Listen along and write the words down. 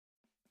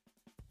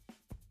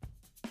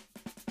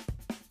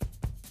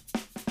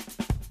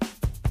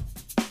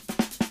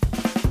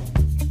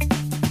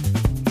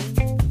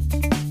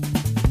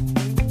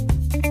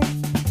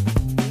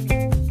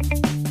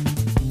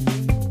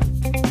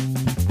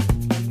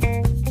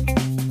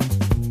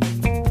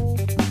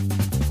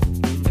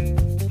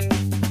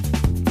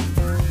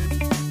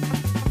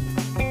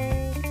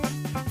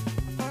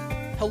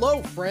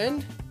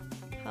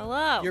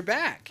You're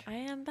back. I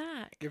am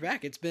back. You're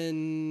back. It's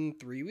been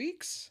 3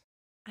 weeks.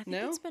 I think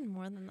now? it's been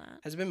more than that.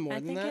 Has it been more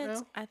than that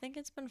now? I think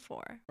it's been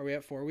 4. Are we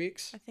at 4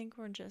 weeks? I think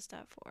we're just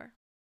at 4.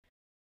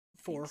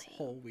 4 so.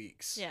 whole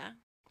weeks. Yeah.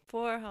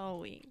 4 whole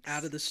weeks.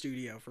 Out of the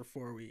studio for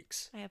 4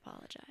 weeks. I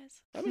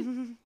apologize. I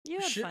mean, you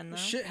had fun though.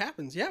 Shit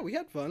happens. Yeah, we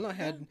had fun. I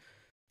had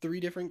 3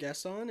 different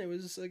guests on. It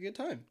was a good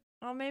time.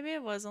 Well, maybe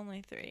it was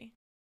only 3.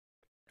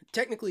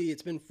 Technically,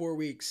 it's been 4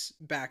 weeks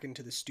back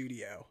into the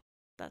studio.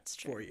 That's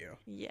true. For you.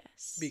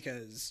 Yes.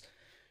 Because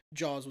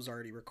Jaws was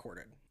already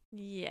recorded.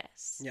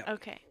 Yes. Yep.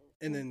 Okay.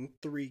 And then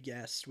 3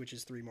 guests, which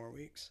is 3 more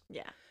weeks.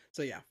 Yeah.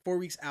 So yeah, 4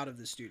 weeks out of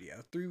the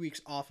studio, 3 weeks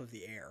off of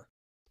the air.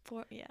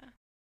 4, yeah.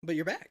 But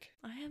you're back.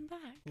 I am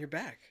back. You're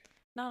back.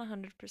 Not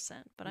 100%,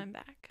 but I'm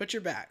back. But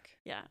you're back.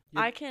 Yeah.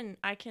 You're... I can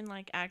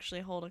like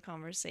actually hold a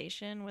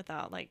conversation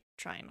without like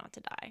trying not to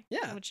die.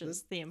 Yeah. Which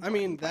is the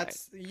important part.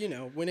 That's,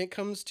 when it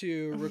comes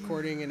to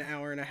recording an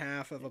hour and a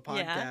half of a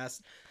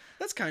podcast,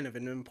 that's kind of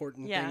an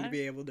important thing to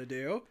be able to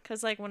do.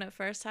 Because like when it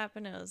first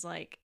happened, it was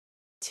like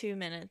 2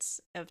 minutes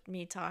of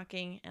me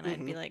talking and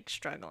I'd be like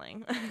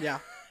struggling. Yeah.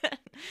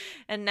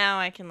 And now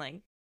I can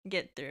like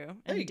get through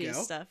and do go.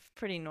 stuff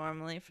pretty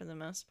normally for the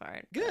most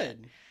part.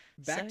 Good.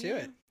 Back to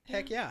it.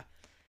 Heck yeah.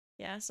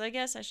 Yeah, so I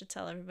guess I should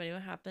tell everybody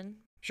what happened.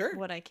 Sure.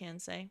 What I can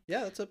say.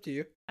 Yeah, that's up to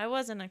you. I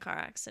was in a car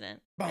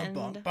accident. Bum,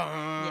 bum,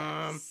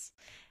 bum. Yes.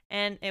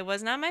 And it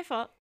was not my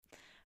fault,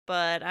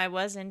 but I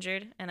was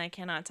injured and I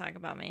cannot talk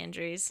about my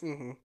injuries.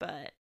 Mm-hmm.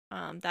 But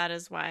that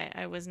is why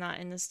I was not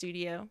in the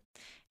studio.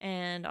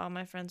 And all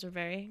my friends were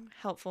very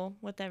helpful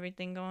with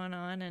everything going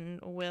on. And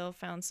Will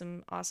found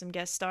some awesome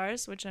guest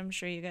stars, which I'm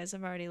sure you guys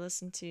have already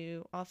listened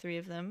to all 3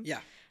 of them.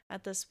 Yeah.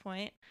 At this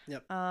point.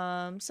 Yep.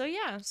 So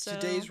yeah. So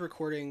today's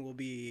recording will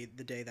be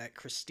the day that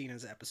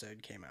Christina's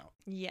episode came out.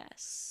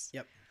 Yes.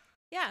 Yep.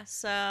 Yeah,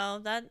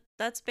 so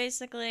that's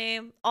basically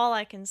all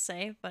I can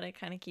say, but it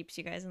kind of keeps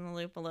you guys in the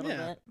loop a little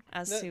bit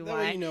as to that why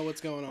way you know what's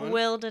going on.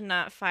 Will did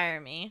not fire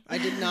me. I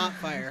did not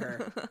fire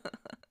her.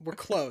 We're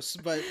close,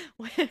 but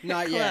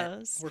not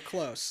yet. We're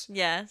close.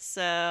 Yeah,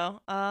 so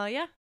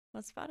yeah,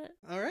 that's about it.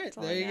 All right,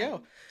 there you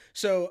go.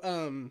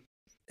 So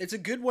it's a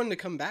good one to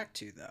come back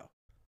to though.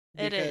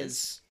 It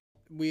is.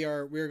 We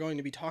are going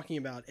to be talking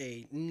about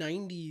a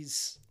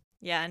 90s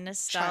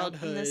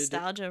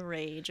nostalgia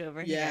rage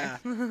over here.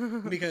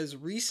 Yeah, because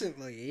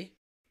recently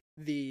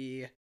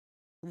the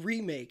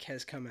remake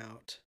has come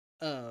out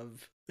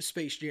of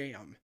Space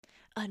Jam.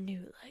 A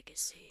New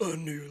Legacy. A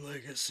New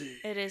Legacy.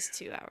 It is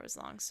 2 hours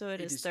long, so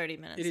it is 30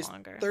 minutes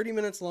longer. 30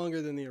 minutes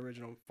longer than the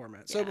original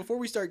format. So before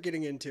we start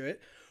getting into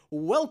it,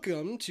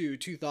 welcome to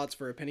Two Thoughts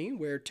for a Penny,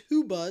 where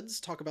 2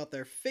 buds talk about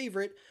their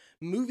favorite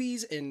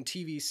movies and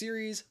TV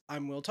series.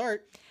 I'm Will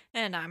Tart.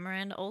 And I'm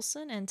Miranda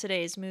Olson, and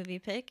today's movie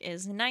pick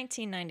is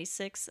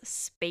 1996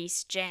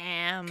 Space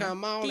Jam.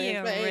 Come on, the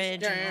original.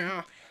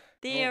 Jam.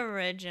 The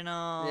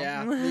original.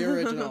 Yeah, the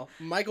original.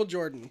 Michael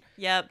Jordan.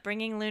 Yep,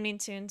 bringing Looney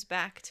Tunes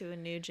back to a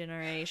new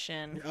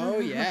generation. Oh,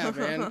 yeah,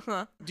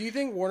 man. Do you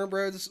think Warner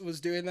Bros.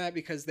 Was doing that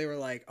because they were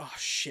like, oh,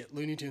 shit,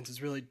 Looney Tunes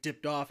has really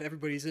dipped off.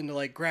 Everybody's into,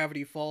 like,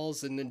 Gravity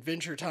Falls and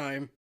Adventure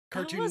Time.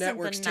 Cartoon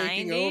Network's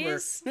taking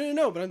over.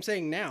 No, but I'm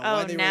saying now. Oh,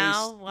 why they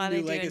now? Why New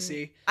they Legacy.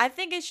 Doing... I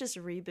think it's just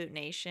Reboot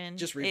Nation.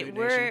 Just Reboot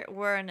Nation.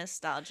 We're a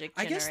nostalgic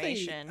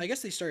generation. I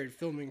guess they started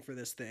filming for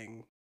this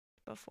thing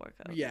before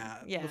COVID.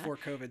 Yeah, before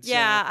COVID.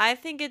 Yeah, I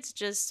think it's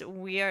just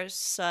we are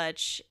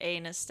such a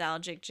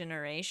nostalgic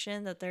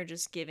generation that they're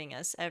just giving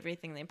us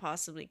everything they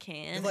possibly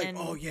can. They're like,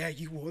 oh yeah,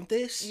 you want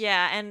this?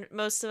 Yeah, and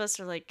most of us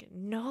are like,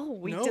 no,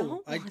 we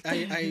don't want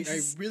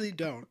this. I really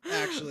don't,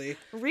 actually.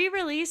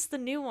 Re-release the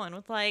new one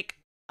with like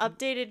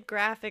updated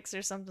graphics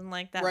or something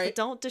like that, but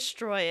don't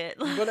destroy it.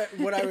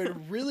 What I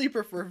would really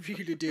prefer for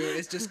you to do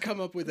is just come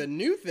up with a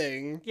new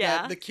thing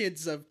that the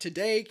kids of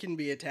today can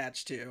be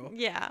attached to.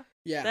 Yeah.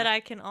 That I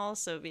can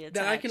also be attached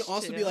to. That I can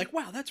also be like,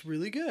 wow, that's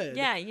really good.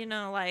 Yeah,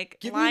 like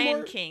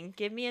Lion King.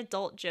 Give me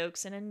adult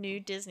jokes in a new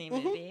Disney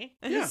movie.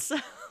 Yeah. So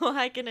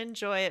I can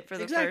enjoy it for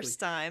the first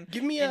time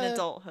in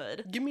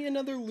adulthood. Give me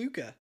another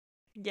Luca.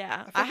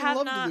 Yeah, I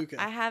love Luca.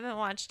 I haven't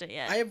watched it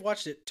yet. I have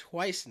watched it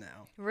twice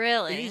now.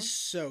 Really? It is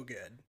so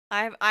good.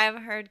 I've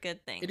heard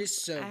good things. It is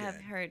so good. I have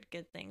heard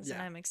good things,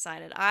 and I'm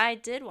excited. I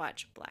did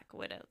watch Black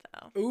Widow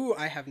though. Ooh,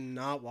 I have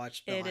not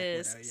watched Black Widow yet. It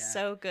is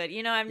so good.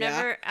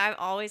 I've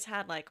always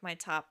had like my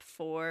top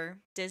 4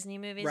 Disney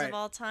movies of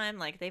all time.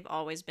 Like they've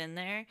always been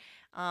there.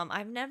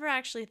 I've never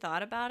actually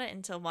thought about it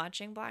until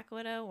watching Black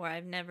Widow, where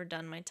I've never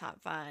done my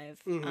top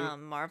 5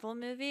 Marvel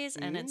movies,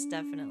 and it's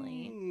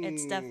definitely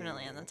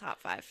in the top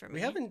 5 for me.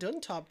 We haven't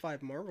done top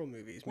 5 Marvel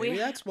movies. Maybe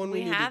that's one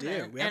we need to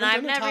do. We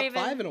haven't done a top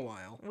 5 in a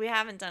while. We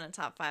haven't done a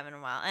top 5 in a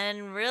while,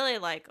 and really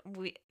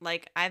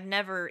I've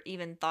never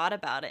even thought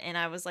about it, and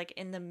I was like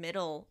in the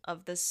middle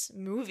of this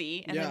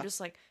movie, and I'm just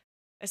like,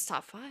 it's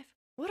top 5.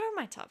 What are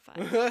my top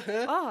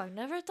 5? Oh, I've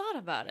never thought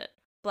about it.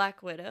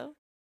 Black Widow,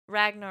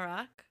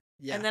 Ragnarok.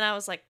 Yeah. And then I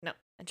was like, no,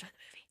 enjoy the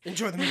movie.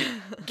 Enjoy the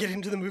movie. Get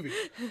into the movie.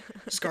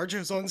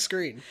 ScarJo's on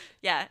screen.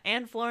 Yeah,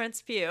 and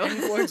Florence Pugh.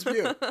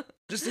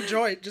 Just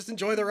enjoy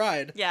the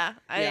ride. Yeah,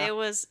 it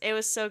was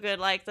so good.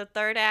 Like the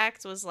third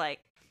act was like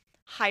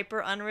hyper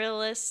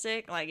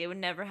unrealistic. Like it would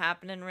never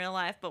happen in real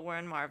life, but we're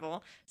in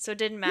Marvel, so it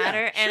didn't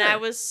matter. Yeah, and I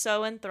was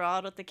so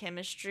enthralled with the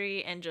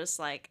chemistry and just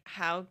like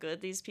how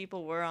good these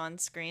people were on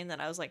screen that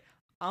I was like,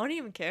 I don't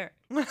even care.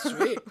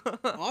 Sweet.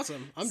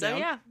 Awesome. I'm down. So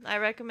yeah, I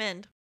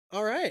recommend.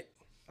 All right.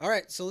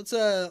 So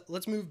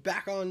let's move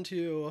back on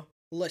to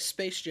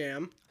Space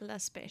Jam.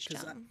 Space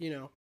Jam.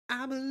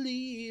 I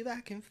believe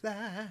I can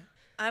fly.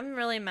 I'm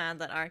really mad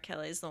that R.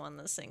 Kelly's the one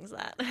that sings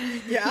that.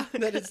 Yeah,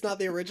 that it's not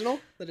the original,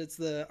 that it's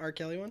the R.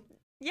 Kelly one.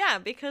 Yeah,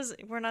 because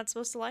we're not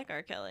supposed to like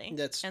R. Kelly.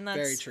 That's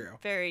very true.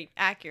 Very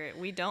accurate.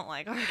 We don't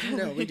like R. Kelly.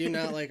 No, we do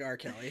not like R.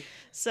 Kelly.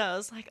 So I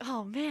was like,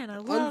 oh man, I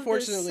love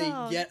this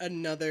song. Yet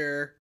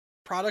another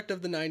product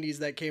of the 90s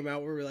that came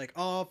out where we're like,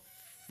 oh,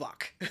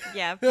 fuck.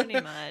 Yeah, pretty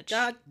much.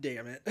 God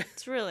damn it.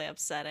 It's really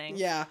upsetting.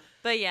 Yeah.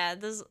 But yeah,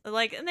 this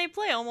and they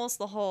play almost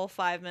the whole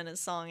 5-minute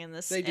song in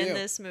this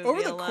movie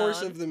over the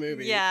course of the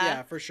movie.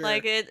 Yeah, for sure.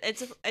 Like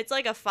it's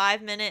like a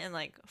 5-minute and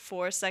like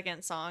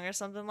 4-second song or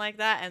something like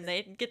that, and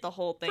they get the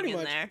whole thing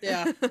there.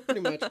 Yeah,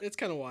 pretty much. It's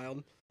kind of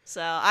wild.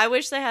 So I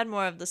wish they had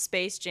more of the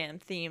Space Jam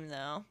theme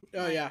though.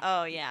 Oh yeah.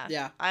 Oh yeah.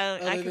 Yeah.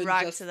 I could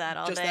rock to that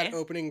all day. Just that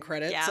opening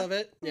credits of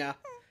it. Yeah.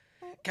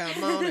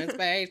 Come on, it's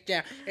Space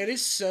Jam. It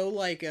is so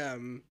like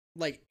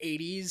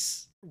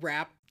 80s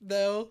rap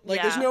though.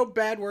 Like there's no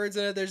bad words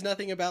in it. There's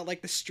nothing about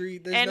like the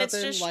street. There's nothing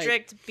it's just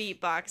strict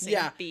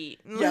beatboxing beat.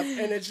 Yep.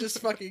 And it's just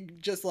fucking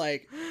just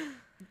like,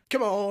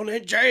 come on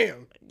and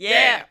jam.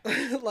 Yeah.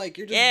 Like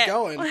you're just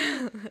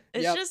going.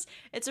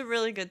 It's a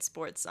really good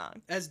sports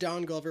song. As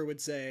Don Glover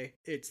would say,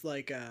 it's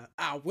like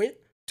I went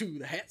to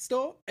the hat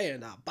store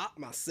and I bought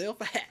myself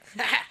a hat.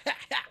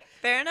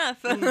 Fair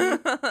enough.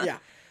 Mm-hmm. Yeah.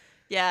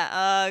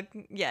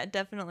 Yeah,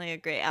 definitely a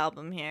great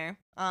album here.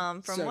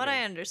 From what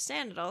I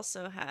understand, it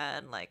also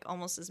had like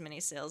almost as many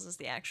sales as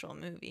the actual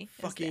movie,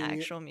 as the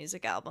actual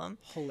music album.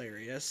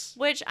 Hilarious.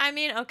 Which I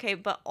mean, okay,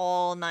 but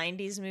all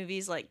 90s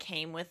movies like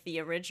came with the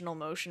original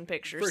motion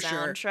picture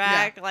soundtrack, sure.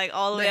 Yeah. Like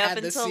all the way up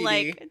until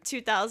like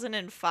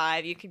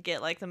 2005, you could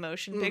get like the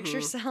motion picture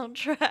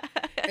soundtrack.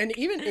 And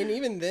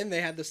even then,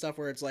 they had the stuff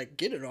where it's like,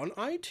 get it on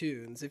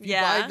iTunes if you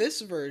buy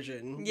this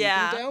version. You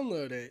can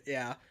download it.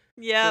 Yeah.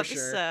 Yep.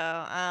 Sure.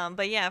 So,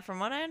 but yeah, from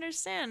what I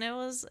understand, it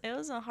was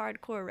a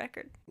hardcore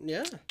record.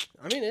 Yeah,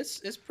 I mean it's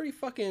pretty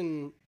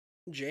fucking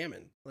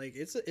jamming. Like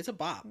it's a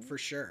bop for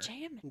sure.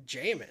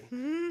 Jamming.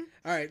 Mm-hmm.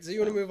 All right, so you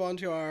want to move on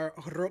to our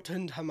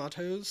Rotten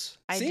Tomatoes?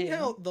 Seeing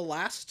how the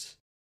last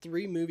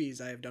 3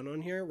 movies I have done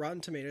on here,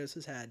 Rotten Tomatoes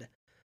has had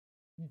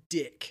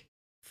dick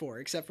for,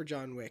 except for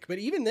John Wick. But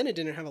even then, it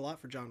didn't have a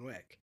lot for John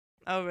Wick.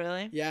 Oh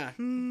really? Yeah.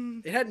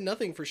 It had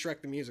nothing for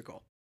Shrek the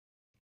Musical.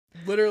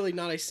 Literally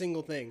not a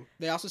single thing.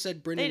 They also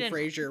said Brendan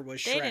Fraser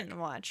was Shrek. They didn't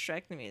watch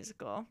Shrek the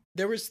Musical.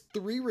 There was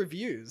 3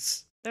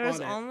 reviews. There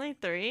was only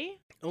 3?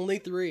 Only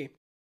 3.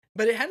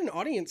 But it had an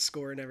audience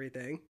score and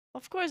everything.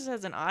 Of course it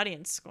has an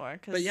audience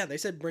score. But yeah, they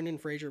said Brendan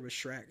Fraser was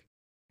Shrek,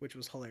 which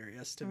was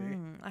hilarious to me.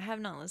 I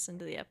have not listened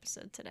to the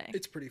episode today.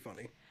 It's pretty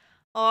funny.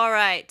 All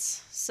right.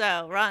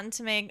 So, Rotten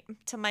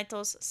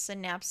Tomatoes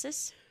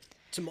synopsis.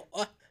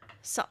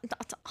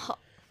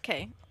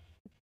 Okay.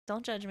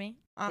 Don't judge me.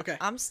 Okay.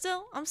 I'm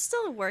still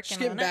working Just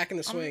getting on back in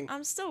the swing.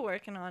 I'm still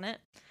working on it.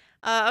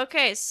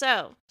 Okay,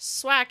 so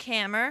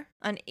Swackhammer,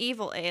 an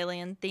evil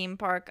alien theme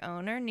park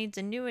owner, needs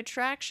a new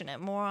attraction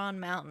at Moron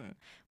Mountain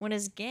when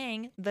his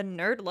gang, the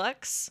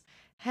Nerdlucks,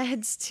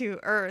 heads to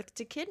Earth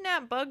to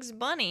kidnap Bugs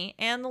Bunny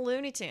and the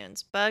Looney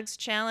Tunes. Bugs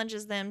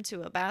challenges them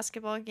to a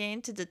basketball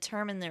game to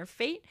determine their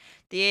fate.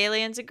 The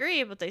aliens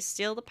agree, but they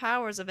steal the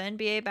powers of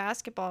NBA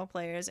basketball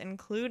players,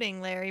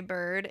 including Larry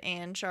Bird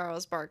and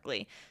Charles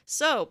Barkley.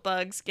 So,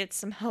 Bugs gets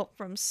some help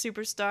from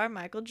superstar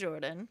Michael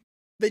Jordan.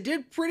 They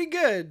did pretty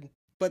good,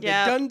 but they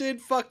done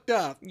did fucked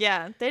up.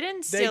 Yeah, they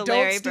didn't steal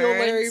Larry Bird's.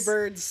 Larry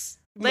Bird's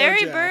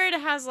Larry mojo. Bird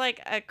has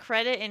like a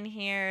credit in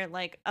here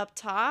like up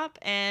top,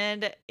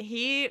 and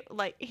he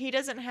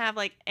doesn't have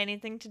like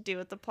anything to do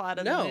with the plot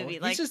of the movie.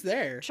 Like, he's just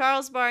there.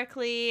 Charles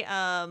Barkley,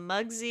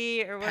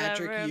 Muggsy or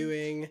whatever. Patrick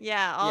Ewing.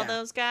 Yeah, all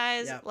those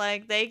guys,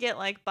 like they get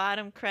like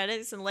bottom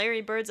credits, and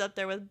Larry Bird's up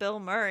there with Bill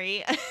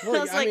Murray.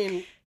 Well, I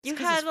mean, you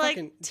had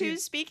like 2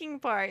 speaking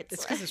parts.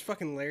 It's because it's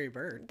fucking Larry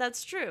Bird.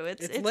 That's true.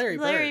 It's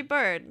Larry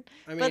Bird.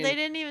 I mean, but they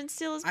didn't even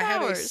steal his powers. I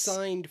have a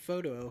signed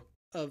photo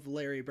of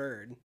Larry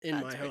Bird in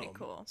my home. That's pretty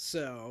cool.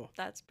 So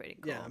that's pretty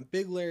cool. Yeah, I'm a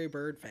big Larry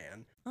Bird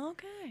fan.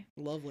 Okay.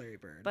 Love Larry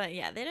Bird. But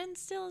yeah, they didn't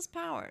steal his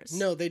powers.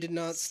 No, they did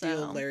not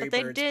steal Larry Bird's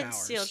powers. But they did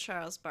steal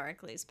Charles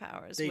Barkley's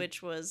powers,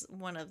 which was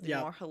one of the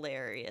more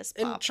hilarious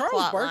And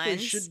Charles Barkley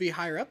lines. should be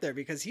higher up there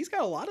because he's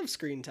got a lot of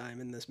screen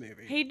time in this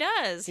movie. He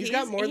does. He's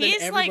got more than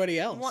everybody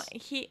else.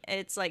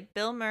 It's like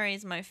Bill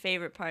Murray's my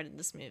favorite part of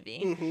this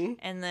movie. Mm-hmm.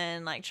 And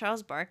then like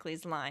Charles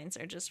Barkley's lines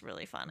are just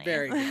really funny.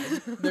 Very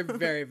good. They're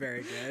very,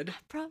 very good. I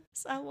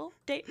promise I won't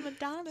date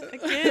Madonna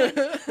again.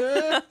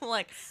 I'm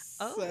like,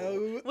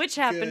 which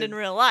happened in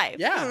real real life.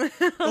 Yeah.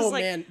 Oh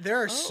man, there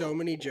are so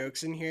many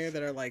jokes in here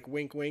that are like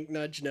wink wink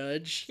nudge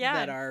nudge.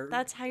 Yeah,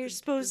 that's how you're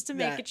supposed to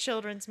make a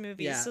children's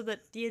movie, so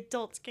that the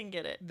adults can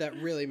get it. That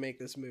really make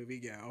this movie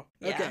go.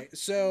 Yeah. Okay,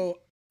 so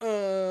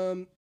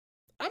we're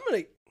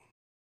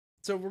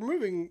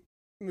moving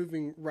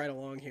right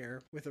along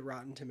here with the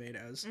Rotten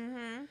Tomatoes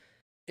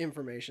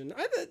information.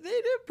 They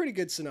did a pretty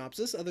good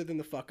synopsis, other than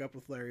the fuck up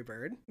with Larry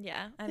Bird.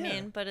 Yeah, I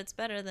mean, but it's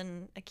better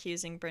than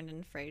accusing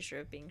Brendan Fraser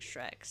of being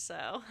Shrek,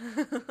 so.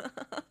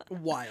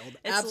 Wild.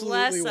 It's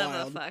absolutely less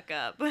wild. of a fuck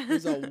up. It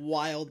was a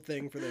wild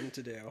thing for them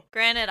to do.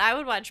 Granted, I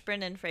would watch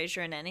Brendan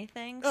Fraser in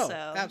anything,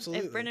 so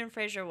absolutely. if Brendan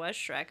Fraser was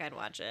Shrek, I'd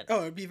watch it.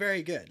 Oh, it'd be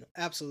very good.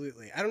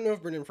 Absolutely. I don't know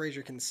if Brendan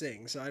Fraser can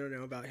sing, so I don't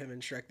know about him in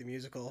Shrek the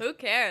Musical. Who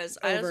cares?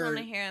 I just want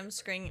to hear him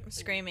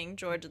screaming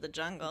George of the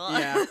Jungle.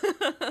 Yeah.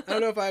 I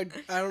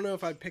don't know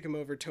if I'd pick him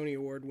over Tony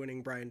Award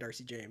winning Brian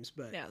Darcy James,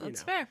 but yeah,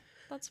 that's fair.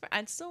 That's fair.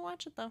 I'd still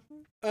watch it though.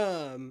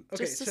 Okay,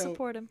 just to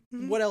support him.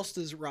 What else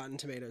does Rotten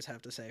Tomatoes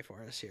have to say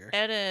for us here?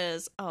 It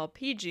is a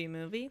PG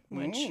movie,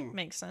 which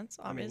makes sense.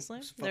 Obviously, I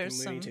mean,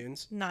 there's some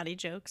naughty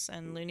jokes,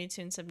 and Looney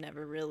Tunes have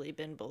never really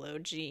been below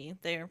G.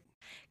 They're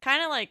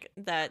kind of like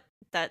that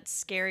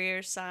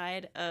scarier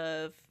side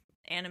of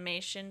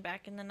animation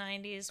back in the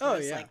 90s. Where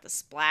it's like the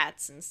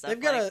splats and stuff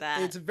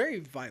that. It's very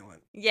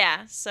violent.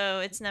 Yeah, so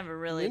it's never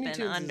really Looney been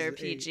Tunes under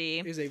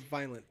PG. Is a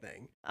violent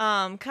thing.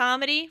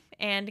 Comedy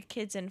and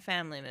kids and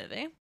family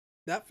movie.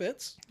 That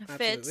fits.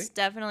 Fits,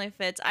 definitely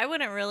fits. I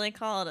wouldn't really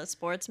call it a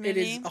sports movie. It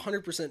is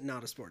 100%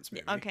 not a sports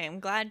movie. Okay, I'm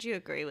glad you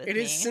agree with me. It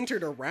is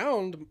centered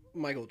around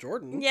Michael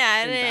Jordan.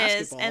 Yeah, it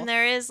is. Basketball. And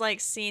there is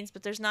like scenes,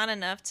 but there's not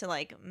enough to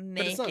like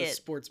make it a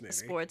sports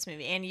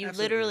movie. And you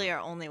literally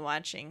are only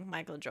watching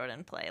Michael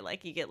Jordan play.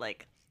 Like you get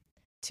like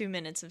 2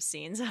 minutes of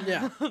scenes of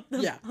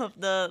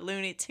the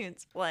Looney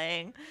Tunes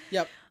playing.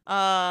 Yep.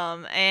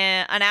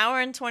 And an hour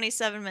and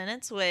 27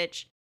 minutes,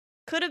 which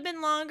could have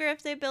been longer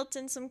if they built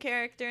in some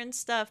character and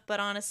stuff, but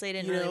honestly, I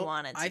didn't really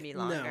want it to be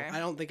longer. No, I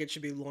don't think it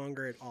should be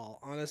longer at all.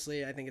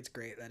 Honestly, I think it's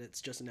great that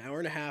it's just an hour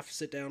and a half,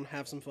 sit down,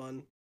 have some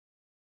fun.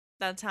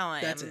 That's how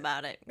I am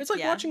about it. It's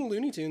like watching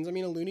Looney Tunes. I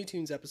mean, a Looney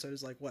Tunes episode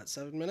is like, what,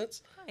 7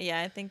 minutes?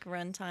 Yeah, I think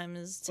runtime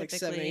is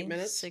typically like 7-8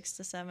 minutes? 6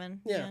 to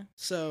 7. Yeah.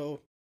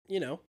 So,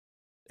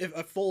 if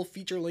a full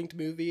feature-length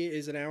movie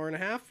is an hour and a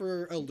half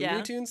for a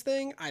Looney Tunes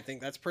thing, I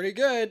think that's pretty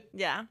good.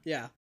 Yeah.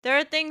 Yeah. There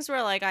are things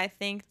where, like, I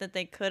think that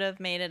they could have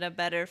made it a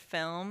better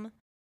film,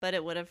 but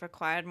it would have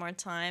required more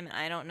time. And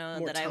I don't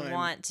know I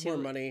want to. More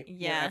money,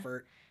 more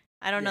effort.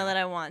 I don't know that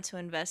I want to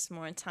invest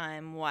more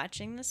time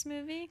watching this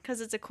movie because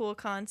it's a cool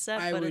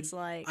concept, it's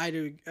like. I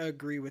do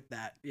agree with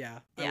that. Yeah.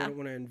 I wouldn't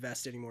want to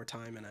invest any more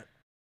time in it.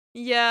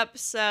 Yep.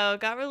 So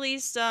got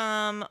released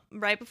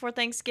right before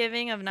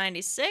Thanksgiving of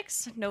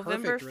 '96,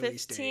 November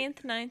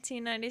 15th,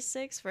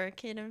 1996, for a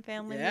kid and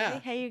family movie.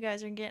 Hey, you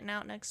guys are getting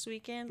out next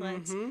weekend.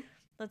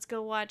 Let's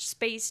go watch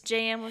Space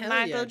Jam with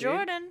Michael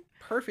Jordan.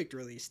 Perfect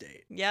release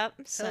date. Yep.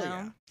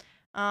 So,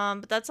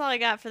 but that's all I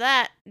got for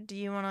that. Do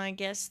you want to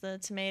guess the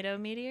tomato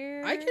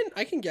meteor?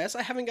 I can guess.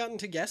 I haven't gotten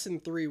to guess in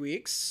 3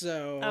 weeks,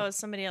 so. Oh, has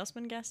somebody else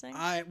been guessing?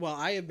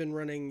 I have been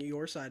running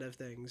your side of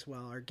things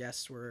while our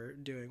guests were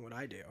doing what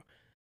I do.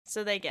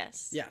 So they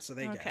guessed. Yeah, so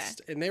they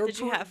guessed, and they were. Did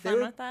you have fun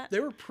with that? They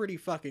were pretty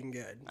fucking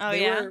good. Oh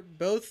they were,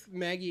 both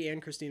Maggie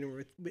and Christina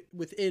were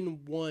within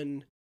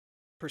 1%.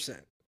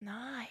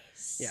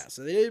 Nice. Yeah,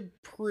 so they did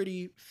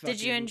pretty fucking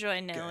Did you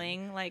enjoy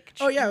knowing, good. like,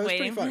 Oh, yeah, it was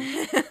pretty fun.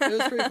 It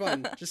was pretty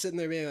fun. Just sitting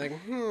there being like,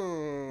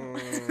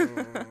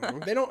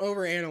 They don't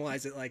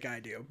overanalyze it like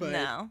I do, but...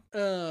 No.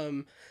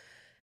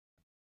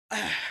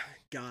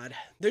 God.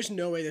 There's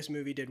no way this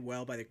movie did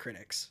well by the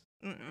critics.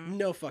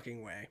 No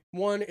fucking way.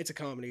 1, it's a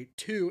comedy.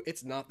 2,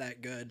 it's not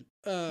that good.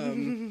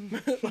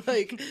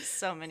 Like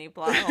so many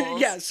plot holes.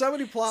 Yeah, so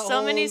many plot holes.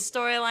 So many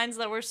storylines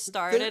that were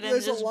started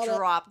and just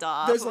dropped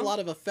off. There's a lot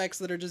of effects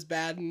that are just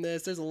bad in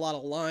this. There's a lot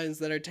of lines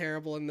that are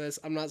terrible in this.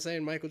 I'm not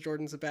saying Michael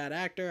Jordan's a bad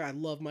actor. I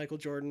love Michael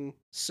Jordan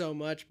so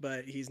much,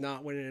 but he's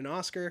not winning an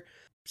Oscar.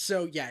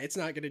 So yeah, it's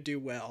not going to do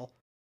well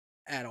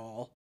at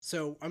all.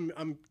 So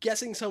I'm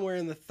guessing somewhere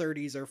in the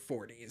 30s or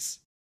 40s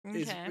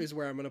is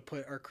where I'm going to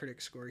put our critic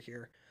score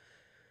here.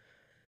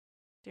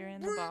 You're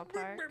in the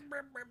ballpark.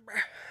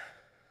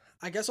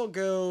 I guess I'll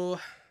go.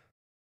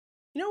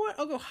 You know what?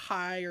 I'll go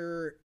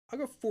higher. I'll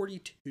go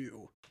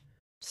 42.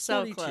 So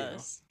 42.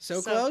 close. So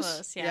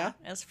close? Yeah.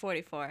 It was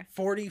 44.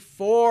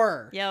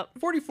 44. Yep.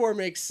 44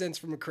 makes sense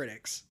from a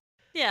critic's.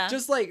 Yeah.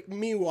 Just like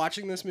me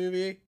watching this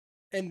movie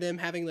and them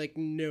having like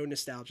no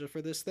nostalgia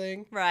for this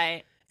thing.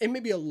 Right. And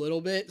maybe a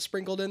little bit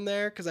sprinkled in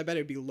there, because I bet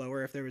it'd be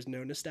lower if there was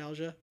no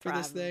nostalgia for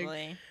this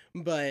thing.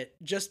 But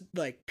just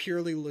like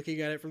purely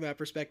looking at it from that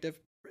perspective,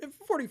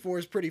 44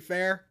 is pretty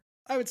fair.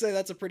 I would say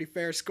that's a pretty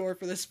fair score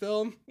for this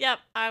film. Yep,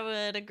 I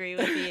would agree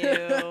with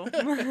you.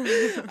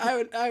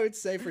 I would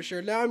say for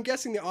sure. Now I'm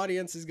guessing the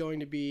audience is going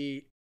to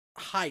be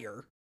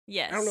higher.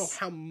 Yes. I don't know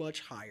how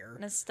much higher.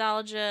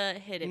 Nostalgia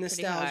hit it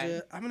pretty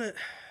hard. I'm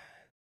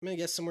gonna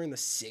guess somewhere in the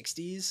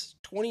 60s.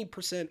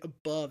 20%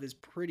 above is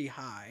pretty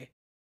high.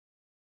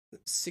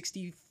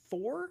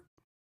 64?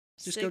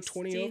 Just go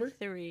 20 over?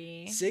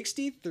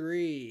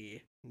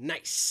 63.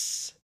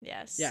 Nice.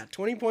 Yes. Yeah,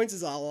 20 points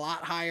is a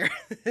lot higher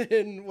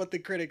than what the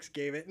critics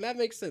gave it. And that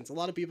makes sense. A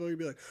lot of people would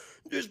be like,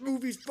 this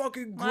movie's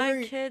fucking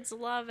great. My kids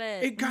love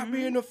it. It got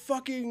me into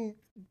fucking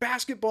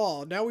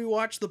basketball. Now we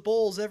watch the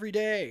Bulls every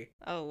day.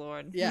 Oh,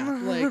 Lord. Yeah,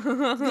 like, it's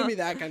gonna be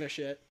that kind of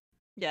shit.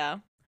 Yeah.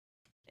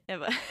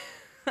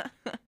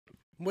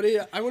 What do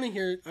you, I want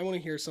to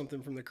hear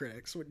something from the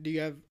critics. What, do you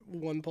have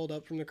one pulled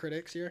up from the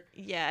critics here?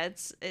 Yeah,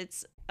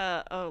 it's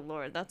oh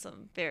Lord, that's a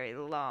very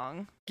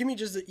long. Give me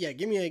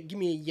a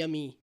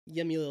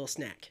yummy little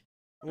snack.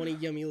 I want a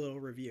yummy little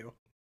review.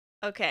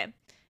 Okay.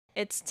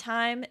 Its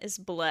timing is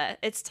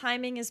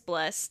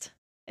blessed.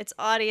 Its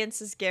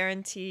audience is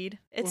guaranteed.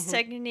 Its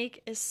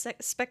technique is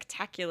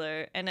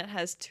spectacular, and it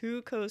has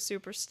 2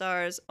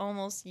 co-superstars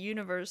almost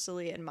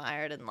universally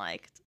admired and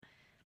liked.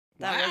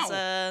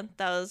 That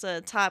was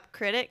a top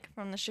critic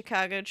from the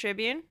Chicago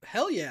Tribune.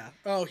 Hell yeah.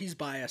 Oh, he's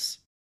biased.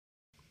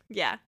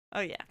 Yeah.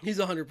 Oh yeah. He's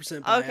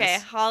 100% biased. Okay,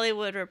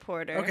 Hollywood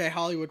Reporter. Okay,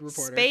 Hollywood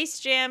Reporter. Space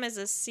Jam is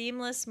a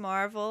seamless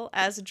marvel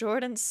as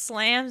Jordan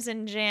slams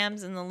and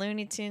jams in the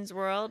Looney Tunes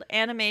world.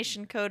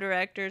 Animation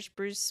co-directors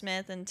Bruce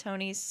Smith and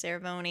Tony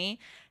Cervoni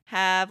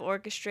have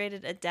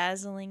orchestrated a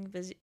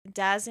dazzlingly.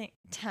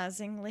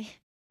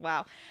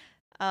 Wow.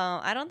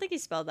 I don't think he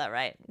spelled that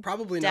right.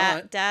 Probably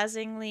not.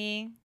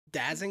 Dazzlingly.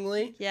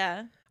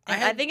 Yeah.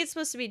 I think it's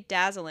supposed to be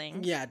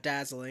dazzling. Yeah,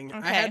 dazzling.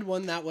 Okay. I had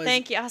one that was...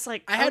 Thank you. I was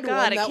like, oh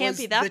God, it can't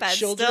be that bad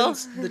still.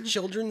 The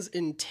children's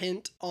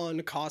intent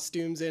on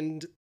costumes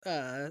and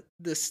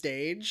the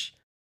stage.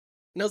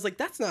 And I was like,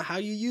 that's not how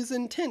you use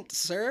intent,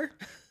 sir.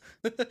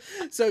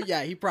 So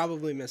yeah, he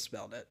probably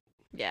misspelled it.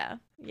 Yeah,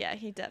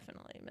 he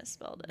definitely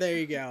misspelled it. There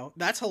you go.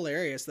 That's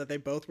hilarious that they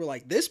both were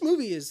like, this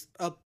movie is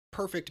a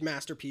perfect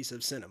masterpiece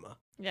of cinema.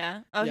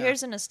 Yeah. Oh, yeah.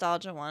 Here's a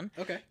nostalgia one.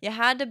 Okay. You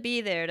had to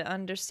be there to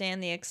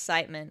understand the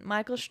excitement.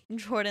 Michael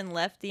Jordan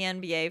left the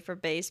NBA for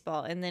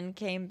baseball and then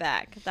came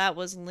back. That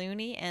was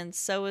loony, and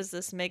so is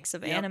this mix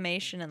of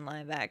animation and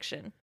live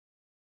action.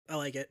 I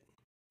like it.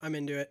 I'm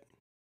into it.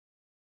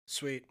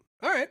 Sweet.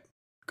 All right.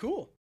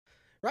 Cool.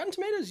 Rotten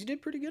Tomatoes, you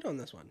did pretty good on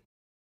this one.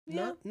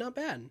 Yeah. Not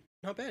bad.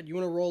 Not bad. You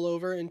want to roll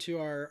over into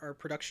our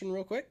production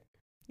real quick?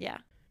 Yeah.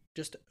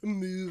 Just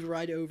move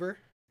right over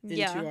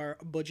into our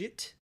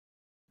budget.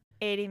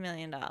 $80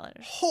 million.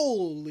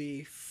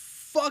 Holy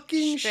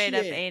fucking Straight shit.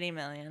 up $80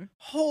 million.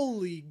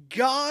 Holy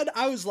God.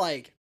 I was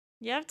like...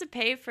 You have to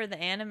pay for the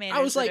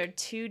animators that are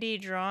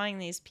 2D drawing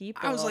these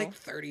people. I was like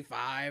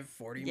 35,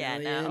 40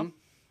 million.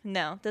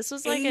 No, this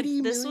was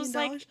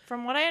like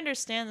from what I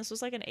understand, this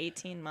was like an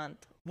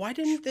 18-month Why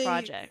didn't they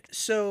project.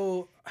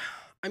 So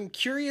I'm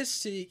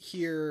curious to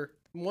hear,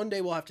 one day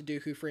we'll have to do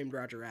Who Framed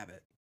Roger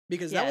Rabbit,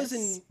 because that was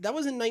in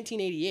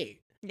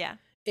 1988. Yeah.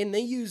 And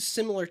they used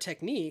similar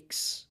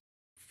techniques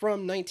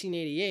from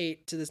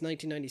 1988 to this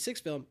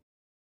 1996 film.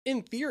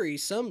 In theory,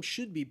 some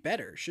should be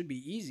better, should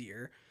be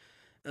easier,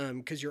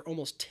 because you're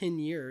almost 10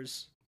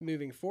 years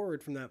moving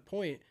forward from that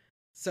point.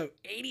 So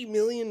 $80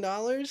 million?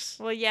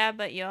 Well, yeah,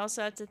 but you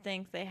also have to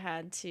think they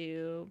had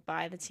to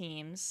buy the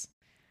teams,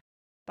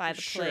 buy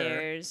the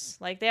players.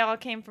 Like, they all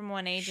came from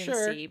one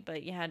agency,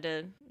 but you had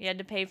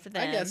to pay for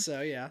them. I guess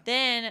so, yeah.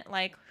 Then,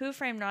 like, Who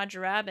Framed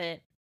Roger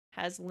Rabbit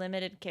has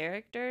limited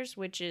characters,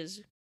 which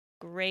is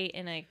great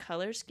in a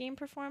color scheme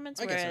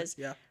performance, whereas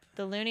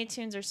the Looney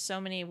Tunes are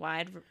so many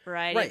wide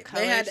variety of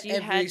colors. They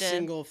had every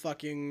single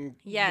fucking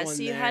one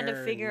so you had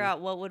to figure out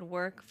what would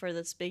work for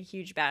this big,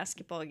 huge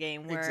basketball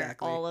game where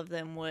all of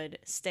them would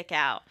stick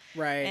out.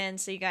 Right. And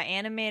so you got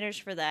animators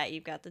for that.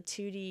 You've got the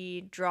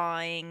 2D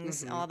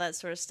drawings, all that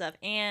sort of stuff.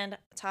 And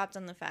topped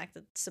on the fact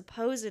that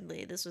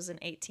supposedly this was an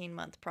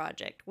 18-month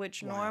project,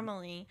 which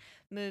normally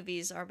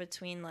movies are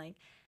between like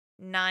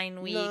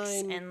 9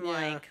 weeks and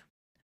like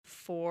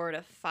 4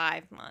 to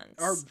 5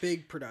 months. Are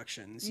big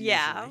productions. Usually.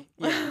 Yeah.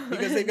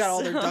 Because they've got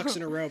all their ducks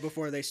in a row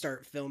before they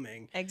start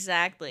filming.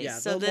 Exactly. Yeah,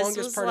 so the this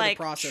longest was part like of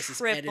the process is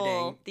triple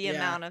editing. The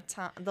amount of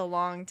time, the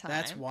long time.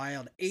 That's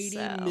wild.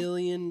 $80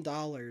 million.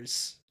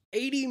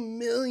 $80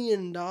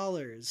 million.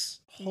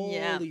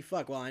 Holy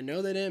fuck. Well, I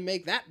know they didn't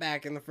make that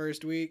back in the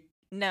first week.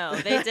 No,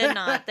 they did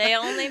not. They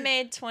only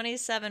made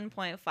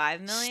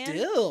 $27.5 million.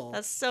 Still.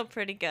 That's still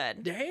pretty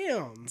good.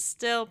 Damn.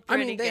 Still pretty good.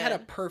 I mean, they had a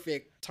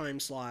perfect time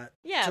slot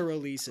to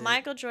release it.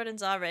 Michael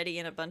Jordan's already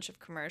in a bunch of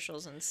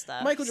commercials and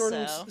stuff. Michael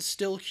Jordan's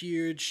still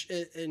huge,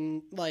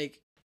 and like,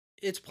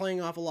 it's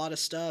playing off a lot of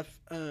stuff.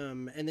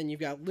 And then you've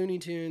got Looney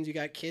Tunes, you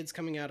got kids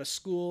coming out of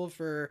school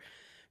for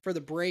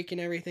the break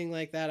and everything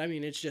like that. I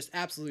mean, it's just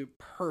absolute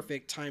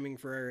perfect timing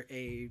for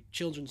a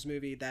children's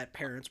movie that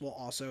parents will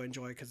also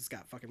enjoy because it's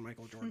got fucking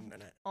Michael Jordan in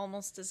it.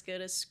 Almost as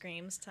good as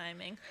Scream's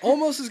timing.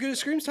 Almost as good as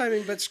Scream's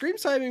timing, but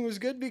Scream's timing was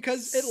good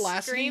because it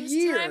lasted a year.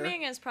 Scream's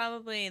timing is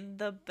probably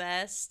the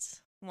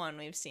best one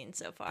we've seen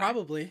so far.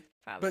 Probably.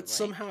 But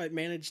somehow it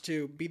managed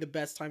to be the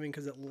best timing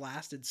because it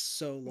lasted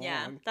so long.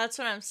 Yeah, that's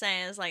what I'm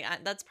saying. Is like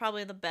that's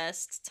probably the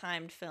best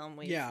timed film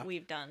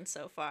we've done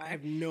so far. I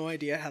have no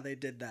idea how they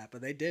did that,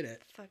 but they did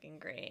it. Fucking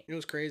great. It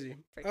was crazy.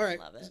 Freaking all right,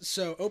 love it.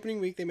 So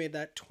opening week they made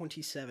that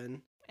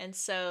 27. And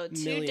so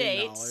to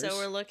date, so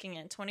we're looking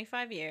at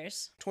 25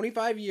 years.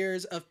 25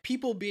 years of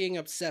people being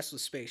obsessed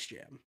with Space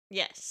Jam.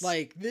 Yes.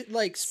 Like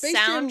Space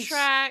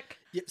soundtrack,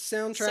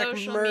 soundtrack,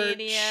 social merch,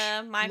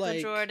 media, Michael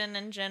Jordan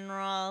in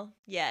general.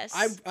 Yes.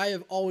 I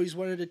have always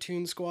wanted a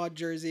Toon Squad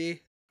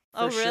jersey.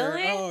 Oh,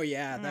 really? Oh,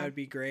 yeah, that would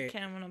be great. Okay,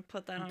 I'm gonna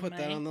put that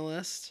on the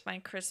list. My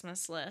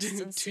Christmas list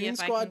and see Toon if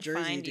Squad I can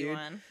jersey, find dude. you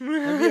one.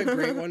 That'd be a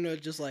great one to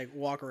just like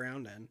walk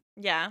around in.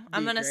 Yeah,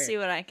 I'm gonna see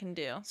what I can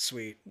do.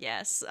 Sweet.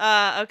 Yes.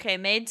 Okay,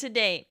 made to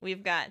date,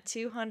 we've got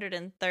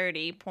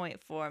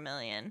 230.4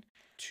 million.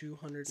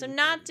 200. So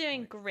not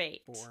doing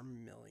great. 4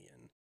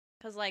 million.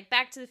 Cause like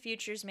Back to the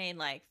Future's made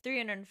like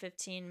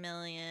 315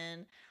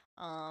 million.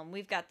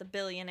 We've got the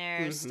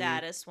billionaire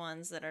status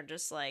ones that are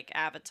just like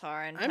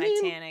Avatar and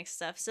Titanic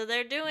stuff. So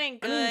they're doing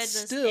good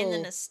in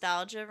the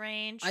nostalgia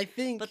range. I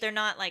think, but they're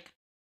not like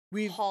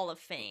Hall of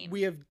Fame.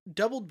 We have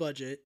doubled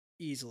budget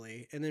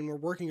easily, and then we're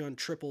working on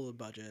triple the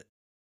budget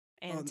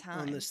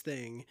on this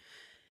thing.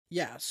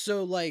 Yeah,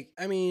 so like,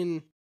 I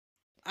mean,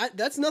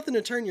 that's nothing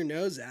to turn your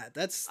nose at.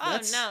 That's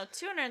no,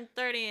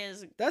 230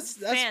 is that's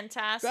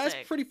fantastic.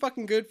 That's pretty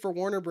fucking good for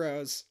Warner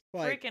Bros.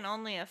 Like, freaking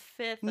only a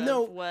fifth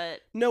of what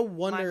no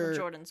wonder Michael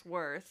Jordan's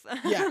worth.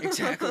 Yeah,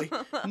 exactly.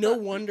 No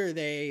wonder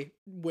they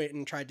went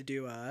and tried to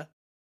do a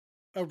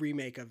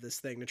remake of this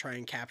thing to try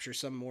and capture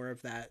some more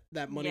of that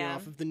money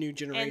off of the new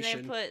generation.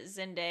 And they put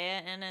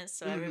Zendaya in it,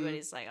 so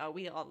everybody's like, oh,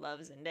 we all love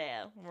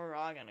Zendaya. We're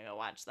all gonna go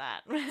watch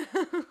that.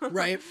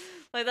 Right.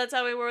 Like, that's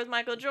how we were with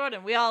Michael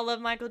Jordan. We all love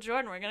Michael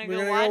Jordan. We're gonna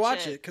go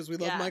watch it because we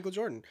love Michael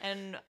Jordan.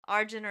 And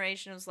our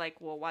generation was like,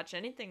 we'll watch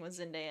anything with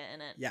Zendaya in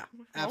it. Yeah,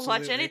 absolutely. We'll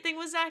watch anything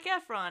with Zac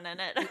Efron in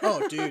it.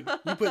 Oh, dude.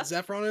 You put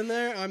Zephron in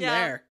there? I'm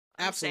there.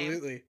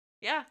 Absolutely.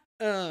 Yeah.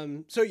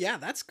 So yeah,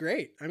 that's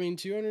great. I mean,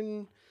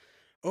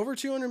 over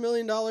 $200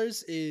 million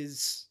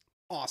is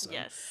awesome.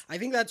 Yes. I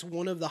think that's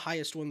one of the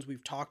highest ones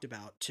we've talked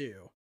about,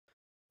 too,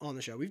 on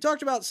the show. We've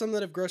talked about some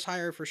that have grossed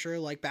higher for sure,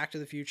 like Back to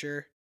the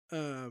Future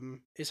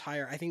is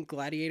higher. I think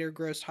Gladiator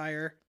grossed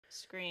higher.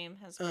 Scream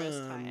has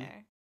grossed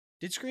higher.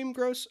 Did Scream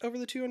gross over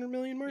the 200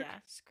 million mark? Yeah,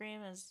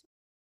 Scream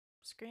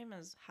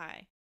is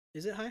high.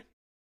 Is it high?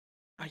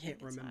 I can't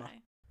remember.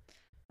 High.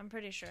 I'm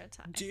pretty sure it's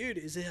high. Dude,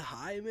 is it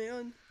high,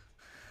 man?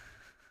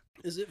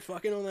 Is it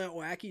fucking on that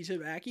wacky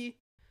tobacco?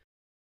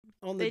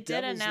 They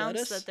did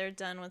announce that they're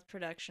done with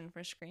production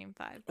for Scream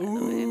 5. By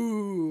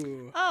Ooh. the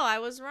way. Oh, I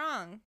was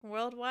wrong.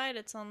 Worldwide,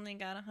 it's only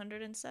got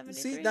 173.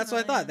 See, that's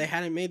what I thought. They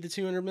hadn't made the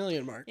 200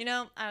 million mark. You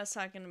know, I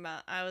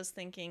was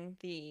thinking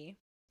the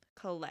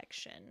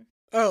collection.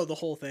 Oh, the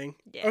whole thing.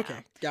 Yeah. Okay,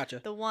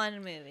 gotcha. The one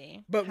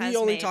movie. But we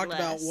only talked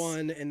about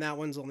one, and that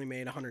one's only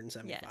made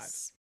 175.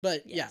 Yes.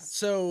 But yeah,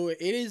 so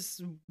it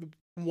is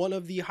one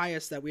of the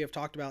highest that we have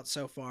talked about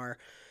so far.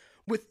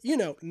 With,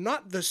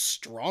 not the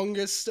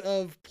strongest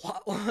of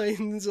plot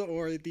lines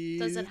or the...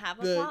 Does it have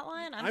a plot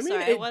line? I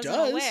wasn't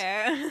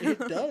aware. It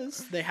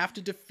does. They have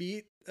to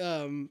defeat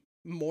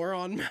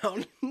Moron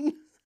Mountain.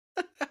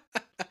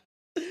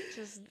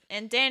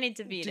 And Danny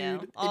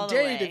DeVito. Dude, all the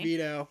Danny way.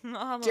 DeVito.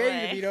 All the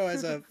Danny way. DeVito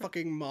as a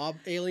fucking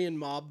alien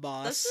mob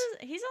boss.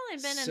 He's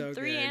only been in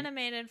 3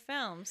 animated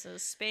films. So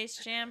Space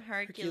Jam,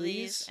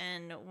 Hercules,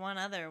 and one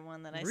other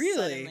one that I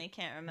suddenly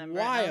can't remember.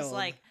 Wild. I was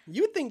like,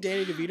 you would think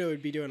Danny DeVito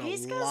would be doing a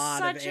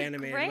lot of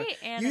animated. Great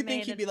animated You'd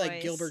think he'd be voice.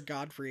 like Gilbert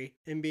Godfrey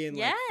and being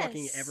like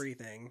fucking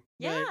everything.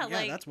 Yeah, but,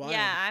 like that's wild.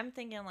 Yeah, I'm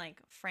thinking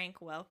like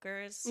Frank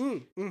Welker's.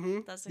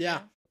 That's a good.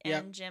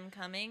 And Jim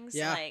Cummings.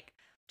 Yeah. Like,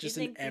 just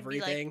in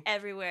everything. Like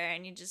everywhere,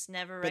 and you just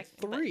never. But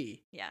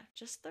 3.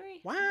 Just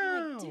 3. Wow,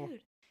 like,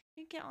 dude,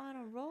 you get on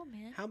a roll,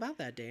 man. How about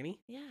that, Danny?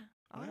 Yeah,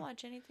 I'll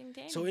watch anything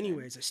Danny. So,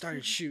 anyways, I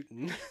started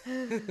shooting.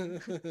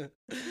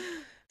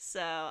 So,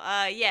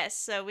 yes.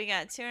 So we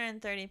got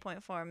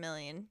 $230.4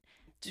 million.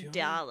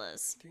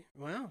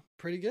 Wow,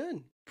 pretty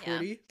good.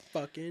 Pretty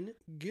fucking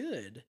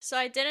good. So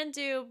I didn't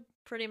do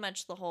pretty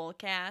much the whole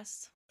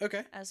cast.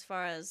 Okay. As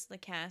far as the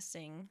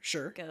casting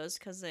goes,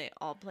 because they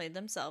all played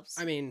themselves.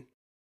 I mean,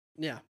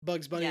 yeah,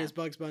 Bugs Bunny is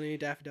Bugs Bunny,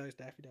 Daffy Duck is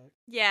Daffy Duck.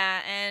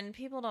 Yeah, and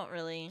people don't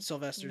really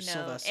Sylvester.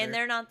 And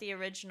they're not the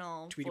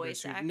original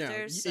voice actors.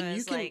 No, so and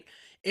you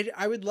can.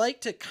 I would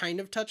like to kind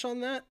of touch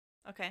on that.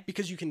 Okay.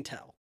 Because you can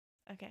tell.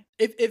 Okay.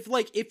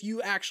 If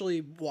you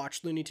actually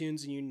watch Looney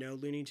Tunes and you know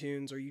Looney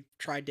Tunes, or you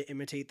tried to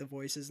imitate the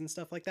voices and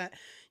stuff like that,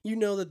 you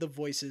know that the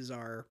voices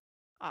are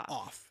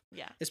off.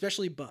 Yeah.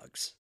 Especially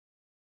Bugs.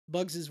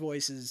 Bugs'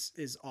 voice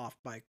is off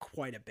by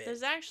quite a bit.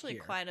 There's actually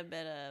quite a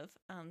bit of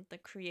the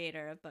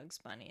creator of Bugs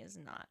Bunny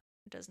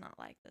does not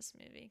like this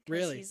movie.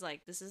 Really? He's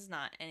like, this is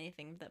not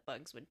anything that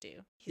Bugs would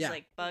do. He's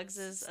like, Bugs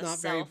is a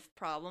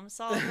self-problem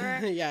solver.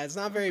 Yeah, it's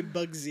not very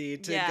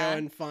Bugsy to go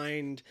and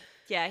find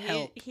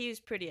help. He was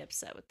pretty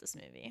upset with this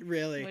movie.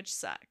 Really? Which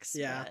sucks.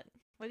 Yeah. But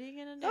what are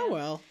you going to do? Oh,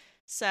 well.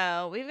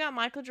 So, we've got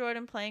Michael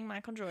Jordan playing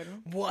Michael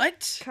Jordan.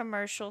 What?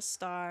 Commercial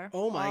star.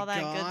 Oh, my God. All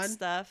that good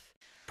stuff.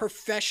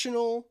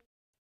 Professional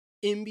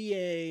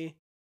NBA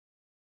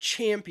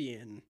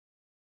champion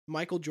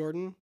Michael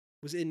Jordan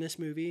was in this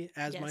movie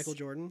as Yes, Michael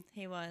Jordan.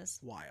 he was.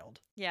 Wild.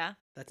 Yeah,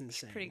 That's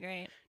insane. pretty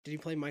great. Did he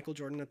play Michael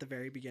Jordan at the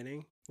very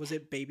beginning? Was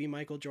it baby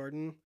Michael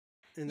Jordan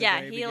in the Yeah,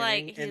 very he beginning?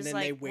 like and he's then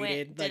like they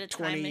waited did like a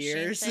time 20 machine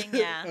years. thing.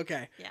 Yeah.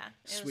 Okay. Yeah,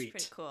 it Sweet.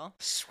 was pretty cool.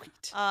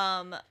 Sweet.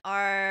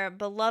 Our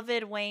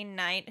beloved Wayne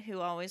Knight, who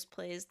always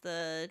plays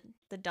the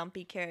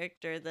dumpy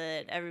character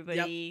that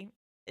everybody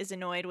is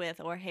annoyed with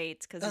or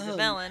hates because he's a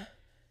villain.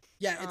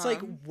 Yeah, it's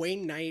like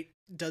Wayne Knight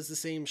does the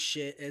same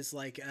shit as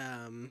like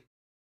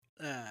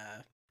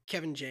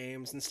Kevin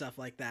James and stuff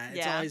like that.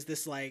 It's always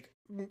this like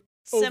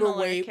similar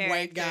overweight characters.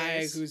 white guy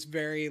who's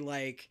very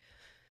like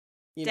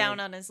down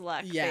on his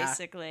luck,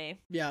 basically.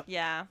 Yep.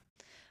 Yeah.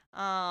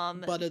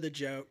 Butt of the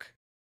joke.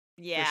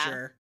 Yeah. For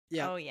sure.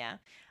 Yeah. Oh yeah.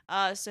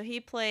 So he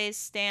plays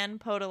Stan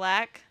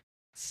Podolak.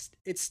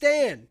 It's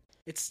Stan.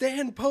 It's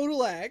Stan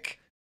Podolak.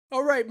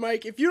 All right,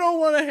 Mike, if you don't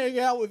want to hang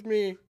out with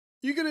me,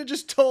 you could have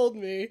just told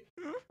me.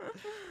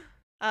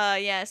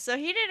 Yeah, so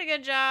he did a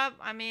good job.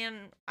 I mean,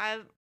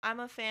 I'm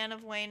a fan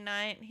of Wayne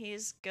Knight.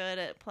 He's good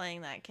at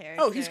playing that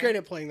character. Oh, he's great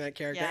at playing that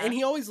character. Yeah. And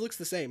he always looks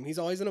the same. He's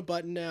always in a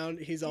button down.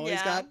 He's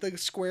always got the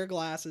square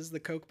glasses, the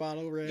Coke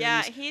bottle rims.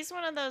 Yeah, he's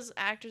one of those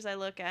actors I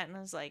look at and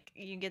I was like,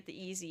 you get the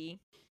easy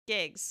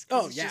gigs.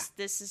 Oh, yeah.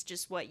 This is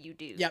just what you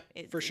do. Yep,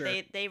 for sure.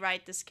 They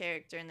write this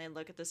character and they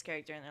look at this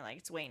character and they're like,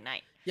 it's Wayne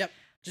Knight. Yep.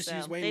 Just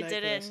use Wayne Knight. They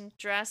did it in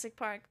Jurassic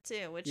Park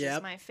too, which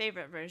is my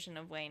favorite version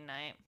of Wayne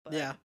Knight. But,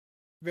 yeah.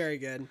 Very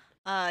good.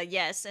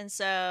 Yes, and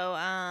so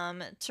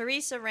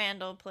Teresa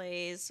Randall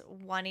plays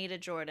Juanita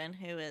Jordan,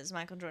 who is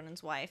Michael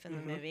Jordan's wife in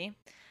the movie.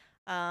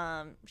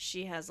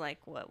 She has like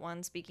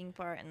one speaking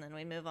part, and then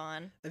we move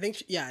on. I think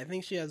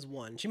she has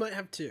one. She might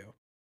have two.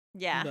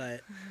 Yeah,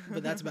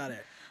 but that's about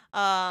it.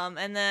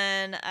 And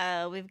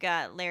then we've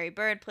got Larry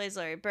Bird plays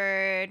Larry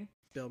Bird.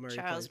 Bill Murray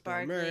Charles plays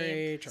Barkley. Bill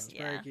Murray. Charles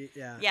Barkley.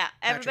 Yeah. Yeah.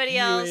 Everybody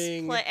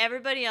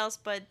else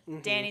but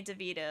Danny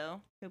DeVito,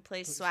 who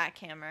plays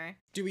Swackhammer.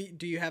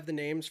 Do you have the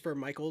names for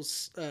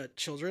Michael's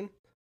children?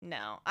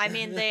 No, I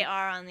mean they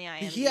are on the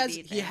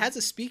IMDb. He has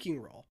a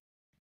speaking role.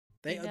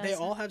 They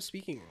all have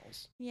speaking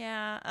roles.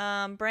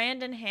 Yeah.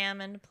 Brandon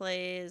Hammond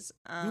plays.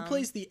 Who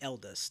plays the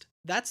eldest?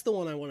 That's the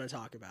one I want to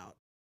talk about.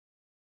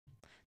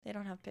 They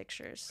don't have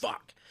pictures.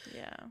 Fuck.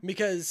 Yeah.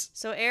 Because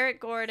so Eric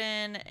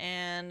Gordon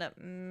and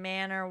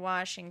Manor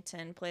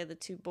Washington play the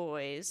two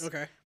boys.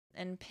 Okay.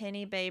 And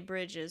Penny Bay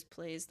Bridges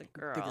plays the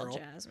girl.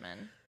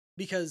 Jasmine.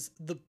 Because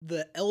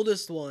the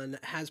eldest one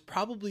has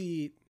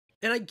probably,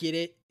 and I get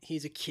it,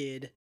 he's a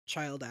kid,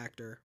 child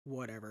actor,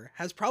 whatever,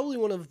 has probably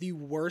one of the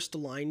worst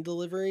line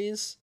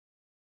deliveries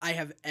I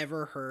have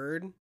ever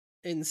heard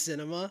in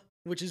cinema,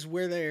 which is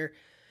where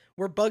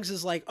Bugs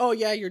is like, oh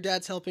yeah, your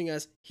dad's helping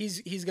us.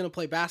 He's gonna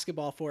play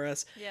basketball for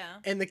us. Yeah.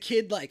 And the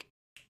kid, like,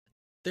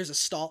 there's a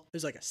stall.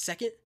 There's like a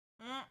second.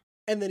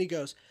 And then he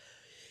goes,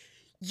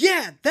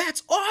 yeah,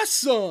 that's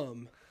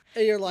awesome.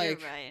 And you're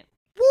like, you're right.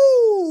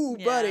 Woo,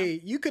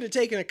 buddy. You could have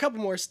taken a couple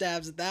more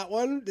stabs at that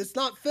one. It's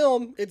not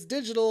film. It's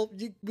digital.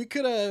 We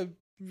could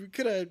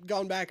have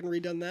gone back and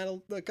redone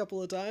that a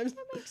couple of times.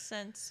 That makes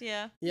sense.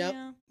 Yeah.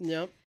 Yep.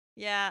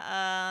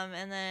 Yeah.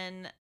 And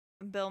then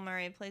Bill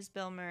Murray plays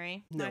Bill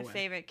Murray, my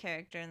favorite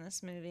character in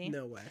this movie.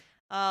 No way.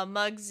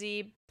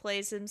 Muggsy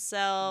plays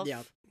himself.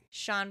 Yep.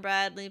 Sean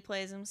Bradley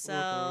plays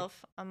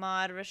himself.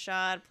 Ahmad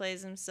Rashad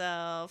plays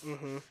himself.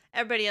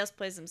 Everybody else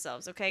plays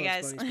themselves. Okay,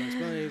 Bugs guys.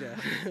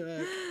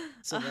 Bunny,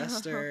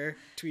 Sylvester,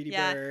 Tweety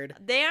Bird.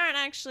 They aren't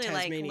actually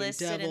Tasmanian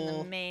listed Devil, in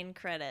the main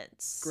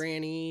credits.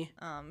 Granny.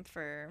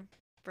 For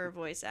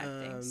voice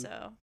acting.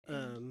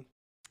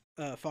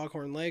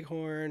 Foghorn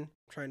Leghorn. I'm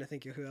trying to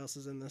think of who else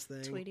is in this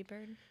thing. Tweety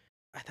Bird.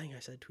 I think I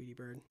said Tweety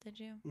Bird. Did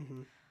you?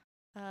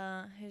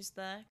 Who's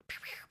the?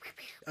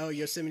 Oh,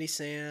 Yosemite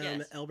Sam,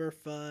 Yes. Elmer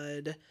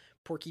Fudd,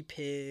 Porky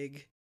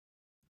Pig.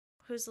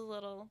 Who's the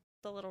little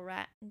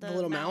rat? The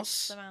little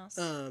mouse. The mouse.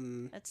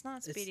 It's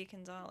not Speedy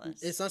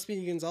Gonzales. It's not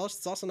Speedy Gonzales.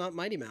 It's also not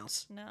Mighty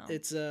Mouse. No.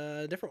 It's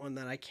a different one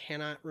that I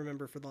cannot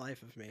remember for the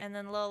life of me. And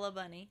then Lola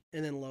Bunny.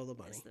 Lola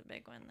Bunny. Is the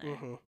big one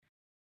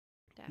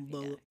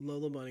there.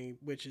 Lola Bunny,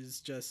 which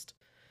is just.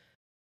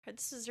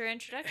 This is her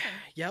introduction.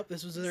 Yep,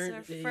 this was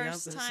her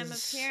first time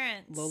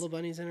appearance. Lola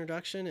Bunny's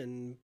introduction,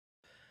 and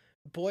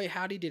boy,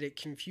 howdy, did it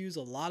confuse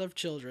a lot of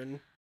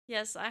children.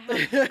 Yes, I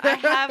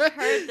have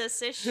heard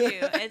this issue.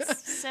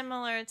 It's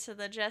similar to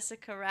the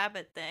Jessica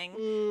Rabbit thing,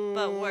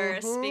 but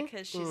worse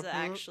because she's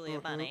actually a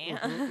bunny.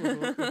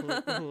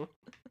 It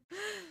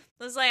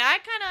was like, I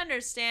kind of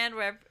understand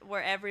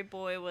where every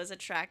boy was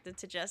attracted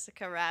to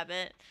Jessica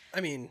Rabbit.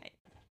 I mean,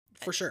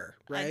 for sure,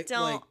 right?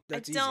 I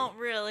don't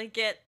really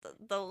get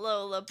the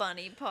Lola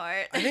Bunny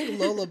part. I think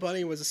Lola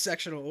Bunny was a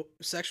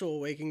sexual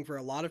awakening for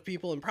a lot of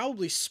people and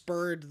probably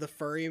spurred the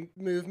furry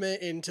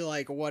movement into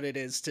like what it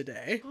is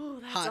today. Ooh,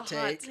 that's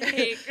hot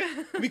take.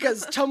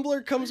 Because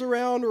Tumblr comes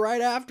around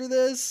right after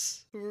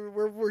this.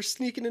 We're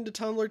sneaking into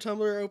Tumblr.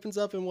 Tumblr opens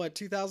up in what,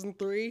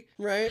 2003,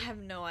 right? I have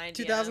no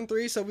idea.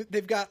 2003. So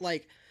they've got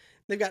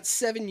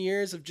 7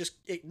 years of just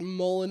it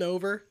mulling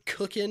over,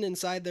 cooking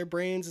inside their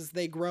brains as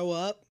they grow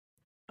up.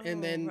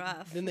 And then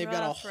they've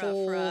got a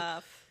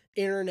whole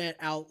internet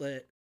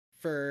outlet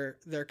for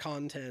their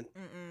content.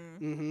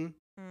 Mm-hmm.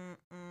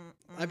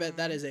 I bet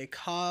that is a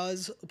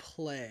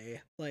cosplay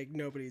like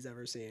nobody's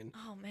ever seen.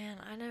 Oh man,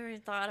 I never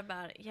even thought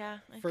about it. Yeah,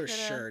 for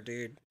sure,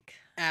 dude.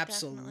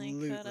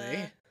 Absolutely.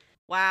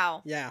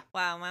 Wow. Yeah.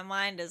 Wow, my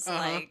mind is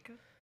like.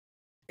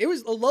 It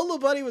was Lola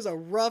Bunny was a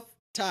rough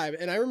time,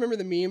 and I remember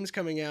the memes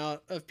coming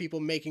out of people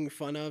making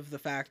fun of the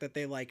fact that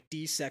they like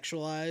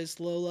desexualized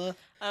Lola.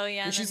 Oh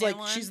yeah, and she's like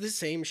she's the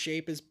same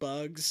shape as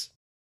Bugs.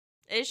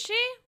 Is she?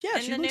 Yeah,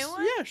 she looks.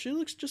 Yeah, she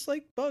looks just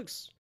like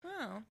Bugs.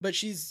 Oh. But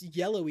she's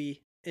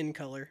yellowy in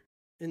color.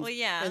 Well,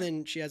 yeah. And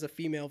then she has a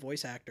female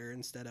voice actor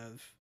instead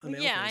of a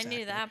male yeah, voice I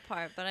knew actor. that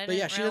part, but I But didn't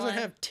yeah, she realize...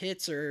 doesn't have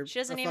tits or she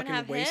doesn't a even fucking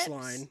have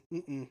waistline.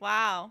 Hips? Mm-mm.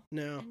 Wow.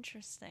 No.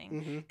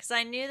 Interesting. Because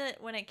I knew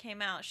that when it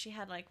came out, she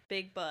had like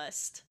big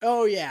bust.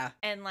 Oh yeah.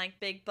 And like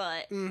big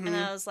butt. Mm-hmm. And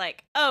I was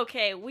like,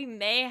 okay, we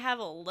may have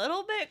a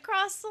little bit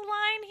crossed the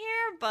line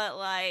here, but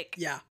like...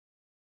 Yeah.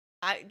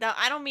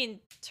 I don't mean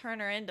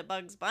turn her into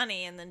Bugs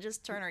Bunny and then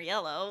just turn her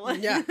yellow.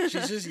 Yeah,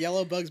 she's just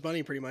yellow Bugs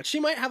Bunny pretty much. She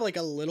might have like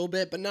a little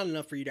bit, but not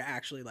enough for you to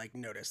actually like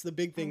notice. The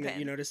big thing that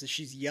you notice is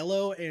she's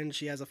yellow and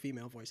she has a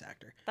female voice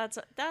actor.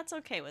 That's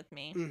okay with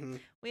me. Mm-hmm.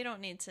 We don't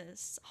need to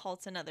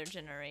halt another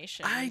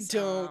generation. I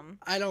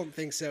don't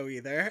think so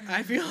either.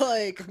 I feel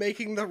like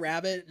making the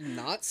rabbit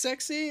not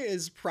sexy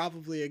is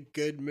probably a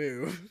good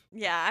move.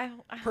 Yeah,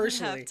 I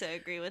personally have to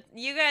agree with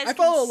you guys. I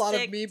follow a lot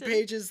of meme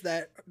pages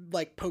that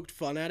like poked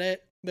fun at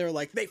it. They're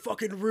like, they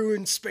fucking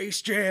ruined Space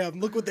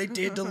Jam. Look what they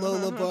did to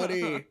Lola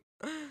Bunny.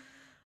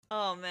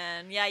 Oh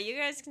man, yeah, you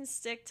guys can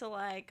stick to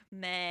like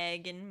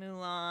Meg and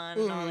Mulan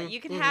and all that. You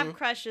can have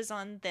crushes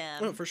on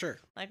them. Oh, for sure.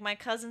 Like my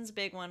cousin's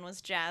big one was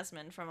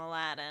Jasmine from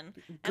Aladdin.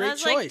 Great and I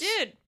was choice. like,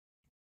 dude,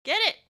 get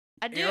it.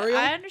 I do. Ariel?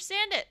 I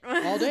understand it.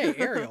 All day,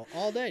 Ariel.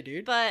 All day,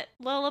 dude. But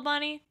Lola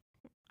Bunny,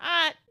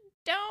 I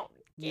don't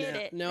get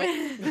it.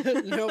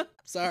 Nope. Nope.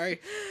 Sorry.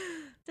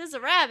 There's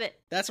a rabbit.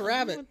 That's a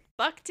rabbit. With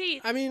buck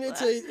teeth. I mean,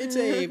 it's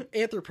a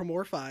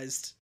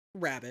anthropomorphized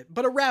rabbit,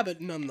 but a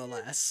rabbit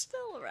nonetheless. It's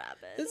still a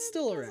rabbit. It's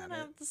still a rabbit. It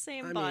doesn't have the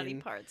same body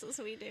parts as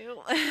we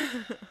do.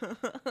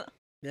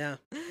 Yeah.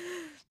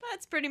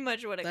 That's pretty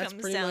much what it comes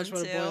down to. That's pretty much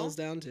what it boils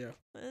down to.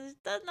 It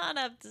does not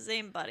have the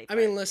same body parts. I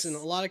mean, listen,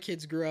 a lot of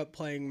kids grew up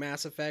playing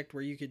Mass Effect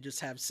where you could just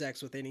have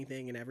sex with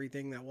anything and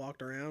everything that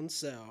walked around,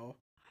 so...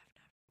 I've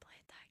never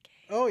played that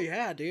game. Oh,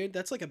 yeah, dude.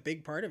 That's like a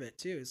big part of it,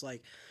 too. It's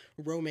like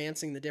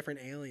romancing the different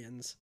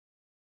aliens.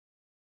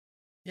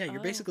 Yeah,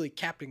 you're basically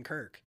Captain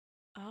Kirk.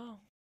 Oh.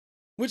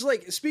 Which,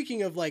 like,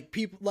 speaking of, like,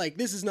 people, like,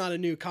 this is not a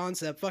new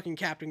concept. Fucking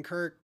Captain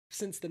Kirk,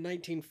 since the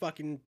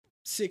 1960s,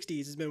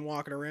 has been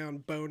walking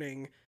around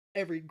boning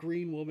every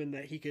green woman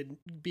that he could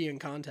be in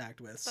contact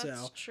with.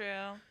 That's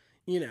true.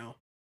 You know.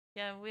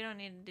 Yeah, we don't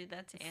need to do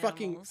that to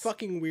animals.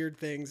 Fucking weird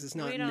things is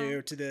not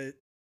new to the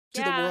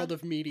world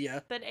of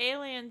media. But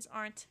aliens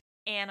aren't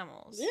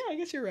animals. Yeah, I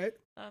guess you're right.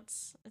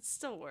 It's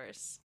still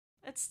worse.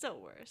 It's still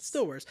worse.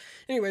 Still worse.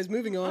 Anyways,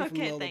 moving on from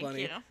Lola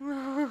Bunny.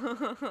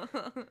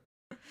 You.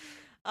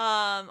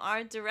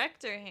 Our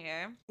director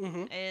here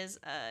is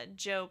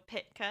Joe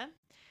Pytka,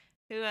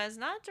 who has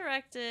not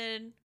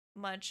directed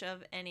much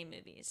of any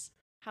movies.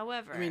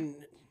 However, I mean,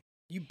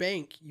 you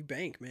bank,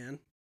 man.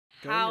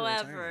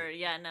 However,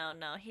 yeah, no,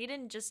 he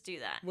didn't just do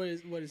that. What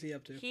is he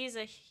up to? He's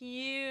a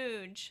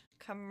huge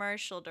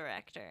commercial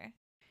director.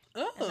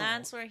 Oh, and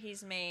that's where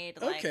he's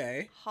made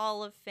like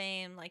Hall of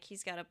Fame. Like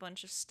he's got a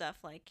bunch of stuff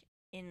like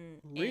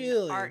in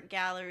art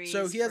galleries.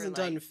 So he hasn't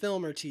done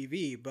film or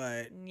TV,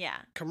 but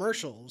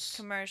commercials.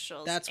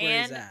 That's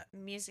where he's at.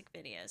 Music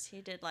videos.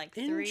 He did like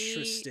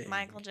 3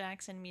 Michael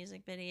Jackson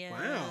music videos.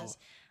 Wow.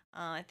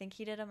 I think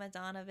he did a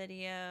Madonna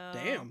video.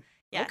 Damn.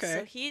 Yeah. Okay.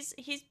 So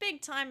he's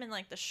big time in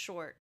like the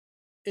short.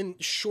 In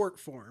short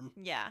form.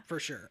 Yeah. For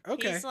sure.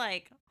 Okay. He's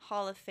like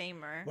Hall of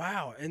Famer.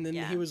 Wow. And then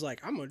he was like,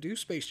 I'm going to do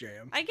Space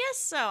Jam. I guess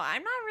so.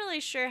 I'm not really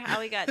sure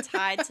how he got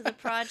tied to the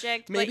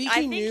project. Maybe but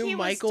he knew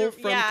Michael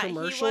from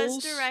commercials. He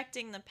was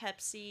directing the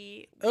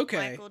Pepsi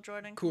Michael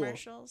Jordan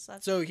commercials.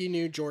 So he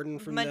knew Jordan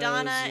from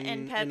Madonna those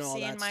and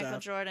Pepsi and Michael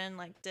stuff. Jordan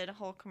like did a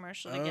whole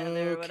commercial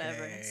together or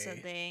whatever.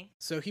 And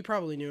so he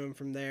probably knew him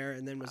from there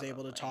and then was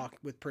able to talk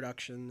with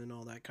production and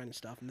all that kind of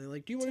stuff. And they're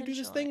like, do you want to do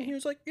this thing? And he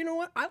was like, you know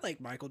what? I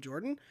like Michael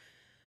Jordan.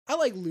 I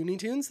like Looney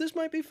Tunes. This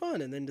might be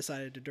fun. And then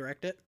decided to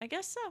direct it. I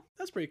guess so.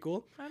 That's pretty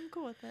cool. I'm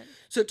cool with it.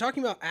 So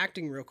talking about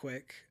acting real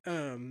quick,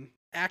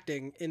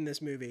 acting in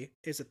this movie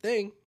is a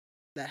thing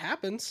that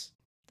happens.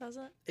 Does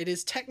it? It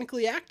is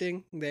technically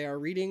acting. They are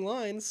reading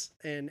lines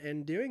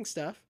and doing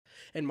stuff.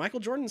 And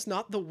Michael Jordan's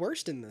not the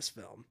worst in this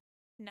film.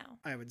 No.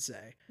 I would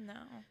say. No.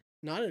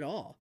 Not at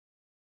all.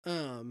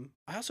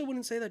 I also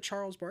wouldn't say that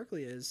Charles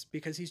Barkley is,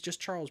 because he's just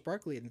Charles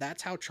Barkley, and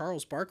that's how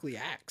Charles Barkley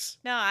acts.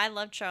 No, I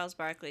love Charles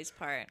Barkley's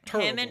part.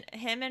 Terrible.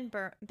 Him and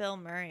Bill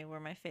Murray were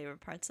my favorite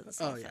parts of this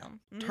whole film.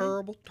 Mm-hmm.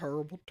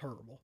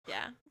 Terrible.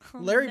 Yeah.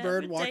 Larry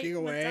Bird walking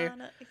away.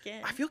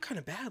 I feel kind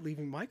of bad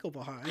leaving Michael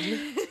behind.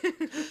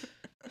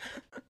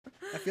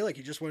 I feel like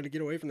he just wanted to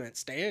get away from that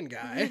Stan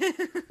guy.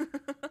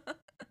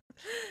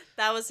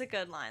 That was a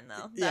good line,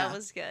 though. That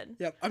was good.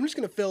 Yep. I'm just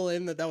going to fill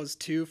in that was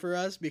 2 for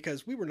us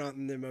because we were not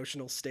in the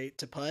emotional state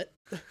to putt.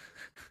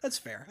 That's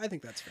fair. I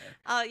think that's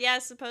fair. Yeah,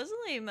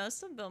 supposedly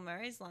most of Bill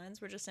Murray's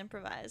lines were just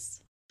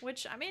improvised.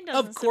 Which, I mean,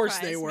 doesn't surprise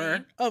they were.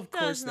 Me. Of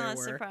course they were. Does not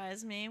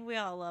surprise me. We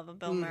all love a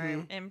Bill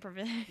Murray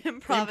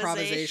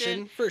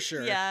improvisation. For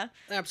sure. Yeah.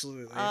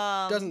 Absolutely.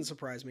 Doesn't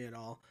surprise me at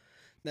all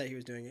that he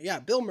was doing it. Yeah,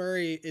 Bill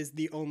Murray is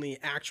the only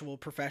actual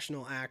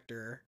professional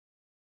actor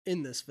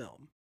in this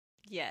film.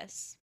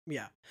 Yes.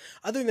 Yeah.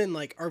 Other than,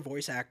 like, our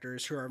voice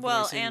actors who are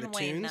voicing the tunes.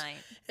 Wayne Knight.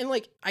 And,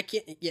 like, I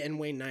can't... Yeah, and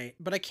Wayne Knight.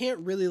 But I can't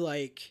really,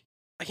 like...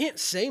 I can't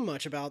say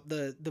much about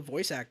the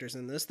voice actors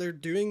in this. They're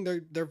doing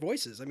their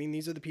voices. I mean,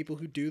 these are the people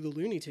who do the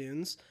Looney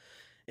Tunes,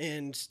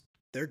 and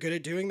they're good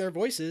at doing their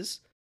voices.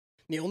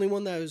 The only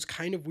one that was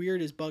kind of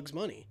weird is Bugs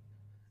Bunny.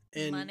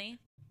 And Money?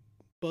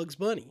 Bugs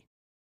Bunny.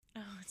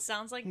 Oh, it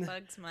sounds like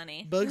Bugs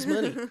Money. Bugs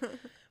Money.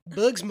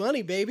 Bugs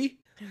Money, baby.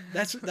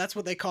 That's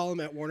what they call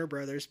him at Warner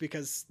Brothers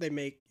because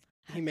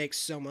he makes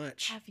so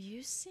much. Have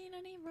you seen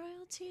any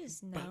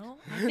royalties? No.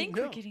 I think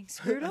we're getting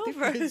screwed over.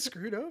 We're getting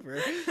screwed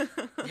over.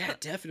 Yeah,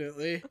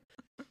 definitely.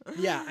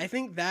 Yeah, I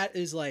think that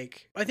is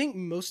like... I think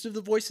most of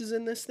the voices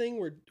in this thing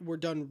were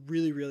done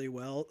really, really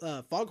well.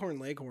 Foghorn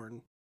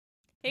Leghorn.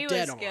 He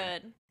was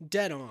good.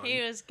 Dead on. He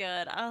was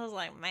good. I was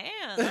like,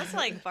 man, that's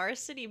like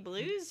Varsity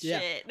Blues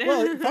shit.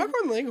 Well,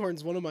 Foghorn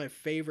Leghorn's one of my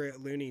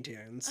favorite Looney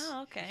Tunes.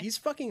 Oh, okay. He's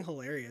fucking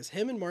hilarious.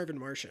 Him and Marvin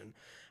Martian.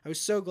 I was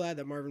so glad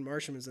that Marvin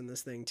Martian was in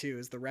this thing too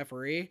as the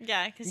referee.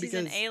 Yeah, because he's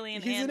an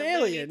alien. He's and an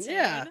alien. Looney Tune.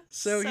 Yeah.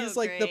 So he's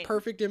like great. the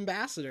perfect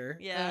ambassador.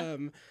 Yeah.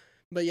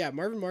 But yeah,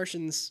 Marvin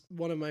Martian's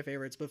one of my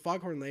favorites, but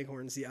Foghorn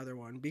Leghorn's the other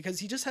one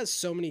because he just has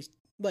so many.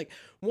 Like,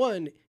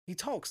 one, he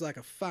talks like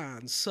a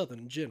fine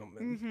Southern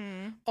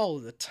gentleman all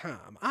the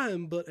time. I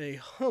am but a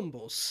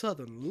humble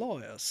Southern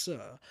lawyer,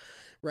 sir.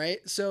 Right?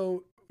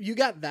 So you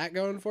got that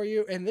going for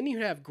you, and then you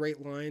have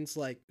great lines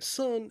like,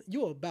 son,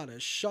 you're about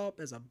as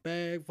sharp as a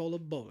bag full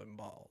of bowling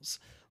balls.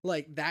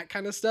 Like, that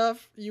kind of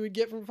stuff you would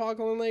get from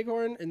Foghorn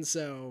Leghorn, and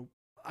so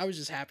I was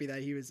just happy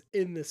that he was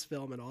in this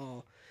film at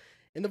all.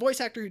 And the voice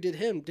actor who did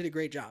him did a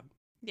great job.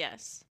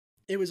 Yes.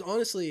 It was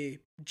honestly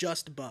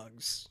just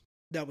Bugs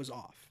that was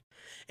off.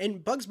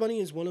 And Bugs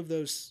Bunny is one of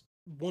those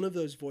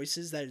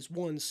voices that is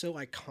one so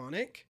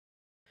iconic,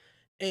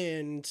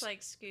 and it's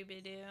like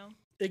Scooby Doo.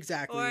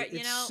 Exactly, or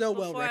it's so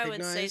well recognized.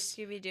 Before I would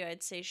say Scooby Doo,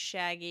 I'd say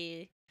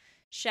Shaggy.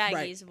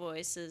 Shaggy's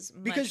voice is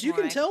much because you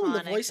can tell when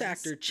the voice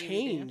actor Scooby-Doo.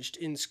 changed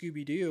in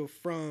Scooby Doo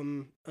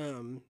from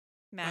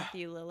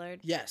Matthew Lillard.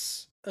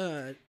 Yes,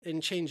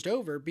 and changed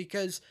over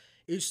because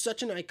it was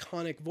such an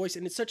iconic voice,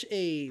 and it's such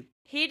a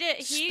He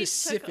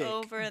took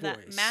over voice.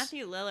 that.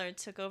 Matthew Lillard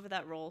took over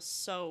that role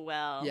so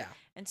well. Yeah.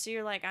 And so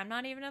you're like, I'm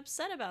not even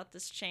upset about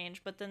this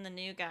change. But then the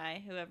new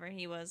guy, whoever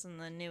he was in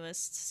the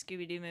newest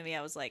Scooby-Doo movie,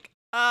 I was like,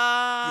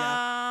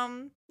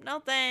 no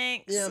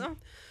thanks. Yeah.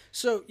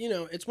 So,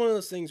 it's one of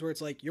those things where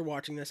it's like you're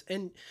watching this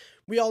and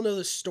we all know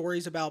the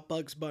stories about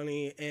Bugs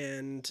Bunny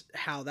and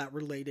how that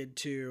related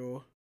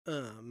to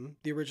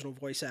the original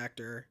voice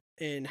actor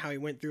and how he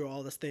went through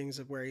all these things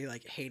of where he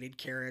like hated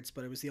carrots,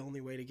 but it was the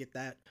only way to get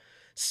that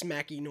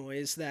smacky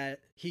noise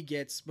that he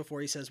gets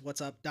before he says, "What's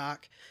up,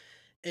 Doc?"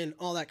 and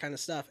all that kind of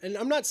stuff. And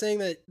I'm not saying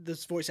that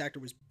this voice actor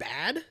was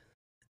bad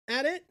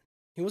at it.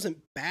 He wasn't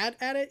bad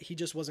at it. He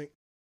just wasn't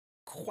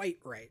quite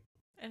right.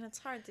 And it's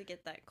hard to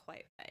get that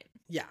quite right.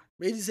 Yeah,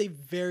 it is a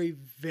very,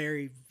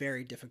 very,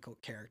 very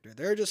difficult character.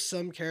 There are just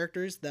some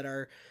characters that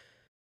are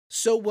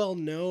so well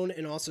known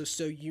and also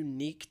so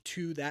unique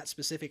to that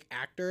specific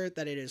actor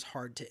that it is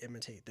hard to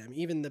imitate them.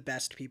 Even the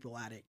best people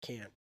at it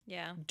can't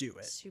do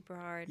it. Super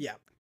hard. Yeah.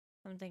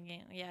 I'm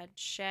thinking,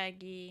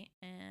 Shaggy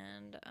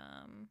and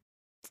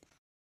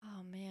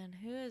oh man,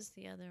 who is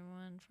the other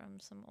one from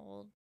some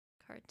old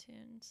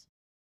cartoons?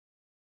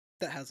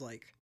 That has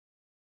like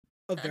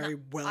a very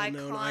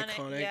well-known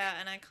iconic. Yeah,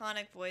 an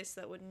iconic voice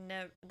that would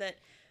never that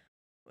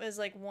was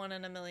like 1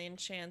 in a million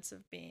chance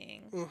of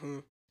being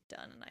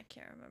done, and I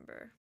can't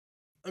remember.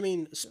 I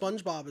mean,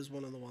 SpongeBob is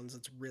one of the ones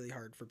that's really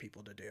hard for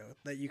people to do.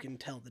 That you can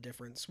tell the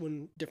difference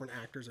when different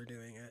actors are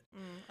doing it.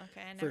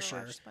 Okay, I never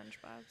watched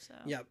SpongeBob, so.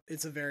 Yep,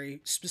 it's a very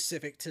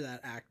specific to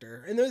that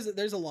actor. And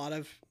there's a lot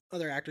of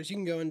other actors. You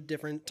can go in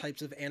different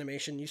types of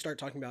animation. You start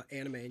talking about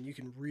anime, and you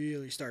can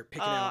really start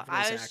picking out voice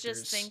actors. I was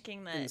just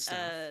thinking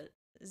that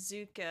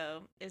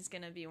Zuko is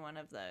going to be one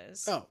of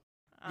those. Oh,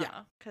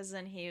 yeah. Because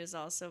then he was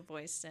also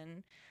voiced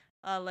in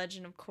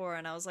Legend of Korra,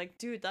 and I was like,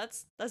 dude,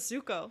 that's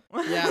Zuko.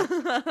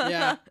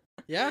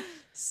 Yeah.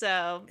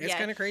 So it's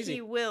kind of crazy.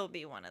 He will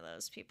be one of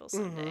those people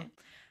someday.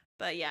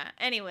 But yeah,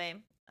 anyway,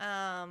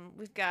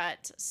 we've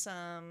got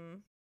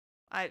some.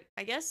 I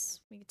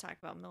guess we could talk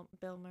about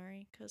Bill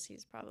Murray because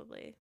he's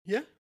probably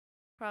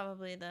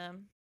the.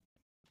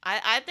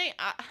 I think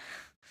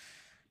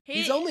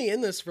he's only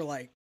in this for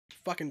like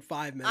fucking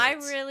 5 minutes. I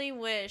really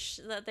wish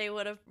that they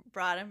would have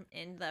brought him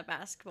into that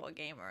basketball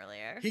game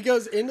earlier. He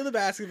goes into the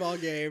basketball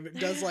game,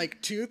 does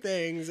like 2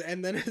 things,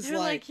 and then it's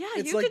like, yeah,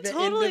 it's you like could the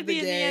totally end of the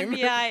be game.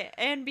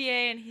 in the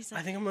NBA, and he's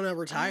like, I think I'm gonna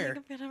retire.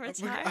 I'm gonna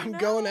retire. I'm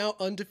going out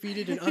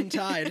undefeated and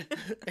untied.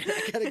 And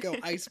I gotta go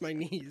ice my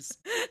knees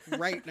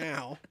right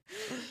now.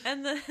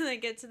 And then they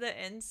get to the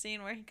end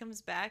scene where he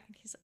comes back and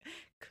he's like,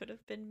 could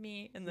have been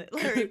me. And the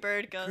Larry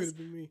Bird goes,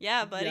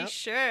 yeah, buddy, yep.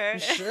 Sure.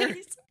 Sure.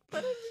 He's like,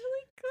 but I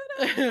really could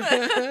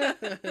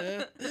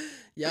have.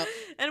 Yep.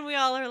 And we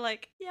all are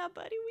like, yeah,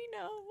 buddy, we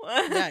know.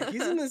 Yeah,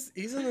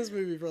 he's in this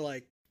movie for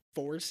like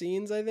 4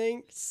 scenes, I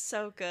think.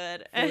 So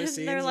good. 4 And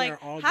scenes, they're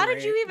like, all how great.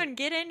 did you even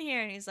get in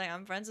here? And he's like,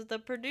 I'm friends with the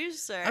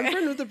producer. I'm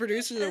friends with the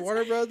producers at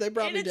Warner Bros. They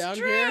brought me down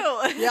here.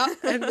 Yeah,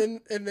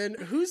 and then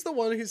who's the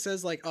one who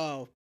says like,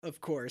 oh, of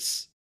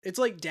course. It's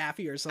like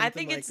Daffy or something like that.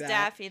 I think it's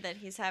Daffy that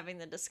he's having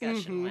the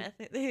discussion with.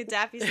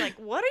 Daffy's like,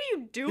 what are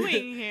you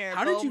doing here,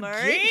 How Bill did you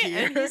Murray? get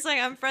here? And he's like,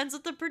 I'm friends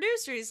with the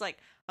producer. He's like,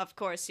 of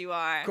course you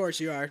are. Of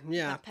course you are.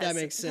 Yeah, that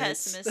makes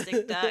sense.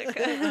 Pessimistic duck.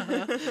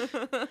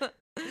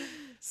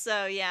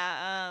 So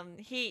yeah,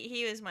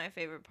 he was my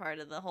favorite part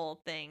of the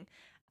whole thing.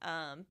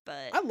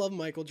 But I love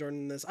Michael Jordan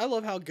in this. I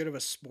love how good of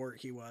a sport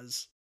he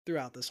was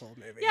throughout this whole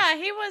movie. Yeah,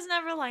 he was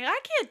never like, I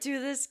can't do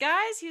this,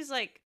 guys. He was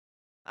like,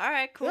 all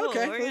right, cool.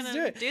 Okay, we're let's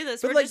gonna do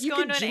this. But We're like, just you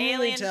going can to an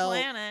genuinely alien tell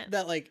planet.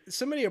 that like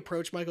somebody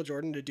approached Michael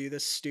Jordan to do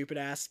this stupid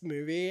ass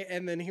movie,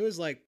 and then he was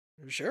like,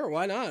 sure,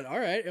 why not? All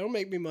right, it'll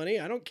make me money.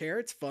 I don't care.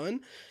 It's fun.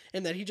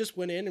 And then he just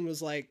went in and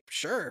was like,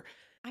 sure,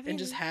 and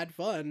just had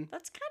fun.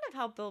 That's kind of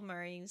how Bill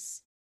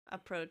Murray's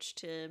approach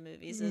to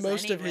movies is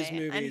Most anyway. of his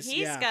movies, and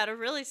he's got a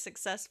really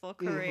successful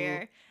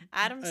career.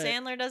 Adam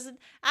Sandler doesn't.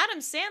 Adam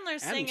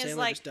Sandler's thing is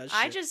like,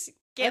 I just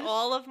get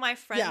all of my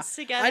friends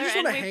together. I just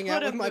want to and hang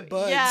out with my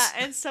buds. Yeah,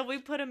 and so we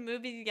put a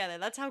movie together.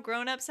 That's how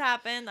Grown Ups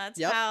happen.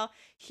 That's how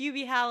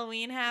Hubie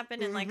Halloween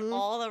happened, and like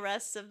all the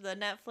rest of the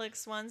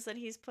Netflix ones that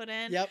he's put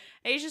in. Yep.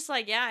 And he's just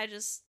like, yeah, I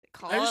just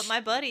call up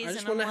my buddies,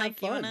 and I'm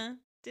like, you wanna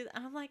do that?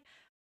 And I'm like,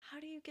 how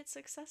do you get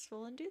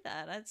successful and do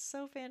that? That's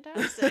so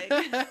fantastic.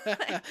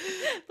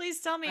 Please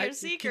tell me your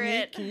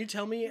secret. Can you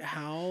tell me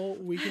how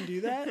we can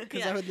do that?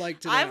 Because I would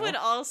like to know. I would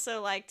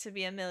also like to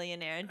be a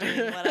millionaire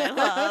doing what I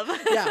love.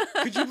 Yeah.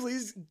 Could you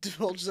please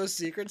divulge those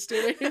secrets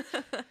to me?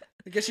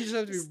 I guess you just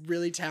have to be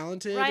really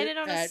talented. Write it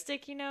on a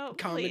sticky note.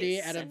 Comedy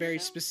at a very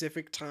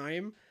specific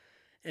time,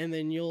 and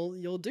then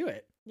you'll do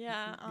it.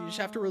 Yeah. You just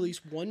have to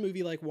release one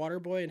movie like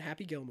Waterboy and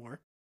Happy Gilmore.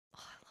 Oh,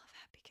 I love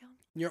Happy Gilmore.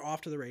 You're off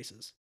to the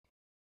races.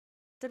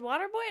 Did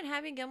Waterboy and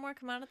Happy Gilmore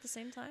come out at the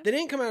same time? They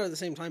didn't come out at the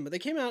same time, but they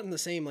came out in the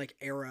same like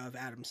era of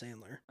Adam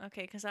Sandler.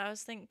 Okay, because I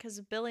was thinking,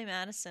 because Billy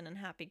Madison and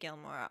Happy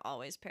Gilmore are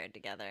always paired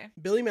together.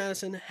 Billy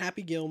Madison,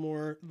 Happy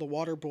Gilmore, The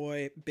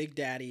Waterboy, Big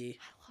Daddy.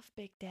 I love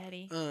Big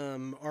Daddy.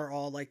 Are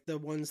all like the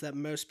ones that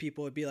most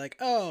people would be like,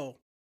 oh,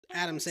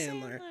 Adam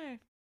Sandler.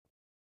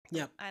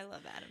 Yep. I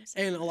love Adam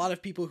Sandler. And a lot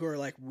of people who are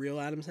like real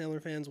Adam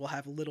Sandler fans will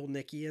have Little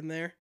Nicky in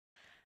there,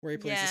 where he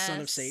plays the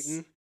son of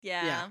Satan.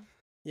 Yeah.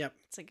 Yep.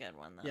 It's a good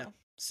one though. Yep.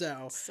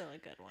 So still a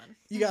good one.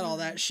 You got all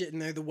that shit in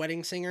there. The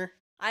Wedding Singer.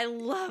 I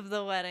love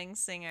The Wedding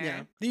Singer.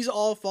 Yeah. These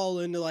all fall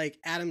into like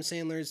Adam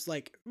Sandler's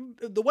like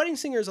The Wedding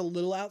Singer is a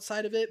little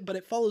outside of it, but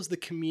it follows the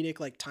comedic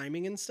like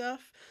timing and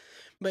stuff.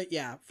 But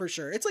yeah, for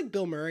sure. It's like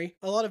Bill Murray.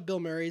 A lot of Bill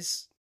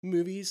Murray's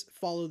movies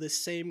follow the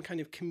same kind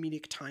of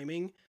comedic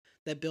timing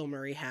that Bill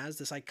Murray has,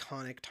 this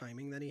iconic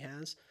timing that he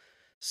has.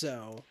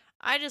 So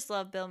I just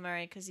love Bill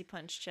Murray because he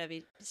punched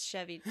Chevy Chase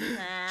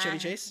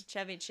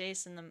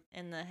in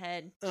the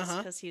head just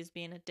because he was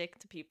being a dick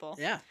to people.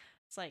 Yeah,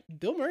 it's like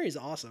Bill Murray's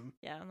awesome.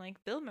 Yeah, I'm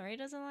like, Bill Murray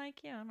doesn't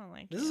like you. I don't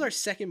like. This is our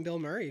second Bill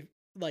Murray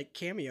like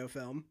cameo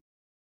film.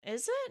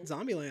 Is it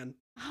Zombieland?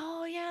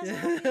 Oh yeah,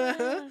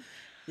 Zombieland.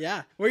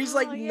 Yeah, where he's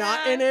like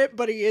not in it,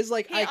 but he is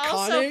like iconic.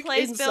 Also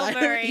plays Bill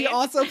Murray. He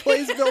also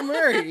plays Bill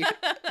Murray.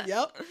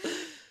 Yep.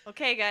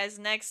 Okay, guys,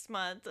 next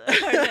month,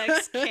 our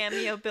next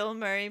cameo, Bill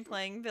Murray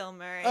playing Bill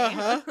Murray.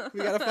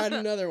 We gotta find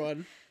another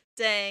one.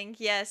 Dang,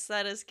 yes,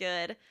 that is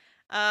good.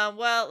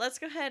 Well, let's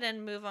go ahead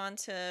and move on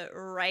to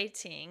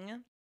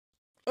writing.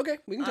 Okay,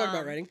 we can talk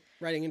about writing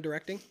and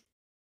directing.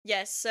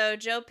 Yes, so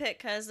Joe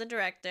Pytka is the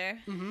director.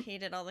 He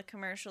did all the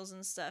commercials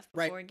and stuff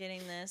before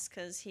getting this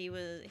because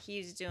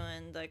he's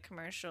doing the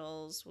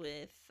commercials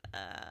with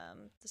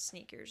the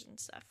sneakers and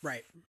stuff.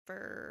 Right.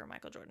 For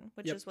Michael Jordan,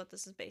 which is what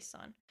this is based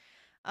on.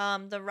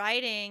 The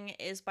writing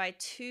is by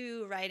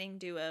 2 writing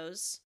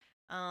duos.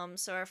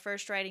 So our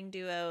first writing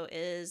duo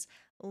is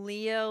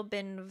Leo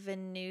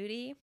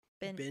Benvenuti.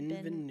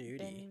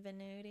 Benvenuti.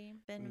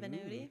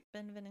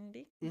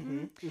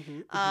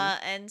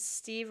 And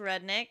Steve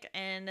Rudnick,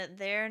 and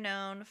they're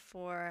known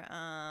for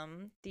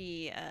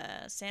the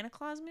Santa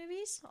Claus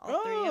movies,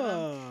 all 3 of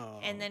them,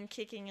 and then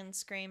Kicking and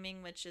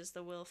Screaming, which is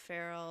the Will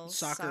Ferrell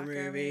soccer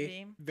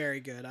movie. Very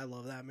good. I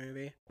love that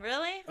movie.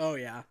 Really? Oh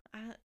yeah.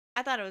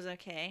 I thought it was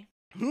okay.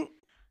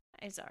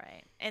 It's all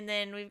right. And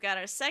then we've got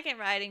our second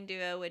writing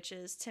duo, which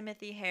is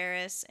Timothy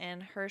Harris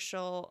and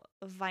Herschel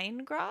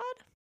Weingrod.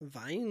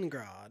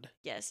 Weingrod.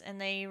 Yes, and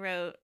they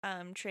wrote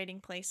Trading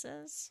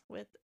Places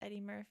with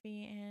Eddie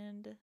Murphy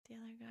and the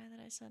other guy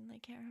that I suddenly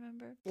can't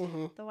remember.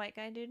 Mm-hmm. The white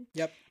guy dude.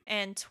 Yep.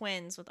 And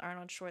Twins with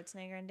Arnold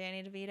Schwarzenegger and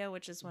Danny DeVito,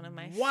 which is one of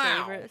my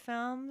favorite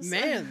films.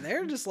 Man,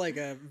 they're just like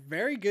a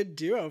very good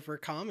duo for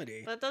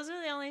comedy. But those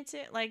are the only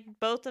two. Like,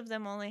 both of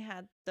them only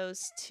had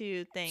those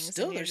two things.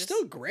 Still, they're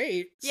still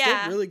great.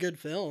 Yeah. Still really good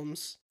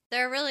films.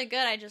 They're really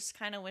good. I just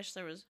kind of wish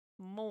there was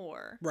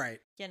more.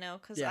 Right. You know,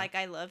 because like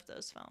I love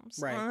those films.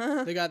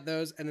 Right. They got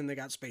those, and then they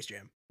got Space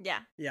Jam. Yeah.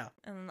 Yeah.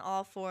 And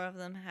all four of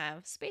them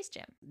have Space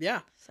Jam.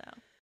 Yeah. So.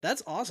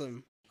 That's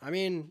awesome. I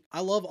mean,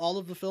 I love all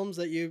of the films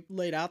that you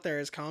laid out there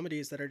as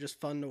comedies that are just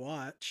fun to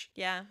watch.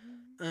 Yeah.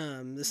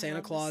 The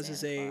Santa Claus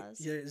is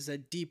a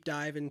deep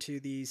dive into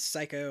the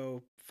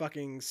psycho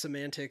fucking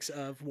semantics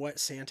of what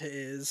Santa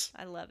is.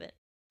 I love it.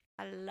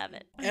 I love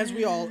it. As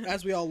we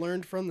all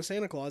learned from the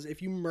Santa Claus,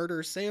 if you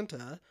murder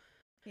Santa,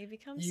 you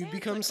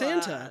become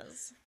Santa.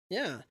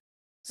 Yeah.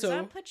 Does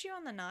that put you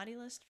on the naughty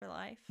list for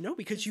life? No,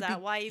 because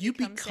why you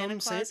become Santa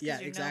Claus? Yeah,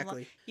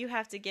 exactly. You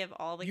have to give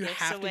all the gifts away.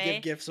 You have to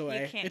give gifts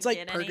away. It's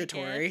like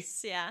purgatory.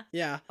 Yeah.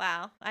 Yeah.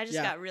 Wow. I just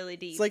got really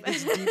deep. It's like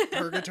this deep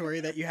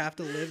purgatory that you have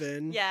to live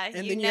in. Yeah,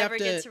 and you never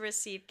get to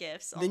receive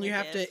gifts. Then you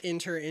have to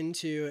enter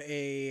into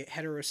a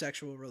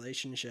heterosexual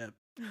relationship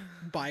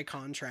by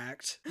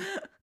contract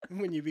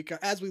when you become,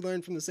 as we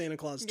learned from the Santa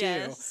Claus too.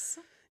 Yes.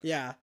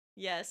 Yeah.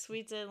 Yes,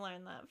 we did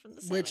learn that from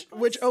the Santa Claus.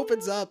 Which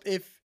opens up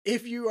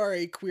if you are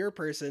a queer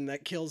person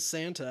that kills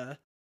Santa,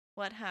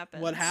 what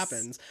happens? What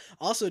happens?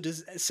 Also,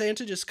 does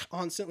Santa just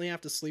constantly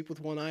have to sleep with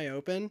one eye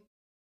open?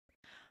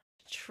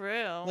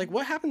 True. Like,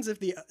 what happens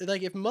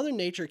if Mother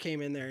Nature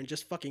came in there and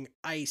just fucking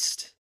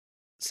iced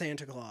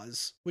Santa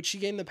Claus? Would she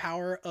gain the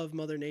power of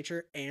Mother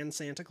Nature and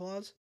Santa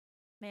Claus?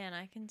 Man,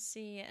 I can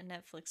see a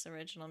Netflix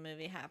original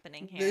movie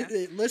happening here.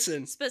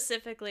 Listen.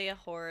 Specifically a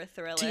horror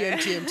thriller.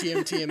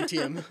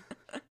 TM.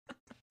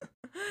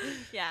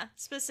 Yeah,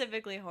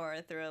 specifically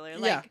horror thriller.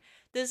 Like,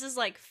 this is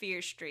like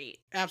Fear Street.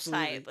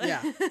 Absolutely. Type.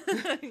 Yeah.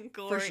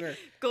 Gory, for sure.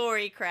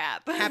 Gory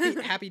crap.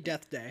 Happy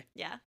Death Day.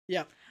 Yeah.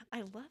 Yep.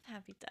 I love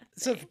Happy Death Day.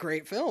 It's a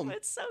great film.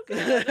 It's so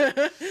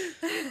good.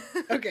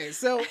 Okay,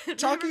 so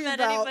talking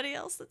about anybody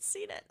else that's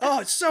seen it. Oh,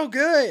 it's so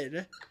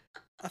good.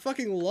 I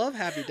fucking love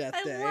Happy Death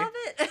Day. I love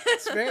it.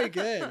 It's very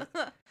good.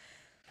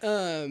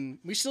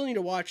 We still need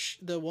to watch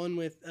the one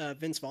with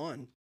Vince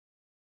Vaughn.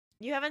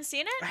 You haven't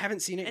seen it? I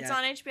haven't seen it yet. It's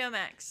on HBO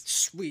Max.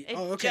 Sweet.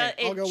 Okay.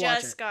 I'll go watch it.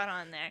 It just got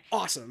on there.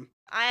 Awesome.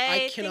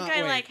 I think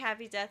I like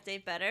Happy Death Day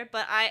better,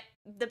 but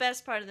the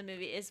best part of the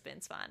movie is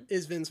Vince Vaughn.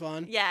 Is Vince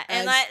Vaughn? Yeah,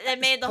 and that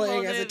made the whole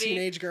movie. Playing as a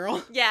teenage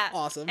girl? Yeah.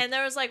 Awesome. And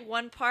there was like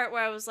one part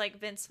where I was like,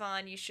 Vince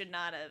Vaughn, you should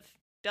not have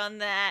done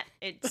that.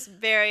 It's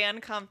very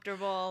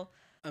uncomfortable.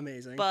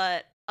 Amazing.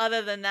 But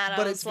other than that,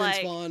 I was like...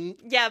 Vince Vaughn.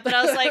 Yeah, but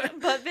I was like,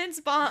 but Vince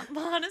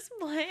Vaughn is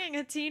playing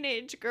a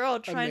teenage girl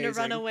trying to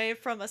run away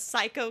from a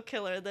psycho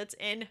killer that's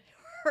in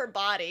her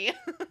body.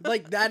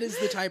 Like, that is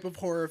the type of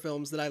horror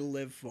films that I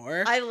live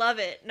for. I love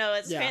it. No,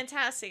 it's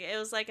fantastic. It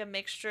was like a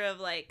mixture of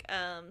like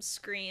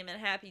Scream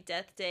and Happy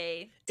Death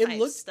Day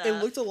type stuff.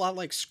 It looked a lot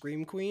like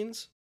Scream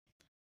Queens.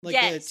 Like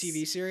the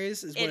TV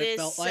series is what it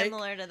felt like. It is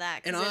similar to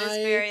that because it is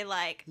very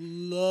like...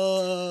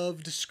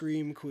 loved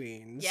Scream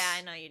Queens. Yeah,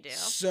 I know you do.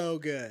 So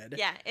good.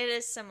 Yeah, it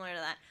is similar to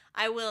that.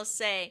 I will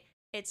say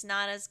it's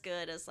not as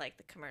good as like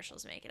the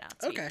commercials make it out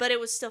to be, but it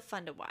was still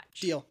fun to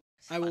watch. Deal.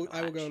 I will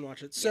go and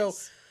watch it. So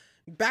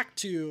back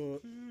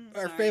to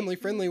our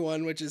family-friendly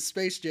one, which is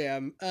Space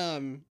Jam.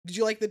 Did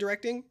you like the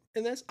directing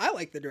in this? I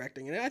like the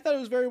directing in it. I thought it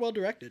was very well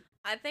directed.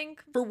 I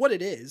think for what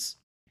it is,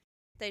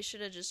 they should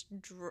have just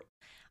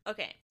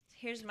okay.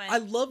 I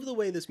love the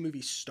way this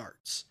movie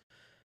starts.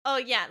 Oh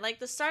yeah,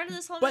 like the start of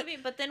this whole movie,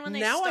 but then when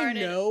they started... Now I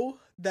know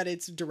that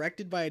it's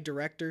directed by a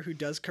director who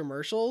does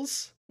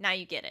commercials. Now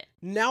you get it.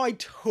 Now I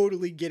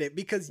totally get it,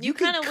 because you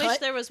kind of wish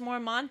there was more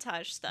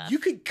montage stuff. You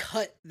could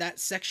cut that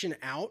section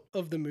out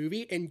of the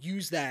movie and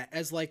use that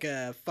as like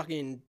a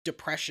fucking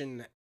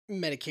depression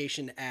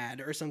medication ad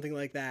or something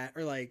like that,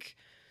 or like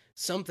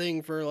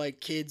something for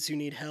like kids who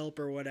need help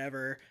or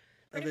whatever.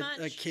 Pretty much.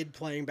 A kid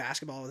playing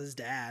basketball with his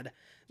dad.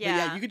 Yeah. But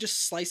yeah, you could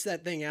just slice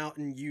that thing out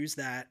and use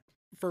that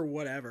for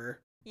whatever.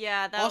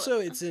 Yeah. Also,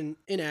 it's an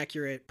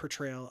inaccurate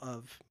portrayal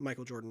of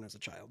Michael Jordan as a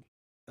child.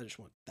 I just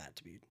want that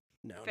to be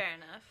known. Fair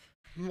enough.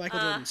 Michael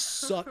Jordan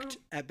sucked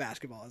at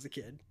basketball as a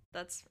kid.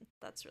 That's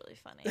really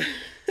funny.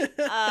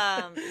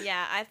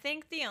 Yeah, I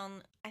think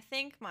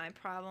my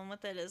problem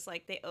with it is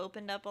like they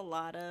opened up a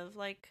lot of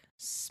like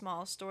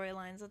small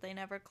storylines that they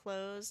never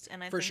closed,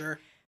 and I think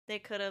they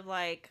could have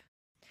like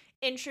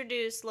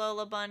introduced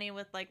Lola Bunny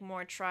with like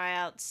more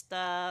tryout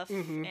stuff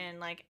and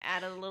like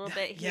added a little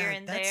bit here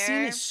and there. That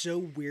scene is so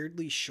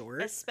weirdly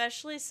short,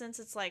 especially since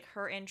it's like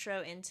her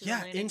intro into the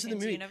Looney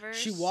Tunes universe.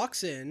 She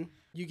walks in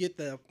You get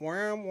the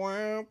wham,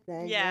 wham,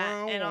 wham,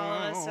 yeah, wham, and all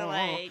of us are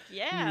like,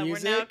 yeah,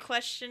 music. We're now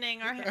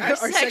questioning our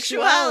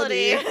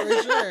sexuality.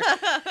 For sure.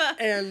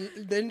 And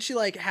then she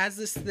like has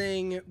this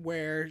thing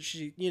where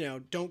she,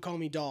 don't call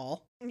me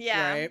doll.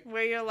 Yeah, right?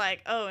 Where you're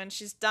like, oh, and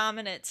she's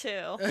dominant too.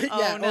 Yeah,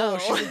 oh no,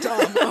 she's a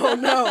dom. Oh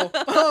no,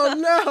 oh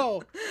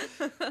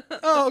no,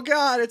 oh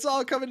god, it's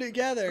all coming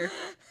together.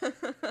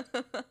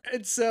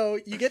 And so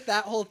you get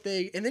that whole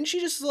thing, and then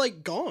she just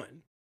like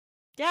gone.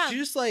 Yeah, she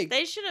just like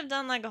they should have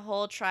done like a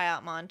whole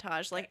tryout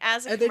montage. Like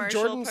as a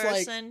commercial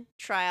person, like,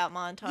 tryout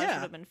montage would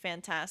have been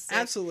fantastic.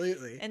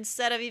 Absolutely.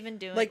 Instead of even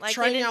doing like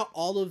trying out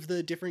all of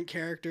the different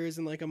characters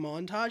in like a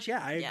montage.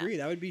 Yeah, I agree.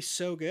 That would be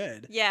so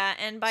good. Yeah,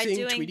 and by seeing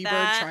doing Tweety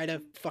that, Bird try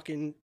to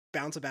fucking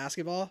bounce a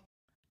basketball.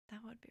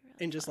 That would be really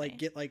and just funny. like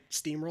get like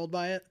steamrolled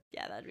by it.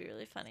 Yeah, that'd be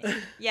really funny.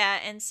 Yeah,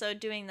 and so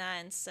doing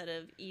that instead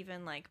of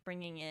even like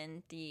bringing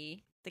in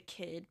the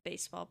kid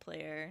baseball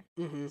player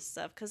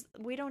stuff, because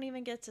we don't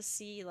even get to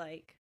see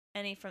like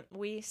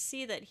we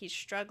see that he's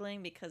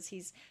struggling because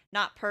he's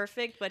not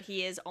perfect, but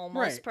he is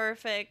almost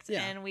perfect,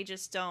 and we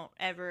just don't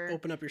ever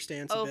open up your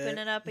stance. Open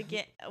it up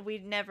again. We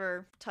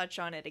never touch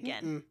on it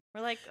again.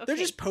 We're like, okay. They're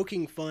just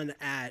poking fun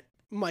at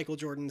Michael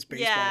Jordan's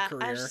baseball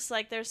career. I was just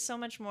like, there's so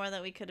much more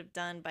that we could have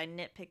done by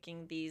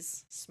nitpicking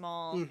these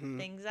small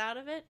things out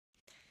of it.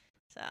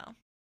 So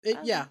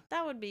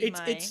that would be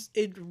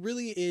it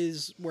really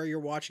is where you're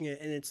watching it,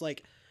 and it's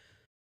like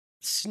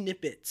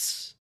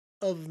snippets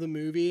of the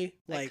movie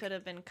that could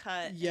have been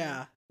cut.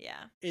 Yeah,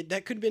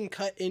 that could have been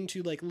cut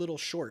into like little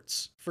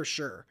shorts for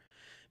sure,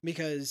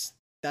 because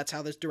that's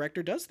how this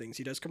director does things.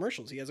 He does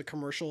commercials. He has a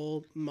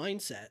commercial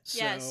mindset.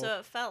 Yeah, so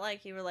it felt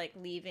like you were like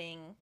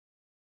leaving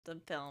the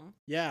film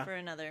for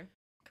another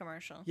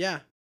commercial. Yeah,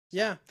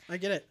 I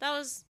get it.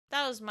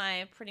 That was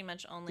my pretty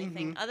much only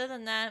thing. Other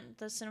than that,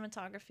 the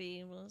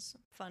cinematography was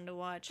fun to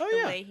watch.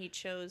 The way he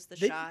chose the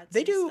shots.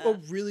 They do a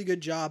really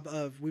good job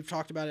of, we've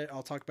talked about it,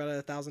 I'll talk about it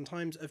 1,000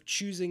 times, of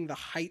choosing the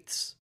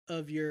heights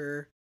of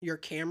your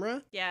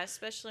camera. Yeah,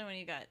 especially when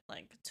you got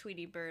like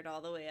Tweety Bird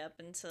all the way up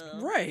until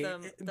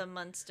the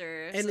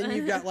monsters. And then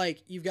you've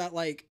got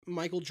like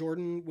Michael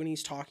Jordan when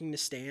he's talking to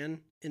Stan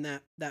in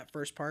that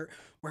first part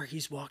where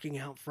he's walking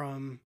out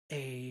from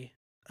a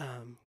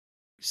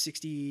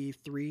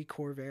 63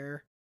 Corvair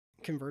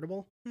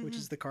convertible, which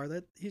is the car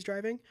that he's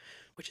driving,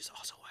 which is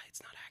also why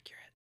it's not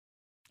accurate.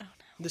 Oh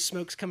no. The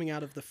smoke's coming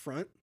out of the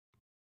front.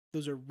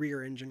 Those are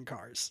rear engine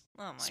cars.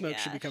 Oh my Smoke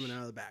should be coming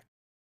out of the back.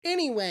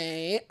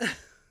 Anyway,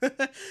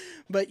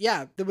 but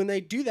yeah, when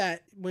they do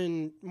that,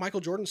 when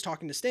Michael Jordan's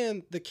talking to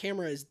Stan, the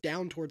camera is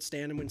down towards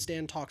Stan, and when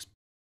Stan talks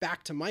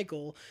back to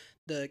Michael,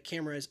 the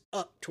camera is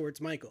up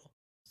towards Michael.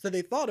 So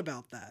they thought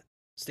about that.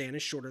 Stan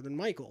is shorter than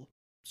Michael,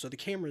 so the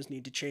cameras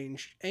need to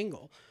change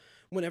angle.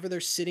 Whenever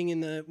they're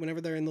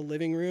whenever they're in the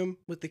living room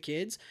with the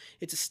kids,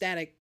 it's a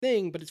static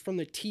thing, but it's from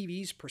the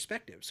TV's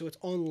perspective. So it's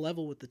on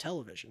level with the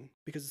television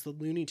because it's the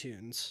Looney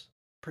Tunes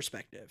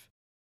perspective,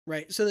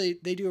 right? So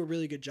they do a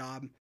really good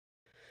job,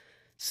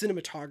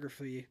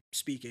 cinematography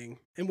speaking.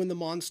 And when the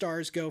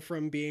Monstars go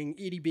from being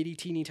itty bitty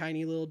teeny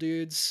tiny little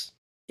dudes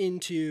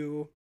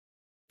into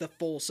the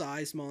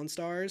full-size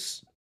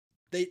Monstars,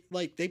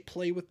 they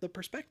play with the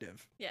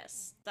perspective.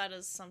 Yes, that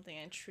is something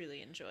I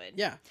truly enjoyed.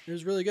 Yeah, it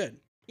was really good.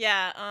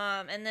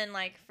 Yeah, and then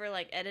like for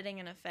like editing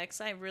and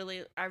effects, I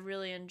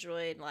really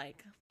enjoyed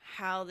like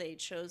how they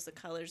chose the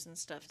colors and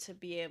stuff to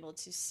be able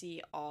to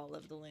see all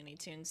of the Looney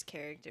Tunes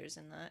characters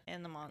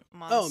in the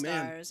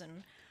Monstars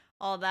and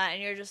all that,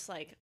 and you're just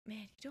like,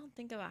 man, you don't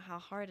think about how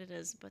hard it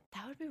is, but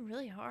that would be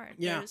really hard.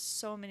 Yeah, there's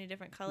so many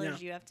different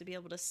colors you have to be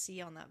able to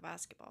see on that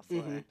basketball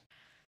floor.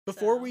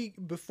 Before we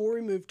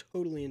move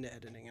totally into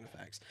editing and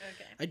effects,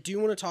 I do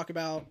want to talk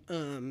about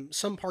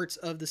some parts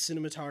of the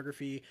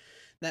cinematography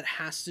that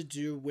has to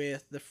do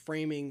with the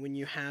framing when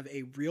you have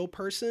a real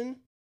person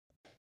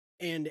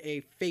and a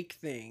fake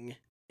thing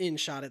in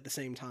shot at the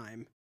same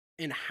time.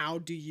 And how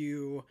do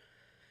you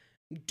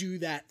do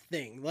that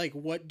thing? Like,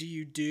 what do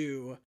you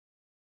do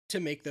to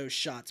make those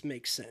shots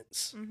make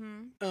sense?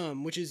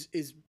 Which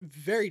is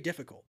very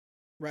difficult,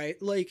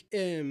 right? Like,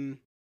 when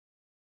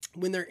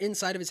they're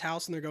inside of his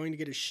house and they're going to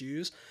get his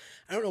shoes,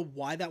 I don't know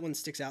why that one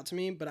sticks out to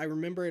me, but I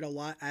remember it a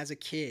lot as a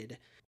kid.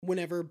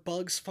 Whenever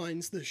Bugs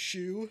finds the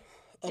shoe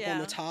up on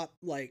the top,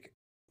 like,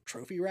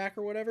 trophy rack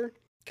or whatever,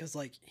 because,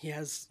 like, he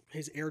has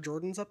his Air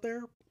Jordans up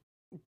there,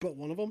 but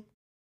one of them.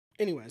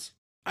 Anyways,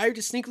 I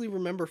distinctly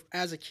remember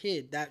as a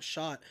kid that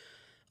shot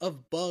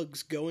of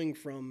Bugs going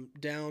from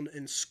down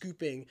and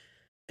scooping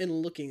and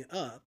looking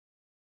up,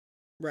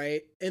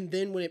 right? And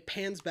then when it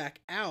pans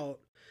back out,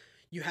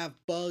 you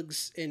have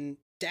Bugs and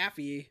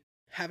Daffy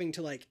having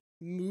to, like,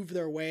 move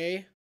their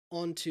way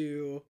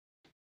onto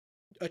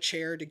a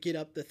chair to get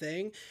up the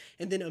thing,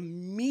 and then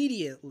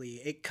immediately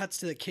it cuts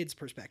to the kid's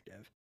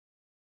perspective.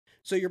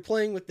 So you're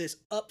playing with this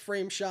up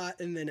frame shot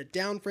and then a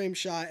down frame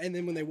shot, and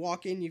then when they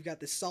walk in, you've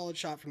got this solid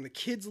shot from the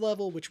kids'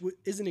 level, which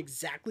isn't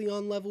exactly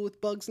on level with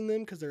Bugs and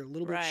them because they're a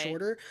little bit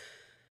shorter.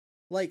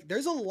 Like,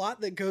 there's a lot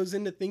that goes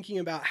into thinking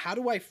about how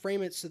do I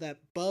frame it so that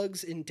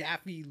Bugs and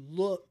Daffy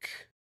look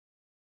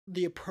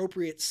the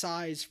appropriate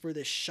size for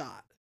this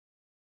shot?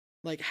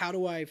 Like, how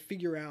do I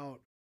figure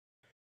out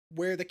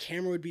where the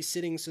camera would be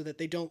sitting so that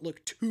they don't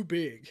look too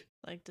big,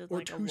 like did or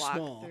like too a walkthrough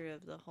small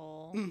of the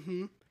whole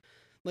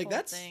like whole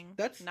that's thing,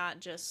 that's not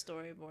just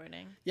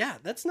storyboarding. Yeah,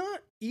 that's not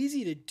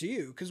easy to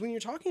do, because when you're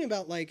talking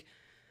about, like,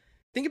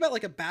 think about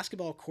like a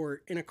basketball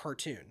court in a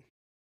cartoon,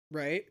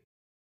 right?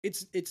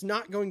 It's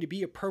not going to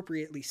be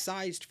appropriately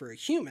sized for a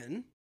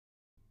human,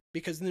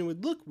 because then it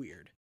would look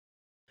weird.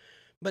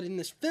 But in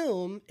this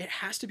film, it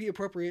has to be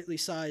appropriately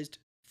sized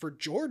for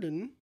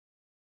Jordan,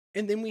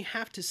 and then we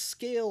have to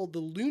scale the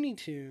Looney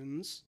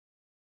Tunes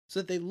so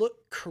that they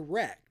look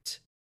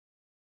correct,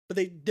 but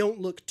they don't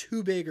look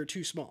too big or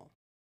too small.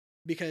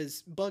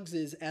 Because Bugs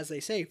is, as they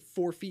say,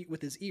 4 feet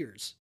with his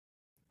ears.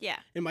 Yeah.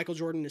 And Michael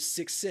Jordan is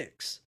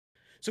 6'6".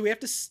 So we have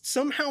to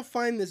somehow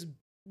find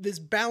this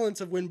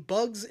balance of when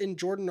Bugs and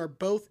Jordan are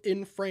both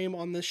in frame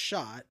on this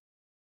shot,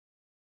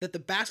 that the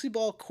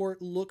basketball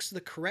court looks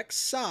the correct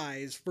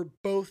size for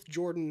both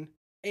Jordan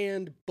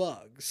and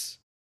Bugs,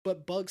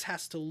 but Bugs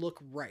has to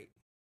look right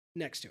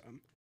next to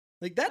him.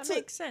 Like, that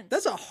makes sense.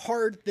 That's a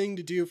hard thing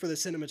to do for the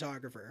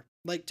cinematographer,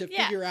 like, to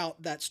figure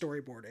out that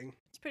storyboarding.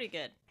 It's pretty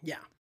good. Yeah.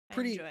 I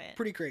enjoy it.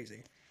 Pretty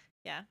crazy.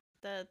 Yeah.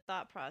 The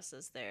thought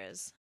process there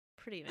is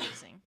pretty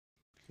amazing.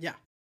 Yeah.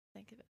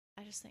 Think of it.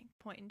 I just think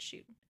point and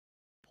shoot.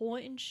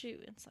 Point and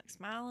shoot. It's like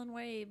smile and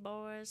wave,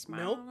 boys.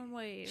 Smile and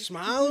wave.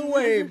 Smile and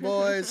wave,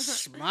 boys.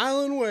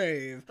 Smile and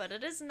wave. But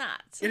it is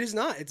not. It is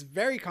not. It's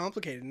very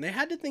complicated. And they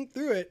had to think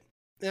through it.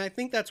 And I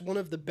think that's one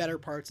of the better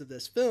parts of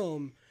this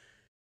film,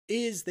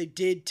 is they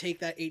did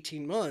take that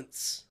 18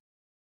 months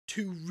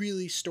to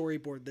really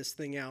storyboard this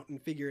thing out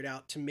and figure it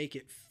out to make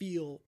it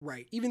feel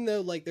right. Even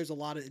though, like, there's a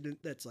lot of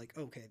it that's like,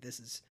 okay, this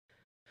is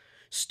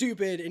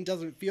stupid and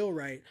doesn't feel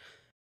right.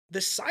 The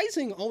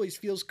sizing always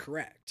feels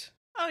correct.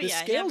 Oh, the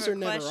scales are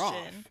never off.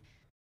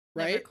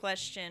 Right? Never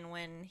question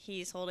when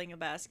he's holding a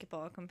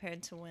basketball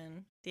compared to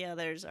when the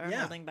others are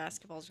holding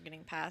basketballs or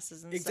getting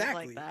passes and stuff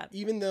like that.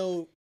 Even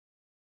though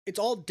it's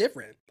all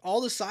different. All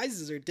the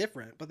sizes are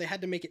different, but they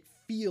had to make it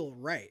feel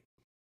right.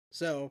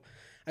 So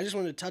I just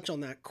wanted to touch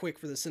on that quick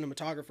for the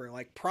cinematographer.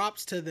 Like,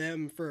 props to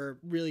them for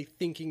really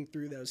thinking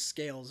through those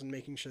scales and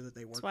making sure that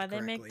they work correctly. That's why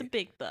they make the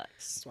big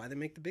bucks. That's why they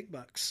make the big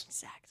bucks.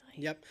 Exactly.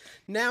 Yep.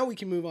 Now we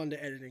can move on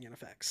to editing and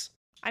effects.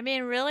 I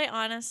mean, really,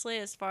 honestly,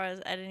 as far as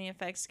editing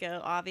effects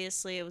go,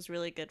 obviously it was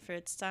really good for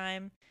its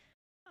time.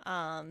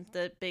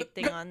 The big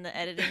thing on the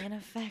editing and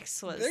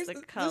effects was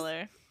the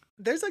color.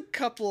 There's a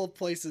couple of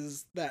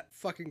places that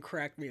fucking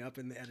crack me up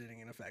in the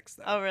editing and effects,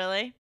 though. Oh,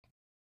 really?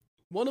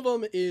 One of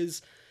them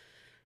is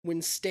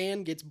when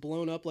Stan gets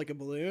blown up like a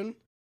balloon.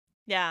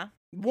 Yeah.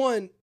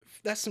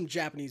 That's some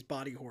Japanese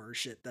body horror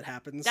shit that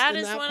happens. That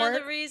is one of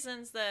the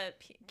reasons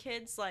that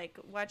kids, like,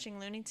 watching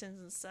Looney Tunes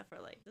and stuff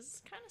are like, this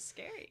is kind of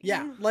scary.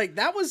 Yeah, like,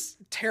 that was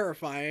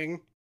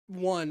terrifying,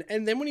 one.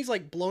 And then when he's,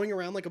 like, blowing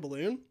around like a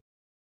balloon,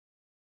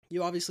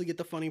 you obviously get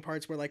the funny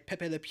parts where, like,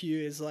 Pepe Le Pew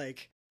is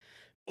like,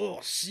 oh,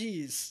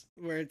 jeez,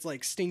 where it's,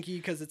 like, stinky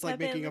because it's, like,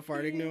 making a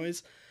farting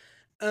noise.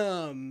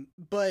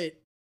 But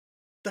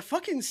the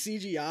fucking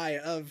CGI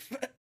of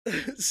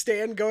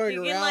Stan going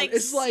around,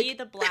 it's like, see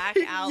the black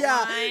outline.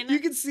 Yeah, you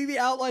can see the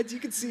outlines. You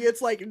can see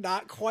it's like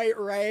not quite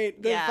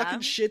right. The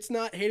fucking shit's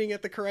not hitting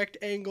at the correct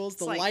angles.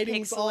 The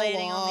lighting's all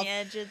off on the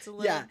edges a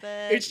little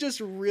bit. It's just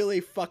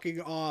really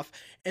fucking off.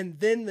 And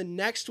then the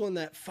next one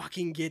that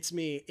fucking gets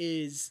me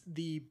is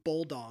the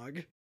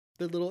bulldog,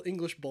 the little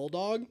English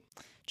bulldog.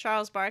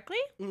 Charles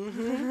Barkley.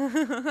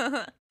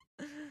 Mm-hmm.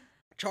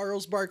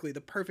 Charles Barkley,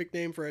 the perfect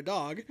name for a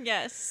dog.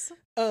 Yes.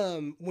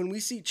 When we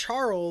see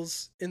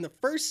Charles in the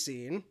first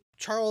scene,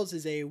 Charles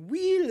is a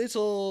wee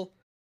little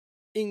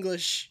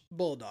English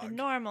bulldog. A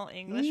normal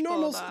English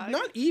bulldog.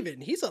 Not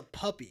even. He's a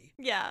puppy.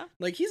 Yeah.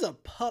 Like, he's a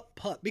pup.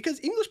 Because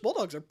English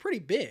bulldogs are pretty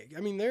big.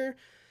 I mean, they're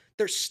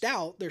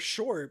stout, they're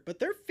short, but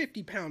they're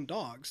 50-pound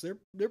dogs.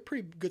 They're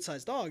pretty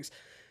good-sized dogs.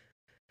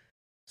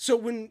 So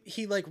when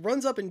he, like,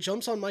 runs up and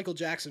jumps on Michael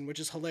Jackson,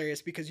 which is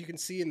hilarious because you can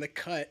see in the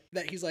cut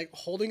that he's, like,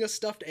 holding a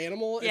stuffed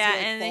animal as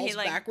he falls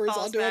backwards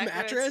onto a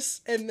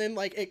mattress. And then,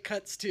 like, it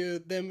cuts to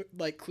them,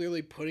 like,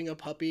 clearly putting a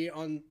puppy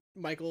on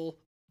Michael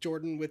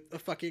Jordan with a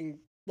fucking,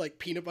 like,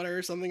 peanut butter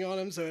or something on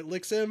him so it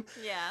licks him.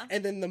 Yeah.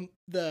 And then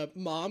the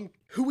mom,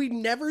 who we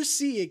never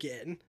see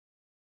again.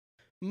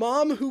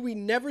 Mom, who we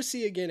never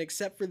see again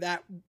except for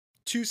that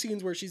 2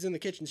 scenes where she's in the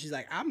kitchen. She's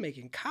like, I'm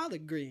making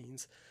collard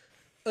greens.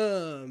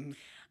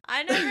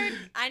 I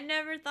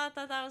never thought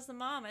that was the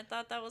mom. I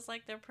thought that was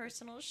like their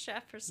personal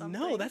chef or something.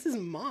 No, that's his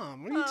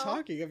mom. What are you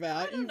talking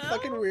about? You know.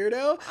 Fucking weirdo. I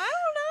don't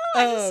know.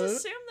 I just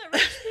assume that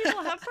rich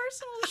people have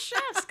personal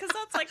chefs because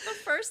that's like the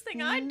first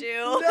thing I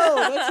do. No,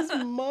 that's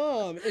his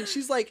mom. And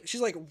she's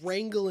like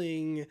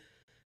wrangling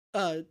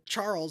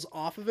Charles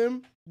off of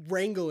him.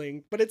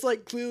 Wrangling. But it's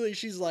like clearly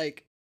she's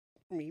like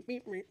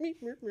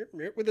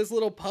with this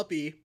little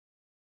puppy.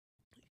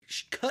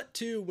 Cut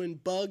to when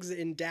Bugs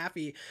and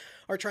Daffy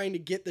are trying to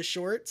get the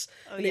shorts.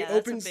 Oh, and yeah,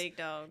 that's a big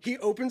dog. He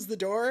opens the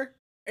door,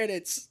 and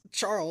it's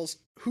Charles,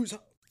 who's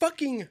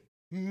fucking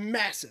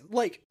massive.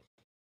 Like,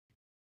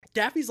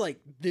 Daffy's like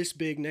this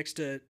big next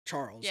to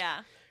Charles.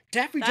 Yeah.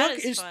 Daffy Duck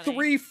is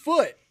 3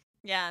 foot.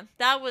 Yeah,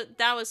 that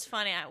was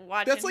funny.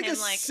 Watching That's like him a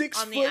like 6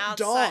 on the foot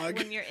outside dog.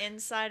 when you're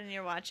inside and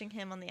you're watching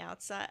him on the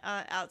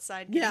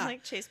outside getting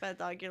like chased by the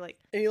dog. You're like,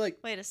 and you're like,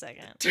 wait a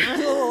second. turn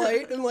the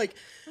light and like,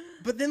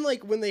 but then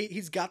like when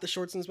he's got the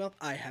shorts in his mouth,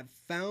 I have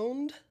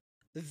found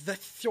the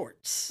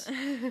shorts,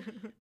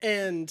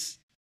 and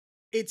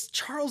it's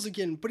Charles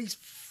again, but he's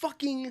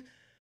fucking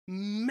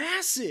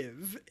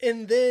massive.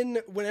 And then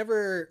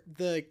whenever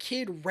the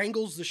kid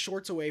wrangles the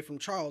shorts away from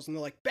Charles, and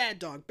they're like, bad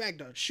dog,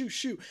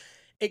 shoo.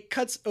 It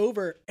cuts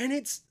over, and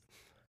it's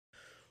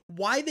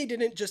why they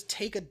didn't just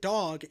take a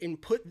dog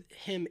and put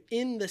him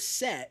in the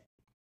set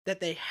that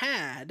they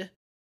had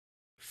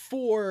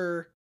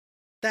for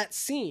that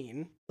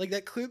scene. Like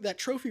that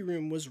trophy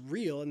room was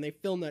real, and they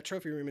filmed that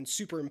trophy room and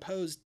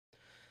superimposed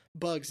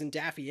Bugs and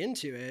Daffy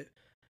into it.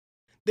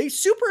 They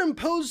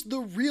superimposed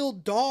the real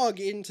dog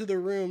into the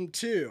room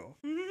too.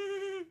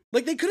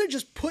 Like, they could have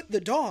just put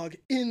the dog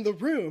in the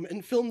room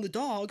and filmed the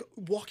dog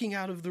walking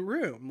out of the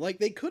room. Like,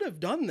 they could have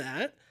done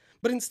that.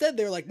 But instead,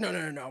 they're like, no.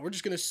 We're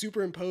just going to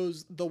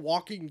superimpose the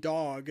walking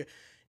dog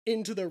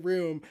into the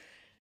room.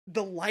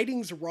 The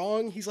lighting's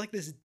wrong. He's like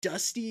this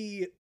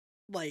dusty,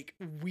 like,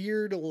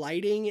 weird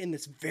lighting in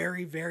this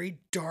very, very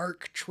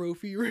dark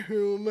trophy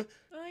room.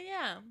 Oh,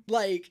 yeah.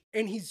 Like,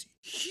 and he's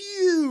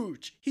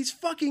huge. He's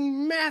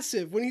fucking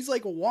massive. When he's,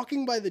 like,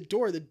 walking by the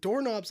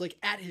doorknob's, like,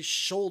 at his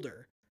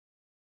shoulder.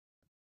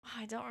 Oh,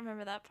 I don't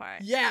remember that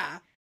part. Yeah.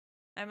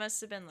 I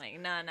must have been like,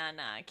 nah,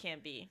 it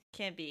can't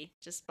be.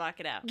 Just block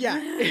it out. Yeah,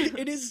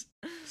 it is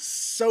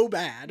so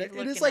bad. You're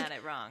looking it is like at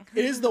it wrong.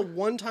 It is the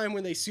one time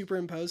when they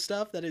superimpose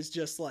stuff that is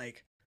just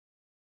like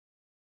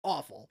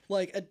awful.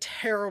 Like a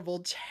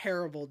terrible,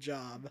 terrible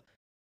job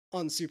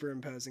on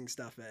superimposing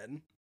stuff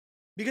in.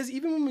 Because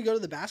even when we go to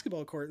the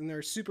basketball court and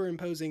they're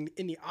superimposing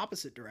in the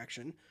opposite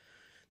direction,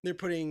 they're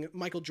putting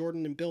Michael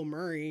Jordan and Bill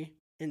Murray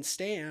and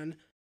Stan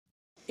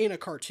in a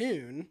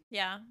cartoon.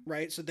 Yeah.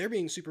 Right? So they're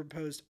being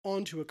superimposed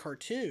onto a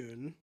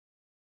cartoon.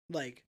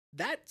 Like,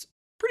 that's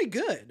pretty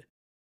good.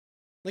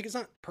 Like, it's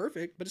not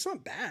perfect, but it's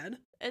not bad.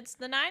 It's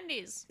the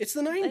 90s. It's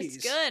the 90s.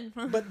 It's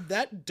good. But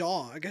that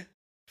dog,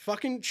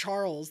 fucking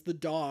Charles the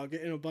dog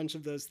in a bunch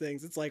of those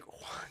things, it's like,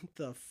 what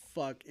the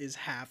fuck is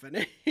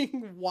happening?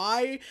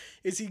 Why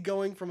is he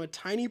going from a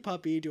tiny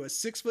puppy to a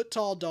 6 foot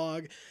tall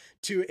dog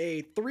to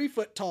a 3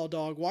 foot tall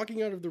dog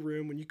walking out of the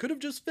room when you could have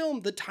just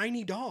filmed the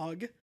tiny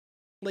dog?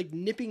 Like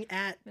nipping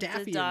at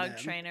Daffy. The dog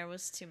trainer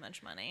was too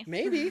much money.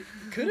 Maybe.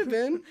 Could have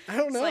been. I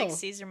don't know. It's like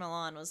Cesar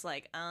Millan was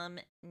like, no.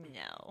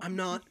 I'm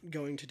not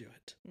going to do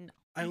it. No.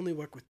 I only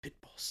work with pit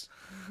bulls.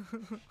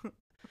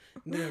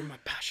 They're my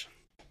passion.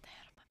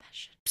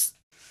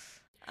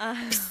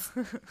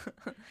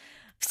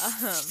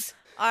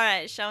 All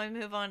right, shall we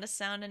move on to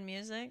sound and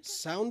music?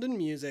 Sound and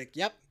music.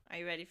 Yep. Are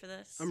you ready for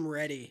this? I'm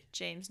ready.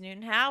 James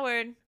Newton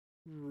Howard.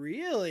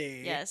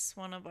 Really? Yes,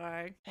 one of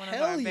our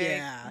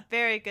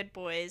very good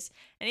boys,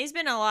 and he's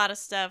been in a lot of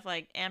stuff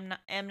like M.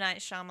 Night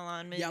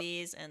Shyamalan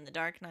movies and the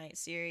Dark Knight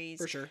series.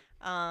 For sure.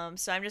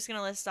 So I'm just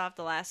gonna list off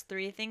the last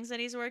 3 things that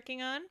he's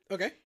working on.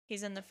 Okay.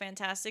 He's in the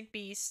Fantastic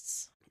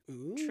Beasts.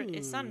 Ooh.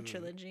 It's not a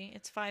trilogy.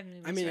 It's 5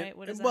 movies, I mean, right?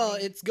 What does that well,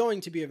 mean? it's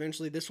going to be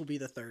eventually. This will be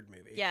the 3rd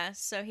movie. Yeah,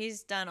 so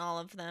he's done all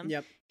of them.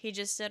 Yep. He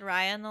just did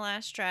Raya and the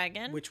Last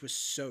Dragon, which was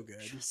so good.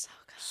 Which was so good.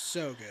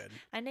 So good.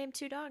 I named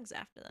 2 dogs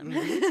after them.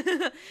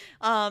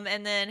 Mm-hmm.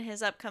 And then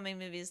his upcoming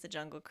movie is The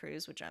Jungle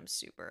Cruise, which I'm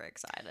super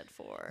excited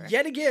for.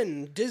 Yet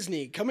again,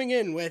 Disney coming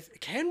in with,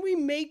 can we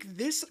make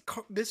this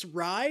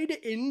ride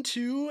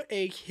into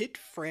a hit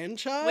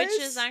franchise? Which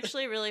is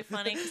actually really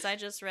funny because I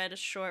just read a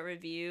short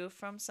review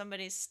from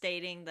somebody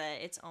stating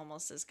that it's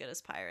almost as good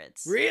as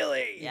Pirates.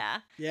 Really? Yeah.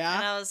 Yeah.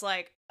 And I was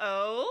like,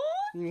 oh?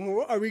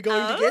 Are we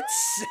going to get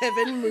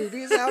 7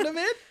 movies out of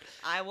it?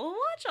 I will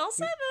watch all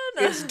 7.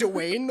 Is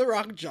Dwayne "The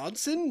Rock"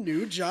 Johnson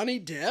new Johnny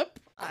Depp?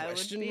 I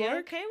would be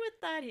okay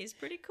with that. He's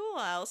pretty cool.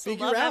 I also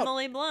Figure love out.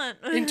 Emily Blunt.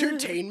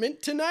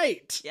 Entertainment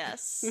Tonight.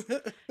 Yes.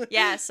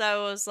 Yeah, so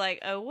I was like,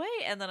 oh, wait.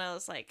 And then I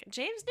was like,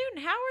 James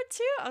Newton Howard,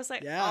 too? I was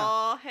like,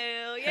 oh,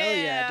 hell yeah. Hell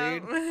yeah,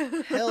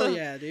 dude. Hell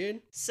yeah,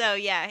 dude. So,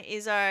 yeah,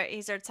 he's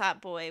our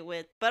top boy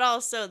but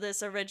also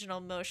this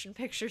original motion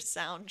picture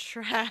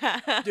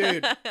soundtrack.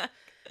 Dude,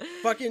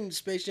 fucking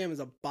Space Jam is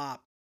a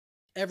bop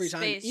every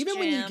time. Even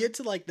when you get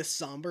to, like, the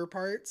somber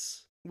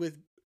parts with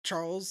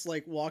Charles,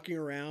 like, walking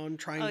around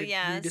trying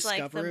to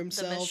rediscover like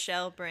himself. The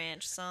Michelle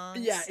Branch songs.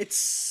 Yeah, it's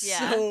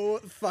so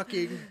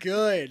fucking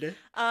good.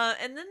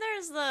 And then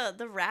there's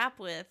the rap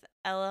with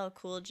LL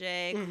Cool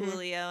J,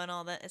 Coolio, and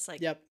all that. It's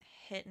like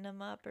hitting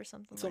him up or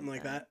something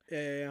like that.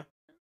 Yeah.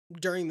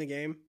 During the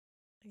game.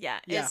 Yeah,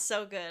 it's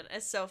so good.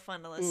 It's so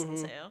fun to listen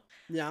to.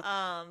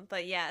 Yeah.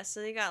 But yeah,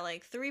 so they got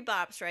like 3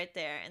 bops right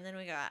there, and then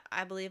we got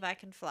I Believe I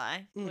Can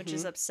Fly, which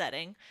is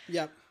upsetting.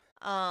 Yep.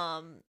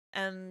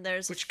 And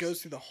there's which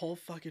goes through the whole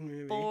fucking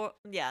movie.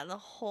 The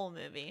whole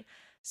movie.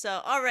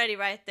 So already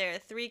right there,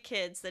 3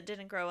 kids that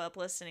didn't grow up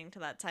listening to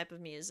that type of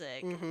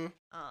music,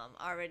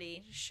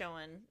 already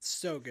showing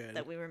so good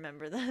that we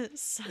remember the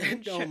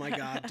soundtrack. Oh my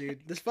god,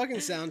 dude, this fucking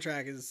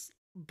soundtrack is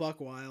buck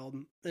wild,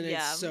 and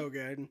it's so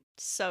good,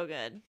 so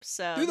good.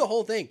 So through the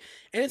whole thing,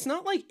 and it's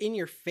not like in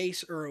your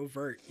face or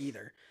overt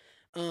either.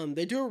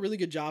 They do a really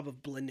good job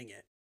of blending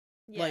it,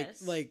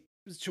 like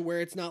to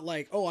where it's not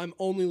like, oh, I'm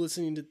only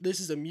listening to this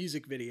is a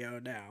music video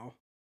now.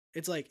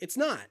 It's like, it's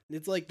not.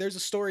 It's like there's a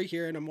story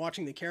here and I'm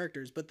watching the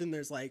characters, but then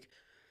there's like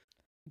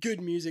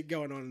good music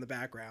going on in the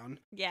background.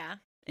 Yeah.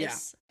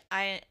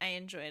 I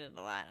enjoyed it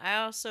a lot. I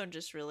also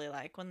just really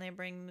like when they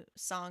bring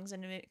songs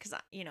into it, because,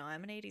 you know,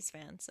 I'm an 80s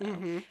fan,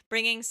 so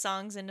bringing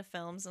songs into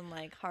films and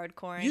like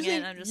hardcoring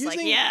it, I'm just like,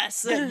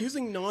 yes! Yeah,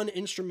 using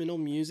non-instrumental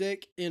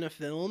music in a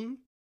film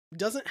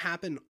doesn't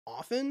happen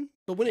often,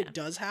 but when it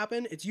does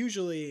happen, it's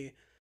usually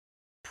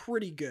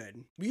pretty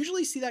good. We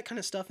usually see that kind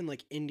of stuff in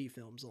like indie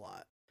films a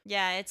lot.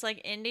 Yeah, it's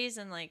like indies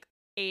and like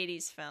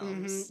 80s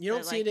films. You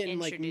don't see it in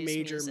like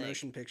major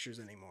motion pictures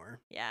anymore.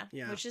 Yeah,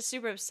 which is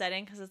super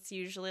upsetting because it's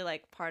usually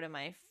like part of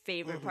my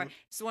favorite part.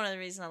 It's one of the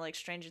reasons I like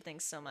Stranger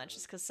Things so much,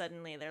 is because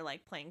suddenly they're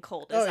like playing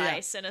Cold as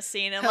Ice in a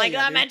scene. And like,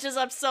 that matches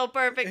up so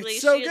perfectly.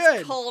 It's so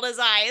good. Is cold as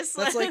ice.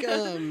 That's like,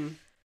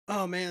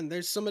 oh man,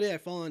 there's somebody I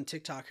follow on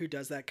TikTok who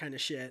does that kind of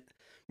shit,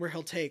 where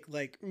he'll take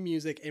like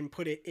music and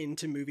put it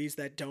into movies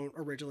that don't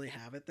originally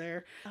have it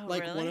there. Oh,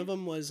 like really? One of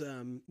them was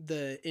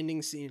the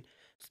ending scene,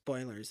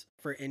 spoilers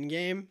for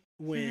Endgame,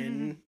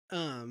 when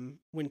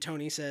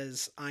Tony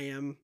says I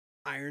am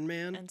Iron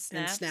Man and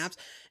snaps.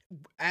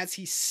 As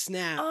he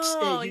snaps,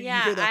 you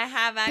hear that, I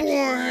have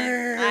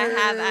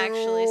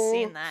actually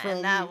seen that,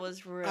 and that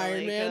was really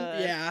Iron Man.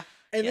 Good. Yeah.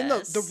 And then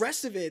the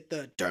rest of it,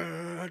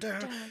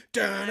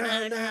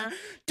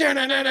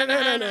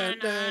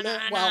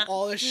 while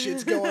all this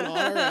shit's going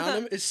on around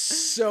him, is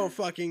so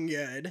fucking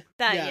good.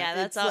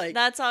 That's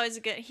always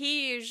good.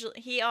 He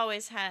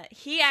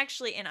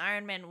actually in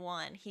Iron Man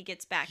 1, he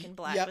gets back in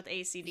black with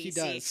AC/DC. He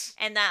does.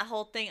 And that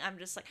whole thing, I'm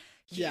just like,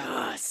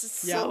 yes,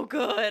 it's so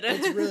good.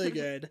 It's really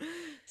good.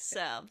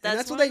 So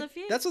that's what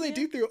they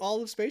do through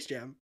all of Space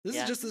Jam. This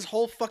is just this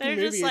whole fucking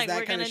movie is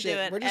that kind of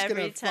shit. We're just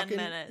gonna 10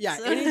 minutes.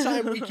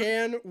 Anytime we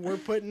can, we're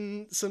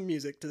putting some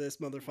music to this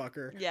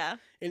motherfucker. Yeah.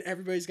 And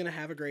everybody's gonna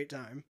have a great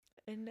time.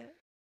 And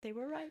they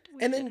were right.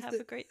 We did have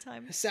a great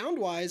time. Sound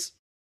wise,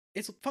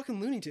 it's fucking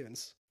Looney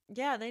Tunes.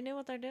 Yeah, they knew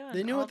what they're doing.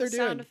 They knew what they're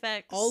doing. Sound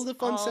effects. All the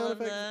fun sound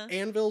effects.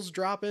 Anvils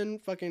dropping,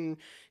 fucking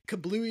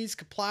kablooies,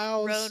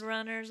 kaplows.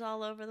 Roadrunners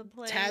all over the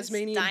place.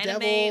 Tasmanian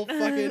Dynamite. Devil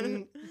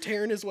fucking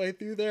tearing his way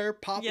through there,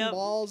 popping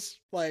balls.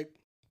 Like,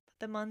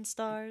 the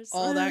Monstars.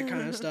 All that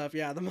kind of stuff.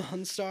 Yeah, the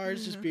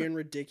Monstars just being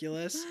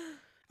ridiculous.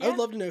 I would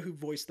love to know who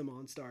voiced the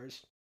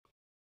Monstars.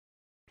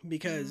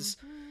 Because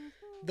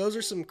those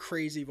are some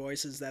crazy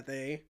voices that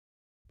they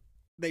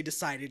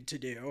decided to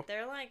do.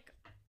 They're like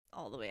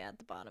all the way at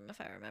the bottom,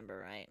 if I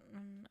remember right.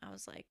 And I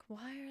was like,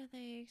 why are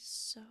they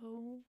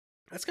so...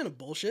 That's kind of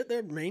bullshit.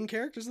 They're main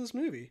characters in this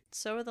movie.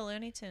 So are the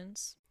Looney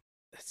Tunes.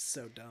 That's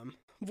so dumb.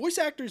 Voice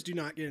actors do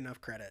not get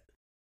enough credit.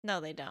 No,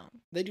 they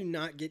don't. They do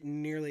not get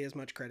nearly as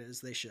much credit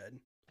as they should.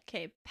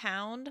 Okay,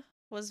 Pound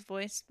was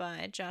voiced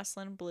by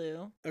Jocelyn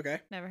Blue. Okay.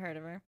 Never heard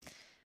of her.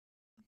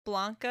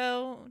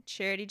 Blanco,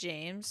 Charity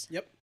James.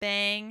 Yep.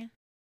 Bang,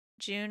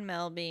 June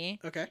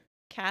Melby. Okay.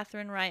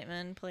 Catherine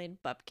Reitman played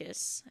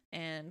Bupkis,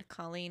 and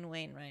Colleen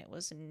Wainwright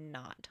was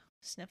not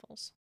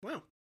Sniffles.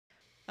 Wow.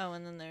 Oh,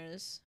 and then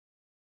there's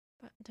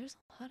a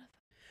lot of...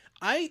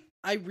 I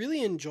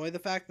really enjoy the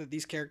fact that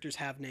these characters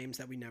have names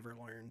that we never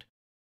learned.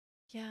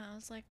 Yeah, I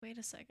was like, wait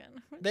a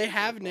second. They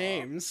have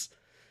names.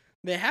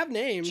 They have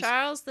names.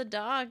 Charles the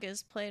dog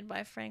is played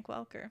by Frank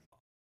Welker.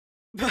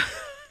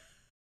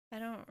 I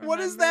don't remember. What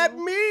does that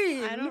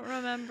mean? I don't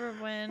remember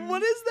when...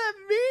 What does that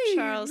mean?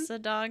 Charles the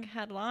dog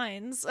had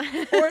lines.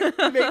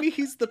 Or maybe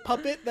he's the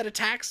puppet that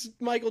attacks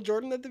Michael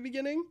Jordan at the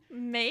beginning?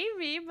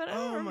 Maybe, but I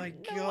don't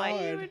know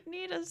why you would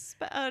need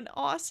an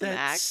awesome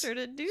actor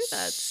to do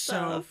that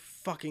stuff. So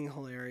fucking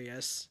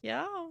hilarious.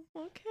 Yeah,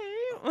 okay.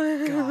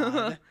 Oh,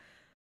 God.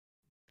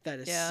 That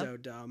is so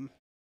dumb.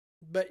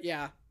 But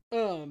yeah.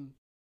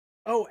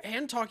 Oh,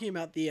 and talking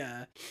about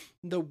the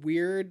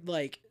weird,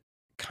 like,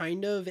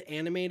 kind of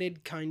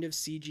animated, kind of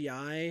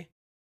CGI,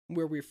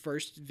 where we're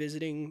first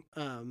visiting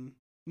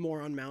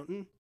Moron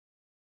Mountain.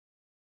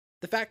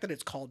 The fact that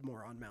it's called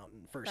Moron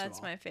Mountain, first of all.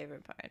 That's my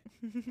favorite part.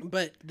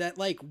 But that,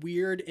 like,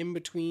 weird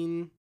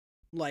in-between,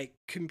 like,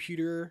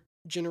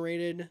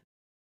 computer-generated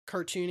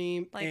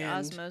cartoony. Like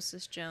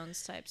Osmosis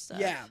Jones type stuff.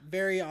 Yeah,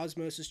 very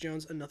Osmosis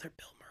Jones. Another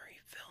Bill Murray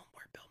film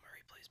where Bill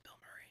Murray plays Bill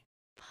Murray.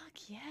 Fuck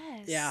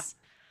yes.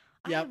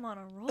 Yeah. I'm on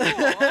a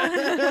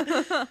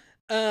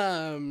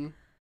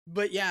roll.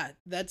 But yeah,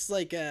 that's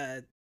like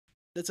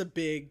that's a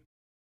big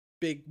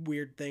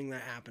weird thing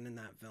that happened in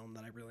that film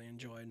that I really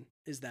enjoyed,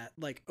 is that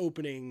like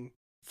opening,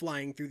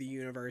 flying through the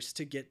universe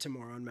to get to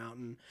Moron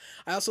Mountain.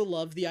 I also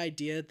love the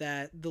idea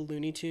that the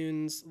Looney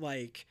Tunes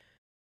like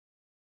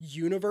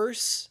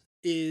universe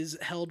is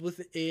held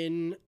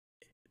within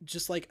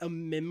just like a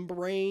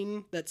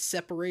membrane that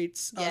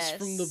separates us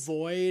from the Yes.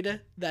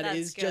 void That's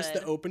is just the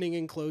good. opening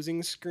and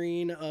closing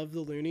screen of the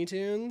Looney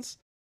Tunes.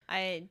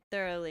 I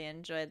thoroughly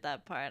enjoyed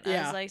that part. I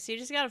Yeah. was like, so you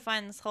just gotta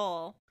find this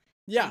hole.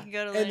 Yeah. You can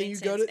go to And then Looney you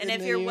Tunes. go to- and and if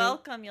then you're you-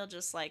 welcome, you'll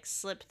just like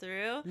slip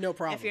through. No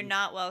problem. If you're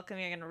not welcome,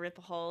 you're gonna rip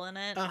a hole in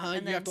it. Uh-huh, And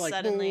you then have to, like,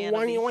 suddenly it'll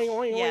be,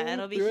 boing,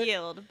 it'll be through it.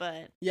 healed,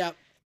 but Yeah.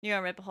 you're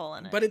gonna rip a hole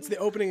in it. But it's the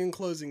opening and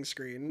closing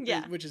screen,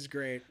 Yeah. which is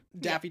great.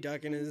 Daffy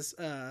Duck and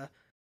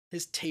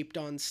his taped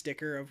on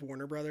sticker of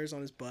Warner Brothers on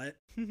his butt.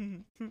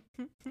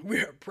 We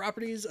are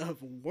properties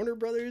of Warner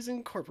Brothers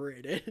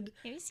Incorporated.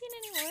 Have you seen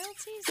any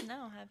royalties?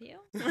 No, have you?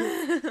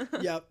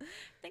 Yep. I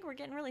think we're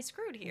getting really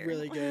screwed here.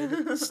 Really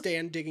good.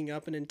 Stan digging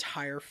up an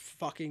entire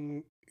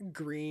fucking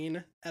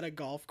green at a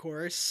golf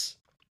course.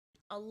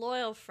 A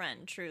loyal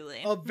friend,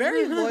 truly. A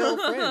very loyal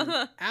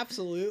friend.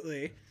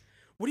 Absolutely.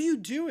 What are you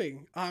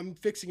doing? I'm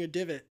fixing a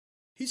divot.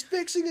 He's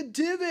fixing a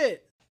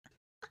divot.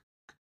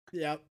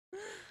 Yep.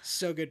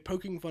 So good.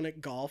 Poking fun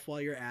at golf while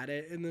you're at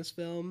it in this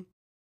film.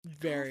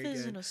 Very Golf good.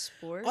 isn't a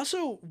sport.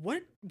 Also,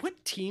 what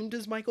team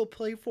does Michael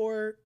play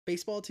for?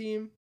 Baseball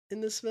team in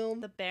this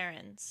film? The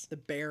Barons. The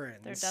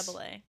Barons. They're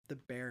AA. The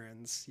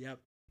Barons. Yep.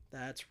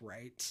 That's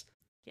right.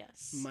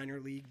 Yes. Minor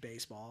league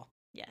baseball.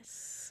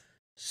 Yes.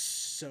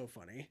 So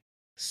funny.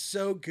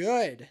 So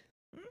good.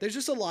 There's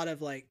just a lot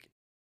of like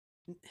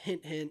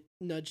hint hint,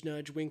 nudge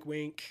nudge, wink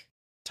wink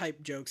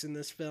type jokes in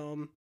this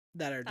film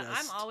that are just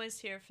I'm always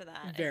here for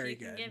that. very if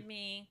you can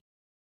good.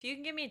 If you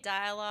can give me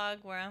dialogue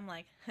where I'm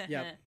like,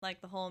 Yep.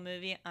 like the whole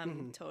movie,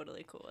 I'm Mhm.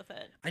 totally cool with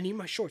it. I need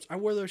my shorts. I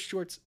wore those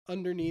shorts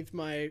underneath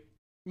my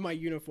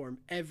uniform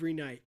every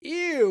night.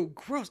 Ew,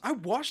 gross. I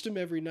washed them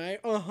every night.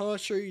 Uh-huh,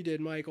 sure you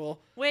did,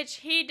 Michael. Which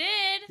he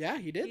did. Yeah,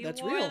 he did. He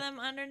That's wore real. them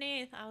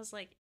underneath. I was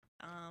like,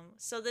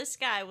 so this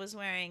guy was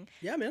wearing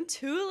Yeah, man.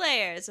 2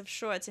 layers of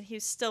shorts and he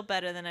was still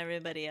better than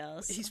everybody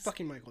else. He's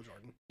fucking Michael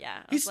Jordan.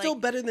 Yeah. I He's was still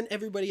like, better than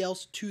everybody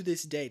else to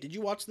this day. Did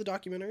you watch the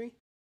documentary?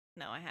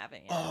 No, I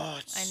haven't yet. Oh,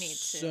 it's I need to.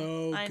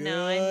 so I good.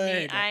 know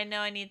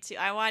I need to.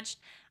 I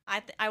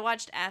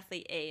watched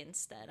Athlete A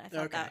instead.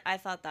 I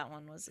thought that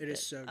one was It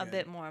is so a good.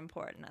 bit more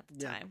important at the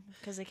Yeah. time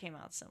because they came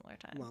out similar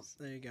times. Well,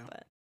 there you go.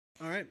 But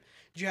All right.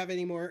 Do you have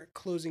any more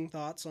closing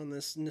thoughts on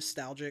this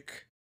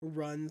nostalgic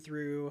run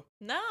through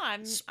no,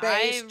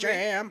 Space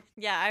Jam?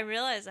 Yeah, I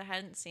realized I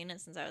hadn't seen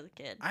it since I was a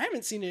kid. I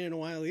haven't seen it in a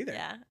while either.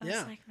 Yeah, I Yeah.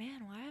 was like,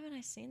 man, why haven't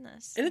I seen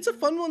this? And it's a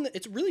fun one.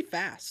 It's really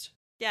fast.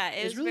 Yeah,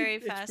 it was very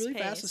fast. It's really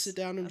fast to sit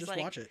down and I was just like-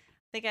 watch it.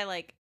 I think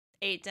I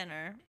ate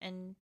dinner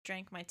and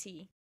drank my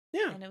tea,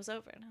 Yeah. and it was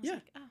over. And I was Yeah.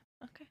 like, oh,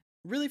 okay.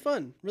 Really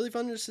fun. Really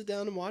fun to sit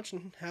down and watch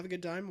and have a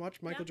good time.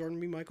 Watch Michael Yeah. Jordan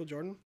be Michael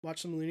Jordan.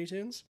 Watch some Looney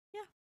Tunes.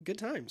 Yeah. Good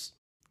times.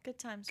 Good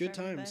times. Good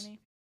for times.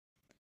 everybody.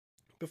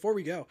 Before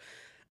we go,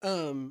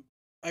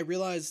 I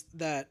realized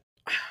that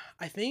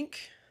I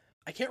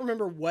can't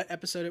remember what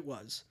episode it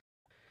was,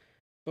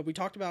 but we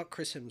talked about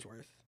Chris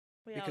Hemsworth.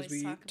 Because always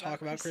we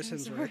talk about Chris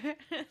Hemsworth.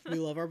 We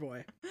love our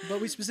boy.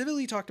 But we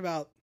specifically talked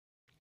about,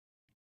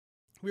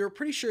 we were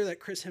pretty sure that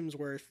Chris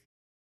Hemsworth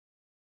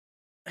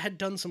had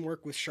done some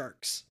work with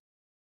sharks.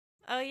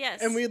 Oh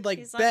yes. And we had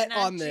He's bet Nat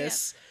on Geo.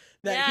 this,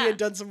 that he Yeah. had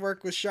done some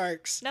work with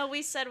sharks. No,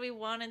 we said we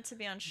wanted to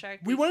be on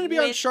Shark. We Week wanted to be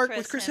on with Shark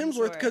with Chris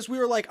Hemsworth because we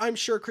were like, I'm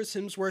sure Chris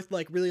Hemsworth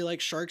really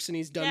likes sharks and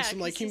he's done Yeah, some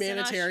 'cause he's an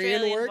humanitarian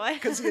Australian work boy.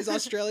 because he is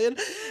Australian.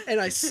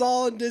 And I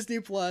saw on Disney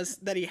Plus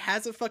that he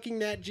has a fucking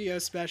Nat Geo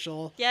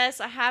special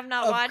Yes, I have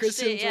not of watched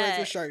Chris it Hemsworth yet.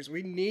 with sharks.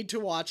 We need to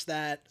watch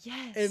that.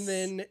 Yes. And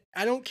then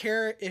I don't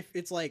care if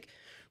it's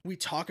we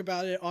talk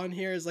about it on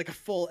here as a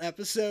full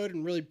episode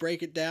and really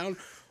break it down,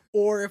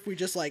 or if we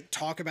just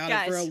talk about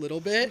it for a Guys, little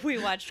bit. we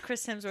watched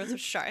Chris Hemsworth with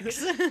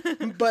sharks.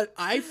 But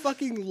I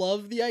fucking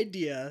love the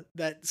idea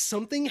that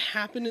something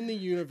happened in the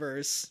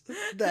universe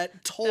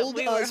that told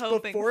we were us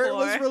hoping before it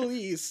was for.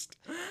 released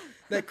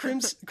that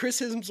Chris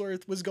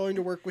Hemsworth was going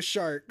to work with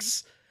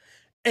sharks,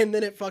 and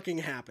then it fucking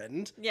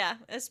happened. Yeah,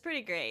 it's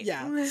pretty great.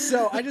 Yeah,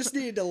 so I just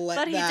needed to let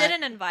But he that...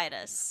 didn't invite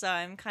us, so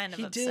I'm kind of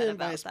He upset didn't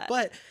about invite us, that.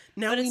 but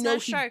now But we it's know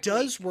not he Shark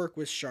does Week. work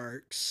with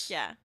sharks.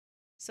 Yeah.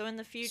 So in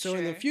the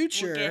future,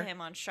 future- we'll get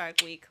him on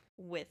Shark Week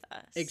with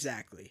us.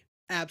 Exactly.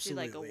 Do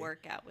Absolutely. a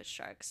workout with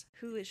sharks.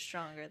 Who is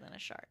stronger than a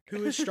shark?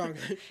 Who is stronger?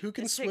 Who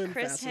can Is it swim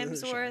Chris faster than a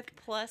Hemsworth shark?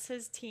 plus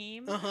his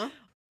team, Uh-huh.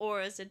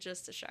 or is it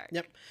just a shark?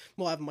 Yep.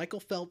 We'll have Michael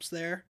Phelps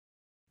there.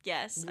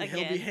 Yes. Again.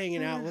 He'll be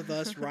hanging out with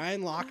us.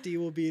 Ryan Lochte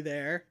will be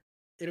there.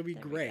 It'll be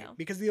There we great go.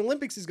 because the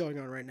Olympics is going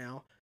on right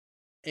now.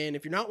 And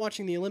if you're not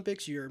watching the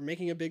Olympics, you're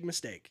making a big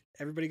mistake.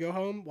 Everybody go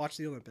home, watch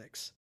the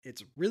Olympics.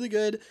 It's really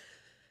good.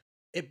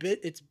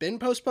 It's been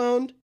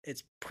postponed.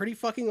 It's pretty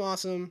fucking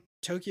awesome.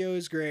 Tokyo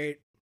is great.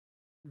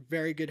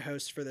 Very good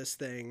host for this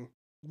thing.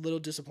 Little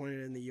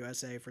disappointed in the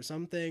USA for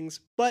some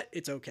things, but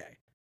it's okay.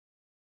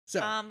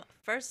 So,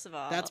 First of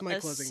all, that's my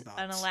closing an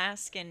thoughts.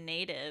 Alaskan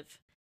native.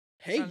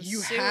 hey, from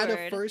you had a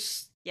Seward.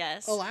 first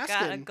Yes, got a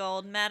Alaskan.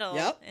 gold medal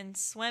Yep. in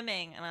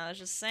swimming, and I was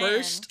just saying.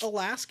 first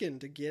Alaskan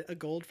to get a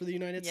gold for the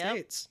United Yep.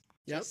 States.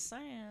 Yep. Just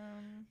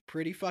saying.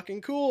 Pretty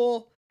fucking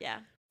cool.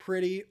 Yeah.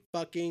 pretty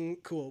fucking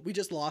cool. We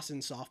just lost in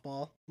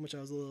softball, which I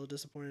was a little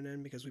disappointed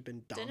in because we've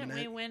been dominant.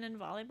 Didn't we win in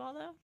volleyball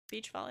though?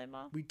 Beach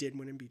volleyball? We did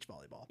win in beach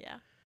volleyball. Yeah.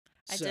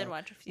 I did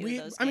watch a few of those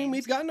games. I mean,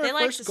 we've gotten our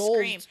first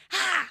golds.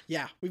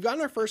 Yeah, we've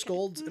gotten our first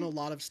golds in a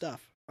lot of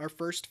stuff. Our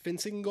first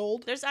fencing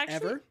gold. There's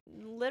actually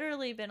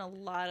literally been a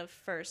lot of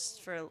firsts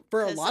for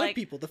a lot of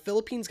people. The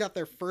Philippines got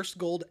their first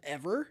gold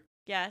ever.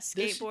 Yeah,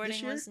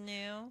 skateboarding was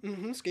new.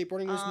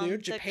 Skateboarding was new.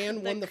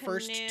 Japan won the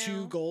first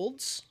 2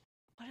 golds.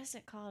 What is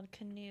it called?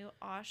 Canoe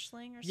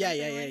Oshling or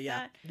something like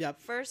that?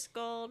 Yep. First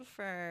gold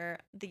for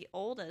the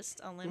oldest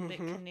Olympic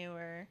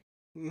canoeer.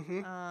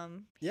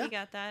 He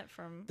got that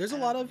from. There's a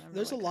lot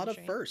of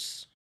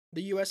firsts.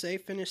 The USA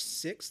finished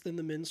 6th in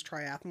the men's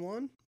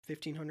triathlon,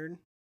 1500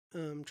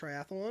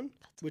 triathlon,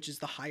 which is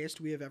the highest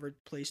we have ever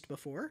placed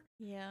before.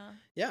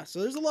 Yeah,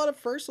 so there's a lot of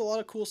firsts, a lot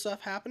of cool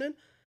stuff happening.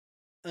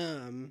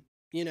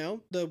 You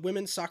know, the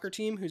women's soccer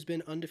team, who's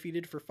been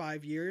undefeated for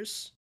 5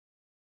 years,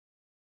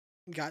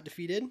 got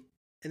defeated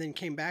and then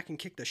came back and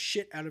kicked the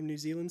shit out of New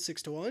Zealand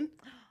 6-1.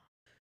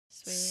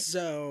 Sweet.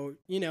 So,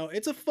 you know,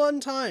 it's a fun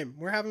time.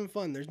 We're having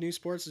fun. There's new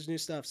sports, there's new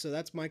stuff. So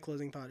that's my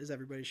closing thought, is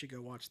everybody should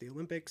go watch the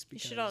Olympics. You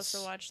should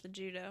also watch the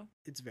judo.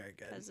 It's very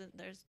good. Because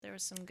there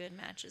was some good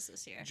matches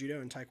this year.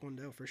 Judo and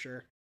taekwondo for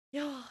sure.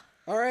 Yeah.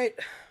 All right.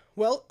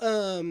 Well,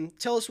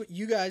 tell us what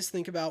you guys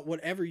think about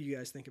whatever you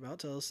guys think about.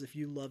 Tell us if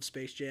you love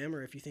Space Jam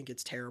or if you think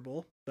it's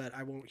terrible. But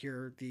I won't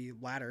hear the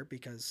latter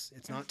because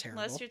it's not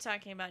terrible. Unless you're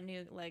talking about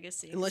New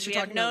Legacy. Unless you're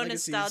talking about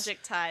Legacies.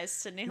 Nostalgic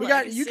ties to New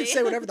Legacy. You can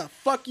say whatever the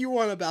fuck you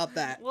want about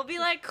that. We'll be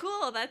like,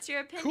 cool, that's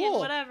your opinion,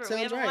 whatever. Sounds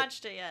we haven't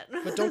watched it yet.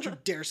 But don't you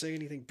dare say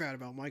anything bad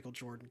about Michael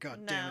Jordan.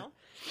 God damn it. No.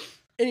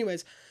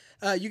 Anyways,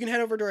 you can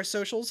head over to our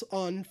socials.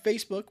 On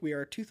Facebook, we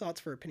are Two Thoughts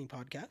for a Penny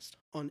Podcast.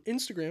 On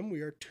Instagram, we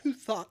are Two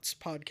Thoughts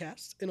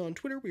Podcast. And on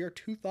Twitter, we are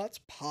Two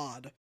Thoughts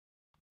Pod.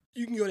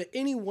 You can go to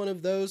any one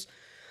of those.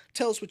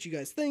 Tell us what you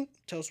guys think.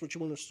 Tell us what you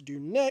want us to do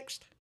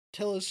next.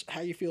 Tell us how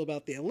you feel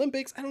about the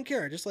Olympics. I don't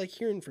care. I just like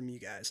hearing from you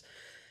guys.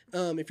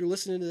 If you're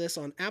listening to this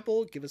on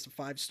Apple, give us a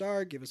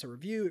 5-star. Give us a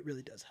review. It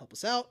really does help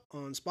us out.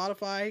 On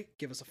Spotify,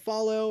 give us a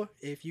follow.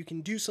 If you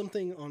can do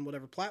something on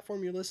whatever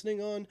platform you're listening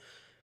on,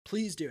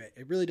 please do it.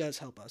 It really does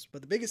help us.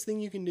 But the biggest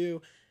thing you can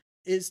do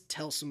is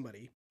tell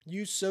somebody.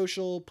 Use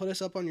social. Put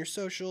us up on your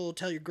social.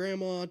 Tell your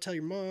grandma. Tell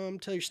your mom.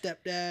 Tell your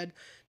stepdad.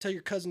 Tell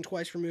your cousin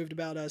twice removed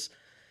about us.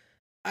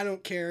 I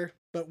don't care.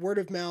 But word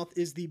of mouth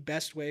is the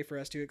best way for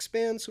us to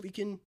expand so we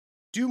can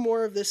do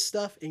more of this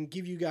stuff and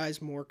give you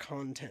guys more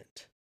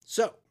content.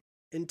 So,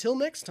 until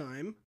next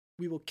time,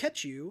 we will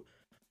catch you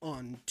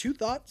on Two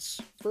Thoughts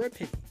for a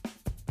Penny.